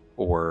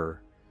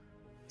or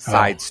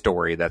side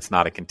story that's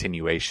not a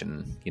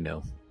continuation.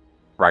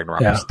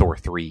 Ragnarok was Thor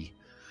 3.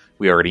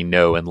 We already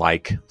know and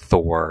like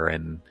Thor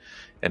and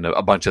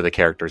a bunch of the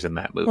characters in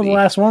that movie. Well, the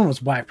last one was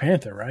Black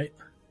Panther, right?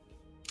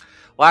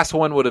 Last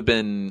one would have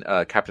been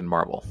Captain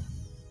Marvel.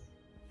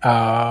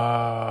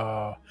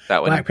 That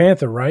one. Black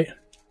Panther, right?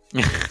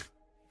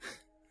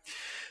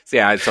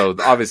 So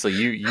obviously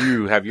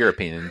you have your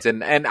opinions,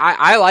 and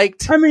I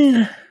liked.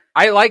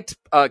 I liked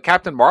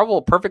Captain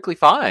Marvel perfectly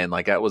fine.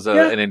 Like that was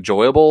an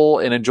enjoyable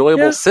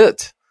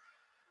sit.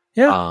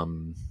 Yeah.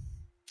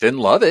 Didn't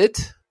love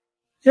it.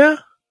 Yeah.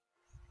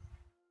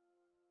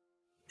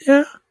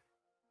 Yeah.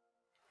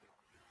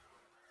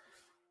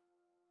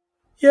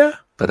 Yeah.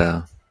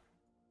 But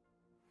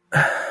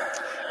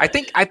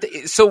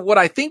so what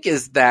I think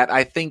is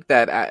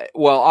that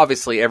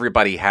obviously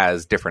everybody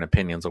has different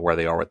opinions of where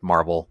they are with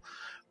Marvel.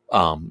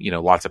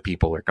 Lots of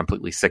people are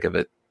completely sick of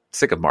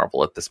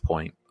Marvel at this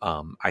point.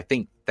 I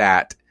think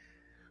that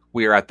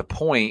we are at the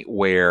point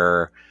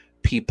where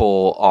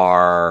people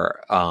are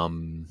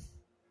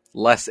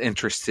less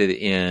interested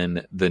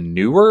in the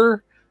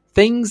newer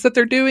things that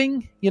they're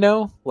doing,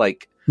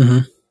 like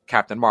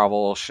Captain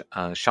Marvel,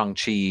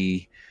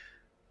 Shang-Chi,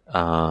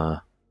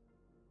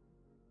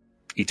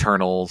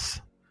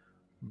 Eternals,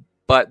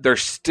 but they're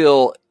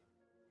still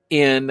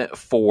in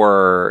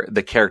for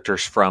the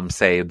characters from,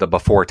 say, the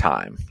before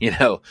time,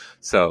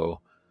 so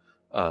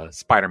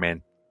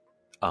Spider-Man.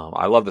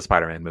 I love the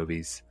Spider-Man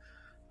movies.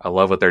 I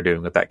love what they're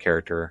doing with that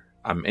character.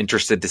 I'm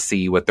interested to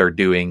see what they're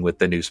doing with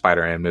the new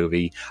Spider-Man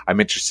movie.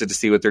 I'm interested to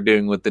see what they're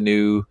doing with the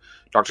new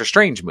Doctor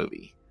Strange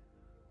movie.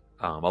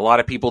 A lot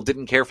of people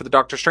didn't care for the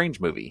Doctor Strange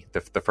movie,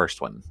 the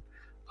first one.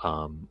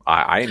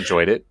 I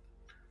enjoyed it.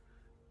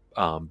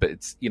 But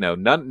it's,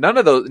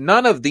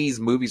 none of these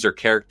movies or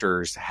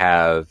characters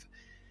have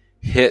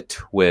hit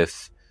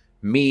with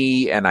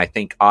me and I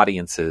think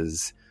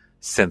audiences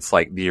since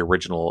like the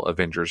original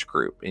Avengers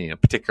group,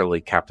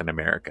 particularly Captain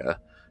America,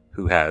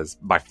 who has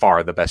by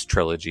far the best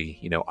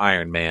trilogy.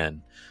 Iron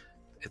Man,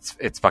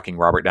 it's fucking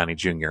Robert Downey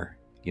Jr.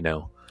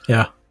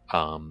 Yeah.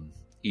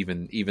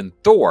 Even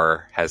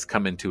Thor has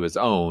come into his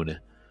own,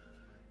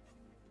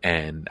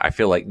 and I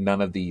feel like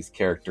none of these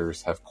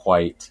characters have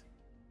quite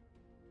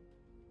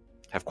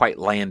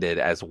landed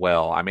as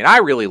well. I mean, I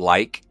really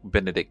like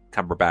Benedict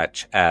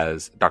Cumberbatch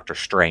as Doctor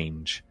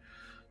Strange.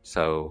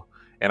 So,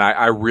 and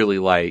I really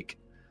like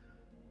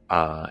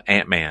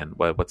Ant-Man.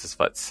 What's his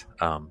foots?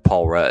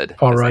 Paul Rudd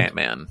as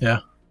Ant-Man. Yeah.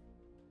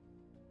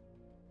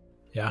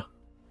 Yeah.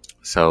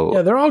 So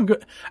yeah, they're all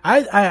good.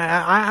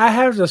 I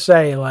have to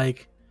say,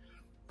 like,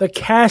 the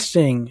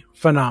casting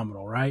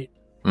phenomenal, right?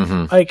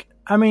 Mm-hmm. Like,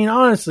 I mean,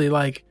 honestly,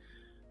 like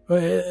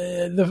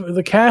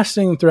the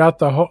casting throughout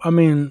the whole. I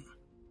mean,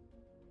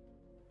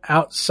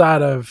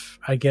 outside of,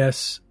 I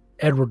guess,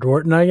 Edward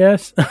Norton, I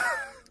guess.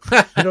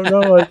 I don't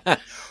know. Like,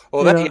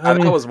 well,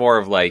 that was more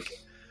of like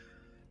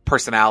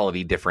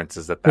personality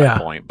differences at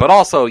that point. But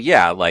also,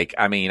 like,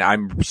 I mean,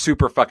 I'm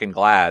super fucking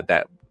glad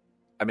that.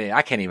 I mean,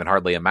 I can't even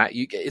hardly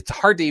imagine. It's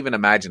hard to even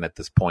imagine at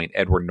this point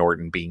Edward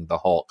Norton being the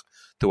Hulk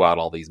throughout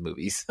all these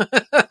movies.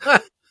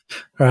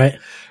 Right.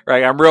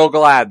 I'm real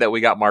glad that we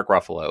got Mark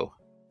Ruffalo.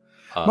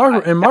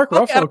 Mark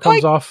Ruffalo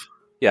comes off.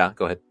 Yeah,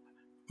 go ahead.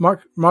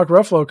 Mark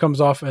Ruffalo comes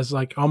off as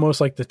like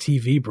almost like the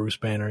TV Bruce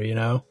Banner,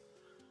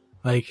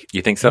 Like,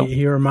 you think so?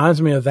 He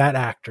reminds me of that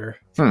actor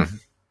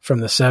from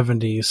the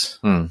 70s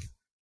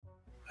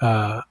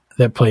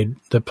that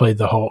played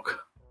the Hulk.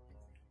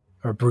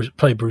 Or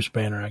played Bruce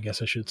Banner, I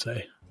guess I should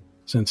say,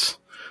 since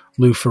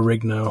Lou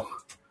Ferrigno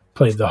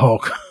played the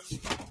Hulk.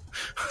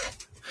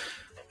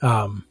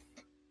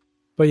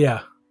 But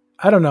yeah,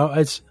 I don't know.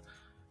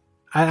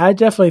 I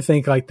definitely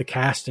think like the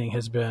casting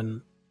has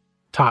been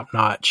top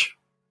notch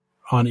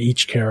on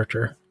each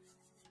character.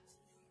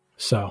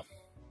 So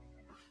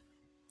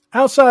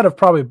outside of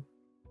probably,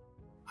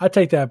 I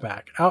take that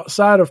back.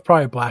 Outside of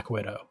probably Black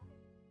Widow,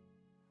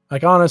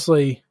 like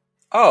honestly.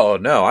 Oh,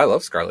 no, I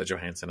love Scarlett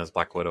Johansson as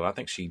Black Widow. I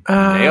think she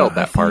nailed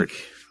that part.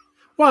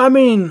 Well, I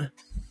mean,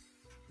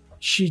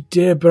 she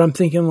did, but I'm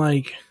thinking,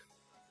 like,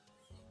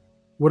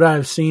 would I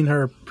have seen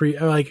her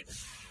when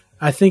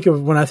I think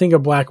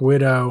of Black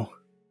Widow,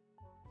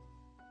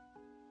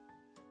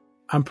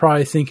 I'm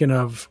probably thinking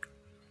of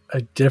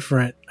a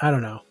different, I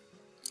don't know,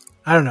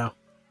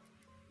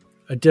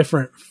 a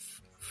different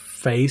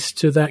face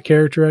to that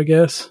character, I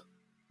guess.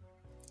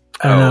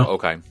 I don't know.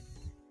 Okay.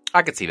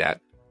 I could see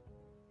that.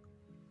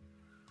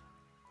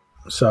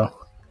 So,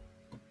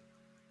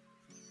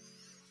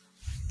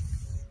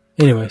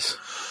 Anyways.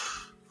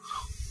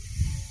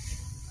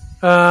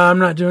 I'm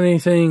not doing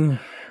anything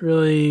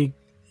really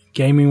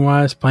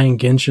gaming-wise. Playing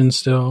Genshin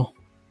still.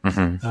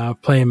 Mm-hmm.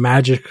 Playing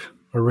Magic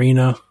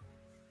Arena.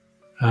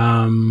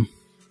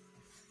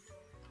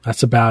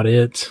 That's about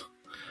it.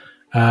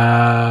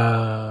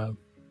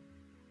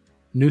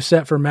 New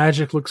set for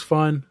Magic looks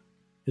fun.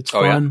 It's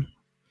fun.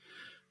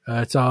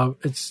 Yeah?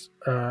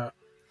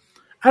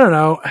 I don't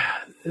know.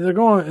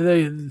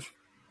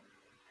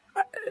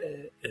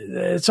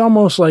 It's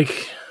almost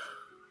like,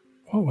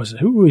 what was it?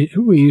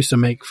 Who we used to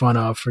make fun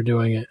of for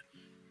doing it?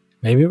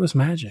 Maybe it was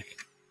Magic.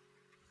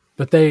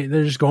 But they're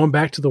just going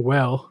back to the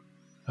well.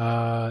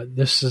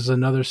 This is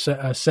another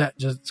set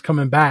just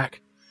coming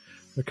back.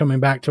 They're coming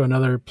back to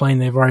another plane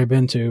they've already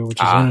been to,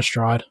 which is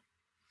Innistrad.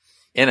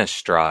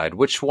 Innistrad.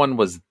 Which one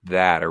was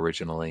that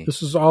originally?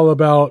 This is all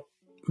about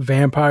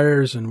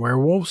vampires and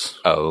werewolves.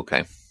 Oh,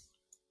 okay.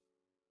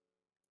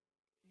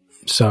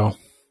 So,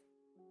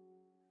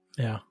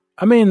 yeah.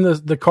 I mean,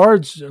 the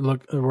cards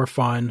were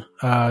fun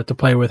to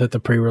play with at the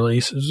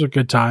pre-release. It was a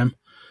good time.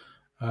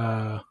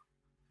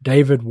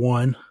 David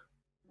won.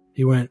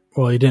 He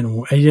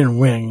didn't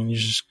win. You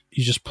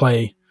just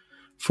play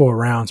 4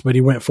 rounds, but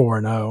he went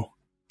 4-0.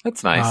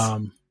 That's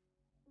nice.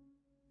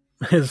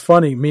 It's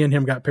funny. Me and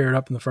him got paired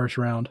up in the first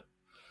round.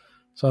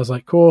 So I was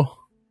like, cool.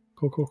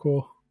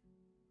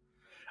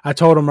 I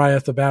told him right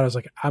off the bat, I was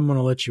like, I'm going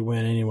to let you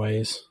win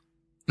anyways.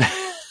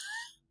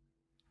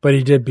 But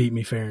he did beat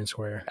me fair and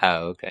square.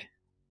 Oh, okay.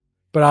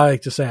 But I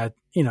like to say,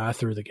 I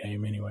threw the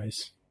game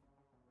anyways.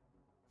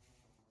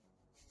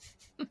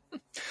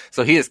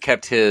 So he has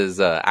kept his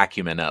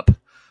acumen up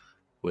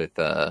with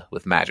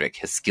Magic,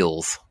 his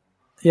skills.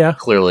 Yeah.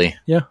 Clearly.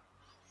 Yeah.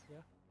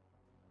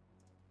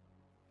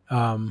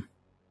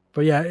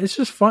 But yeah, it's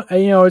just fun.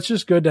 It's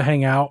just good to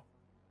hang out.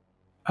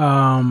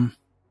 It's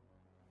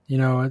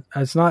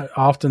not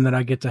often that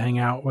I get to hang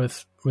out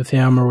with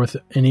him or with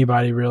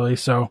anybody really.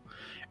 So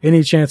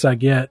any chance I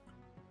get,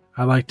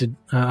 I like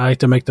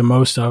to make the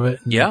most of it.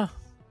 Yeah.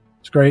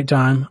 It's a great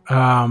time.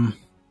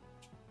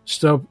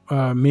 Still,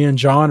 me and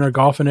John are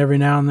golfing every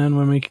now and then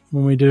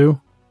when we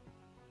do.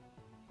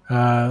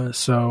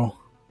 So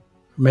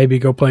maybe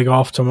go play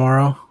golf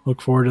tomorrow.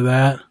 Look forward to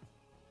that.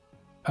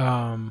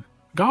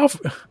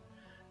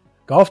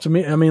 Golf to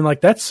me, I mean,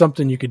 like that's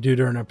something you could do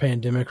during a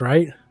pandemic,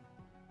 right?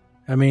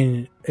 I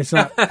mean, it's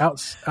not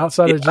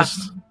outside of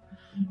just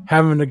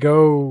having to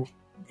go,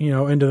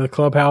 into the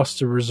clubhouse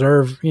to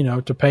reserve,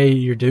 to pay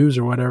your dues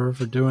or whatever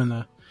for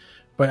doing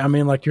but I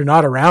mean, like you're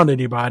not around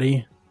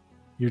anybody.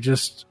 You're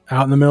just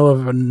out in the middle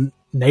of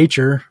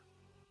nature.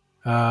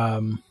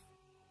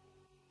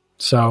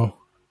 So,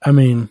 I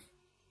mean,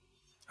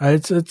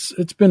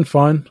 it's been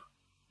fun.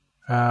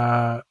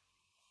 I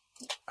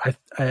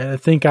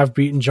think I've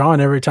beaten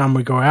John every time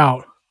we go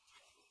out.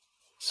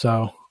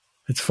 So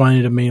it's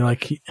funny to me.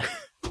 Like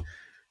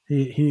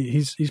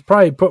he's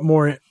probably put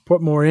more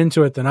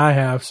into it than I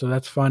have. So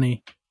that's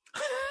funny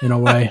in a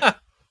way.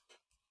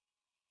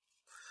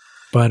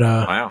 But,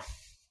 wow.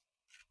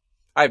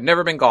 I've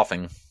never been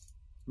golfing.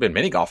 Been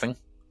mini golfing.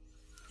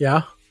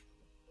 Yeah.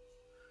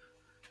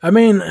 I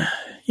mean,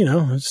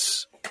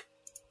 it's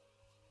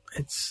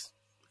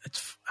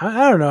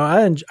I don't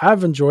know.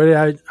 I've enjoyed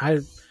it.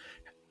 I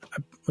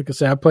like I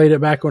said, I played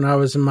it back when I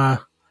was in my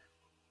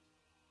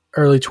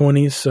early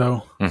 20s,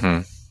 so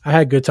I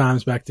had good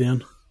times back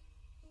then.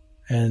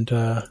 And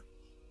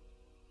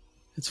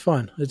it's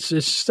fun. It's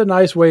just a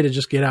nice way to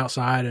just get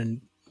outside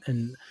and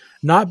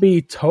not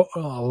be a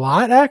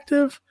lot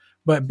active,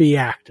 but be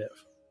active.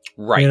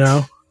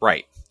 Right.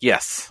 Right.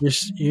 Yes.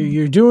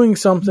 You're doing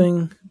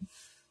something,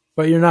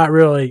 but you're not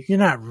really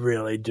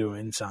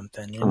doing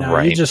something.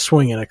 Right. You're just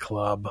swinging a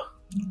club.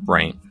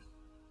 Right.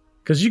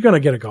 Because you're going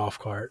to get a golf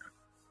cart.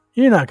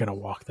 You're not going to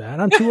walk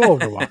that. I'm too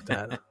old to walk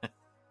that.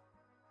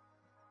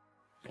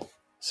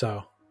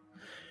 So,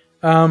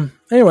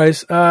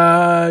 anyways, you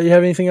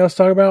have anything else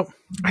to talk about?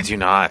 I do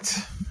not.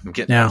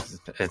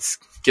 It's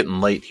getting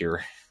late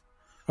here.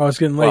 Oh, it's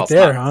getting late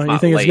there, huh? You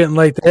think it's getting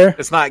late there?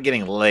 It's not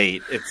getting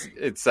late.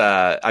 It's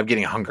I'm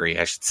getting hungry,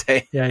 I should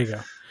say. Yeah, you go.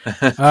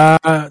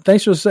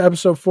 Thanks for this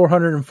episode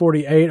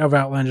 448 of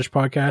Outlandish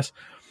Podcast.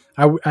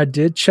 I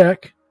did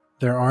check.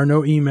 There are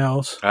no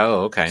emails.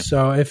 Oh, okay.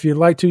 So if you'd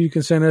like to, you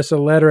can send us a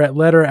letter at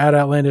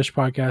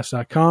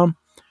outlandishpodcast.com.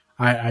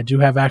 I do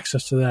have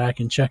access to that. I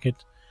can check it,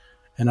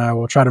 and I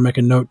will try to make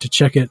a note to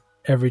check it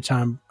every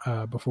time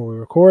before we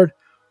record.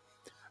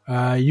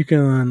 You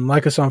can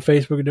like us on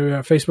Facebook at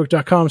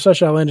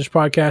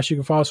facebook.com/outlandishpodcast. You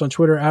can follow us on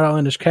Twitter at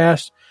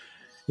outlandishcast.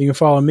 You can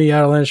follow me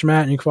at Outlandish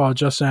Matt, and you can follow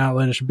Justin at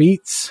Outlandish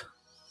Beats.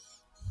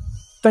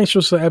 Thanks for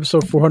listening to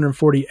episode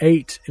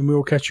 448, and we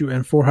will catch you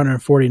in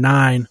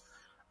 449.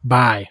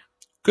 Bye.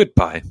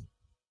 Goodbye.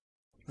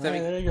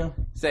 There you go.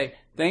 Say,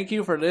 thank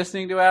you for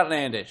listening to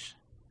Outlandish.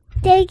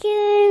 Thank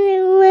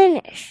you,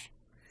 Outlandish.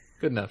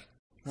 Good enough.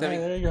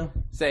 There you go.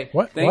 Say,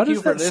 what? Thank Why you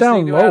does for that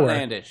sound listening to lower?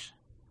 Outlandish.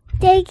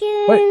 Thank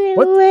you, Wait,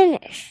 what?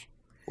 Outlandish.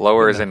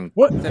 Lower as in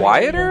What?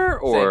 quieter,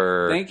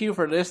 or Say, thank you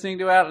for listening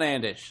to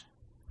Outlandish.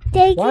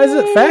 Thank Why is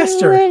you, it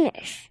faster?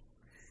 Outlandish.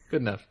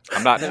 Good enough.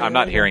 I'm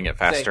not hearing it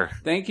faster. Say,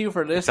 thank you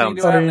for listening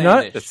to sounds- Are you not?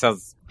 It Outlandish.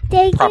 sounds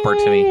Take proper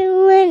to me.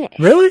 Winners.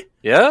 Really?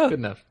 yeah. Good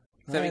enough.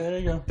 There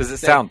you go. Does it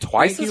Say, sound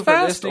twice thank as you for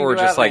fast listening or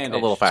to just like a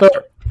Outlandish. little So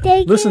faster?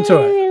 Take Listen to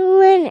it.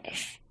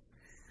 Winners.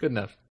 Good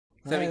enough.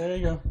 There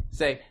you go.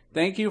 Say,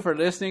 thank you for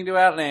listening to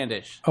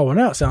Outlandish. Oh, well,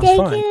 now it sounds Take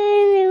fine.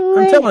 Winners.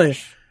 I'm telling you.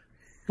 Good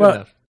What?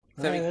 enough.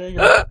 There you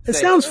go. It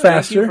Say, sounds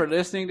Thank you faster. for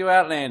listening to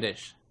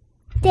Outlandish.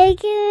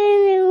 Take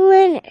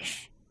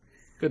Winners.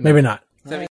 Good enough. Maybe not. Say,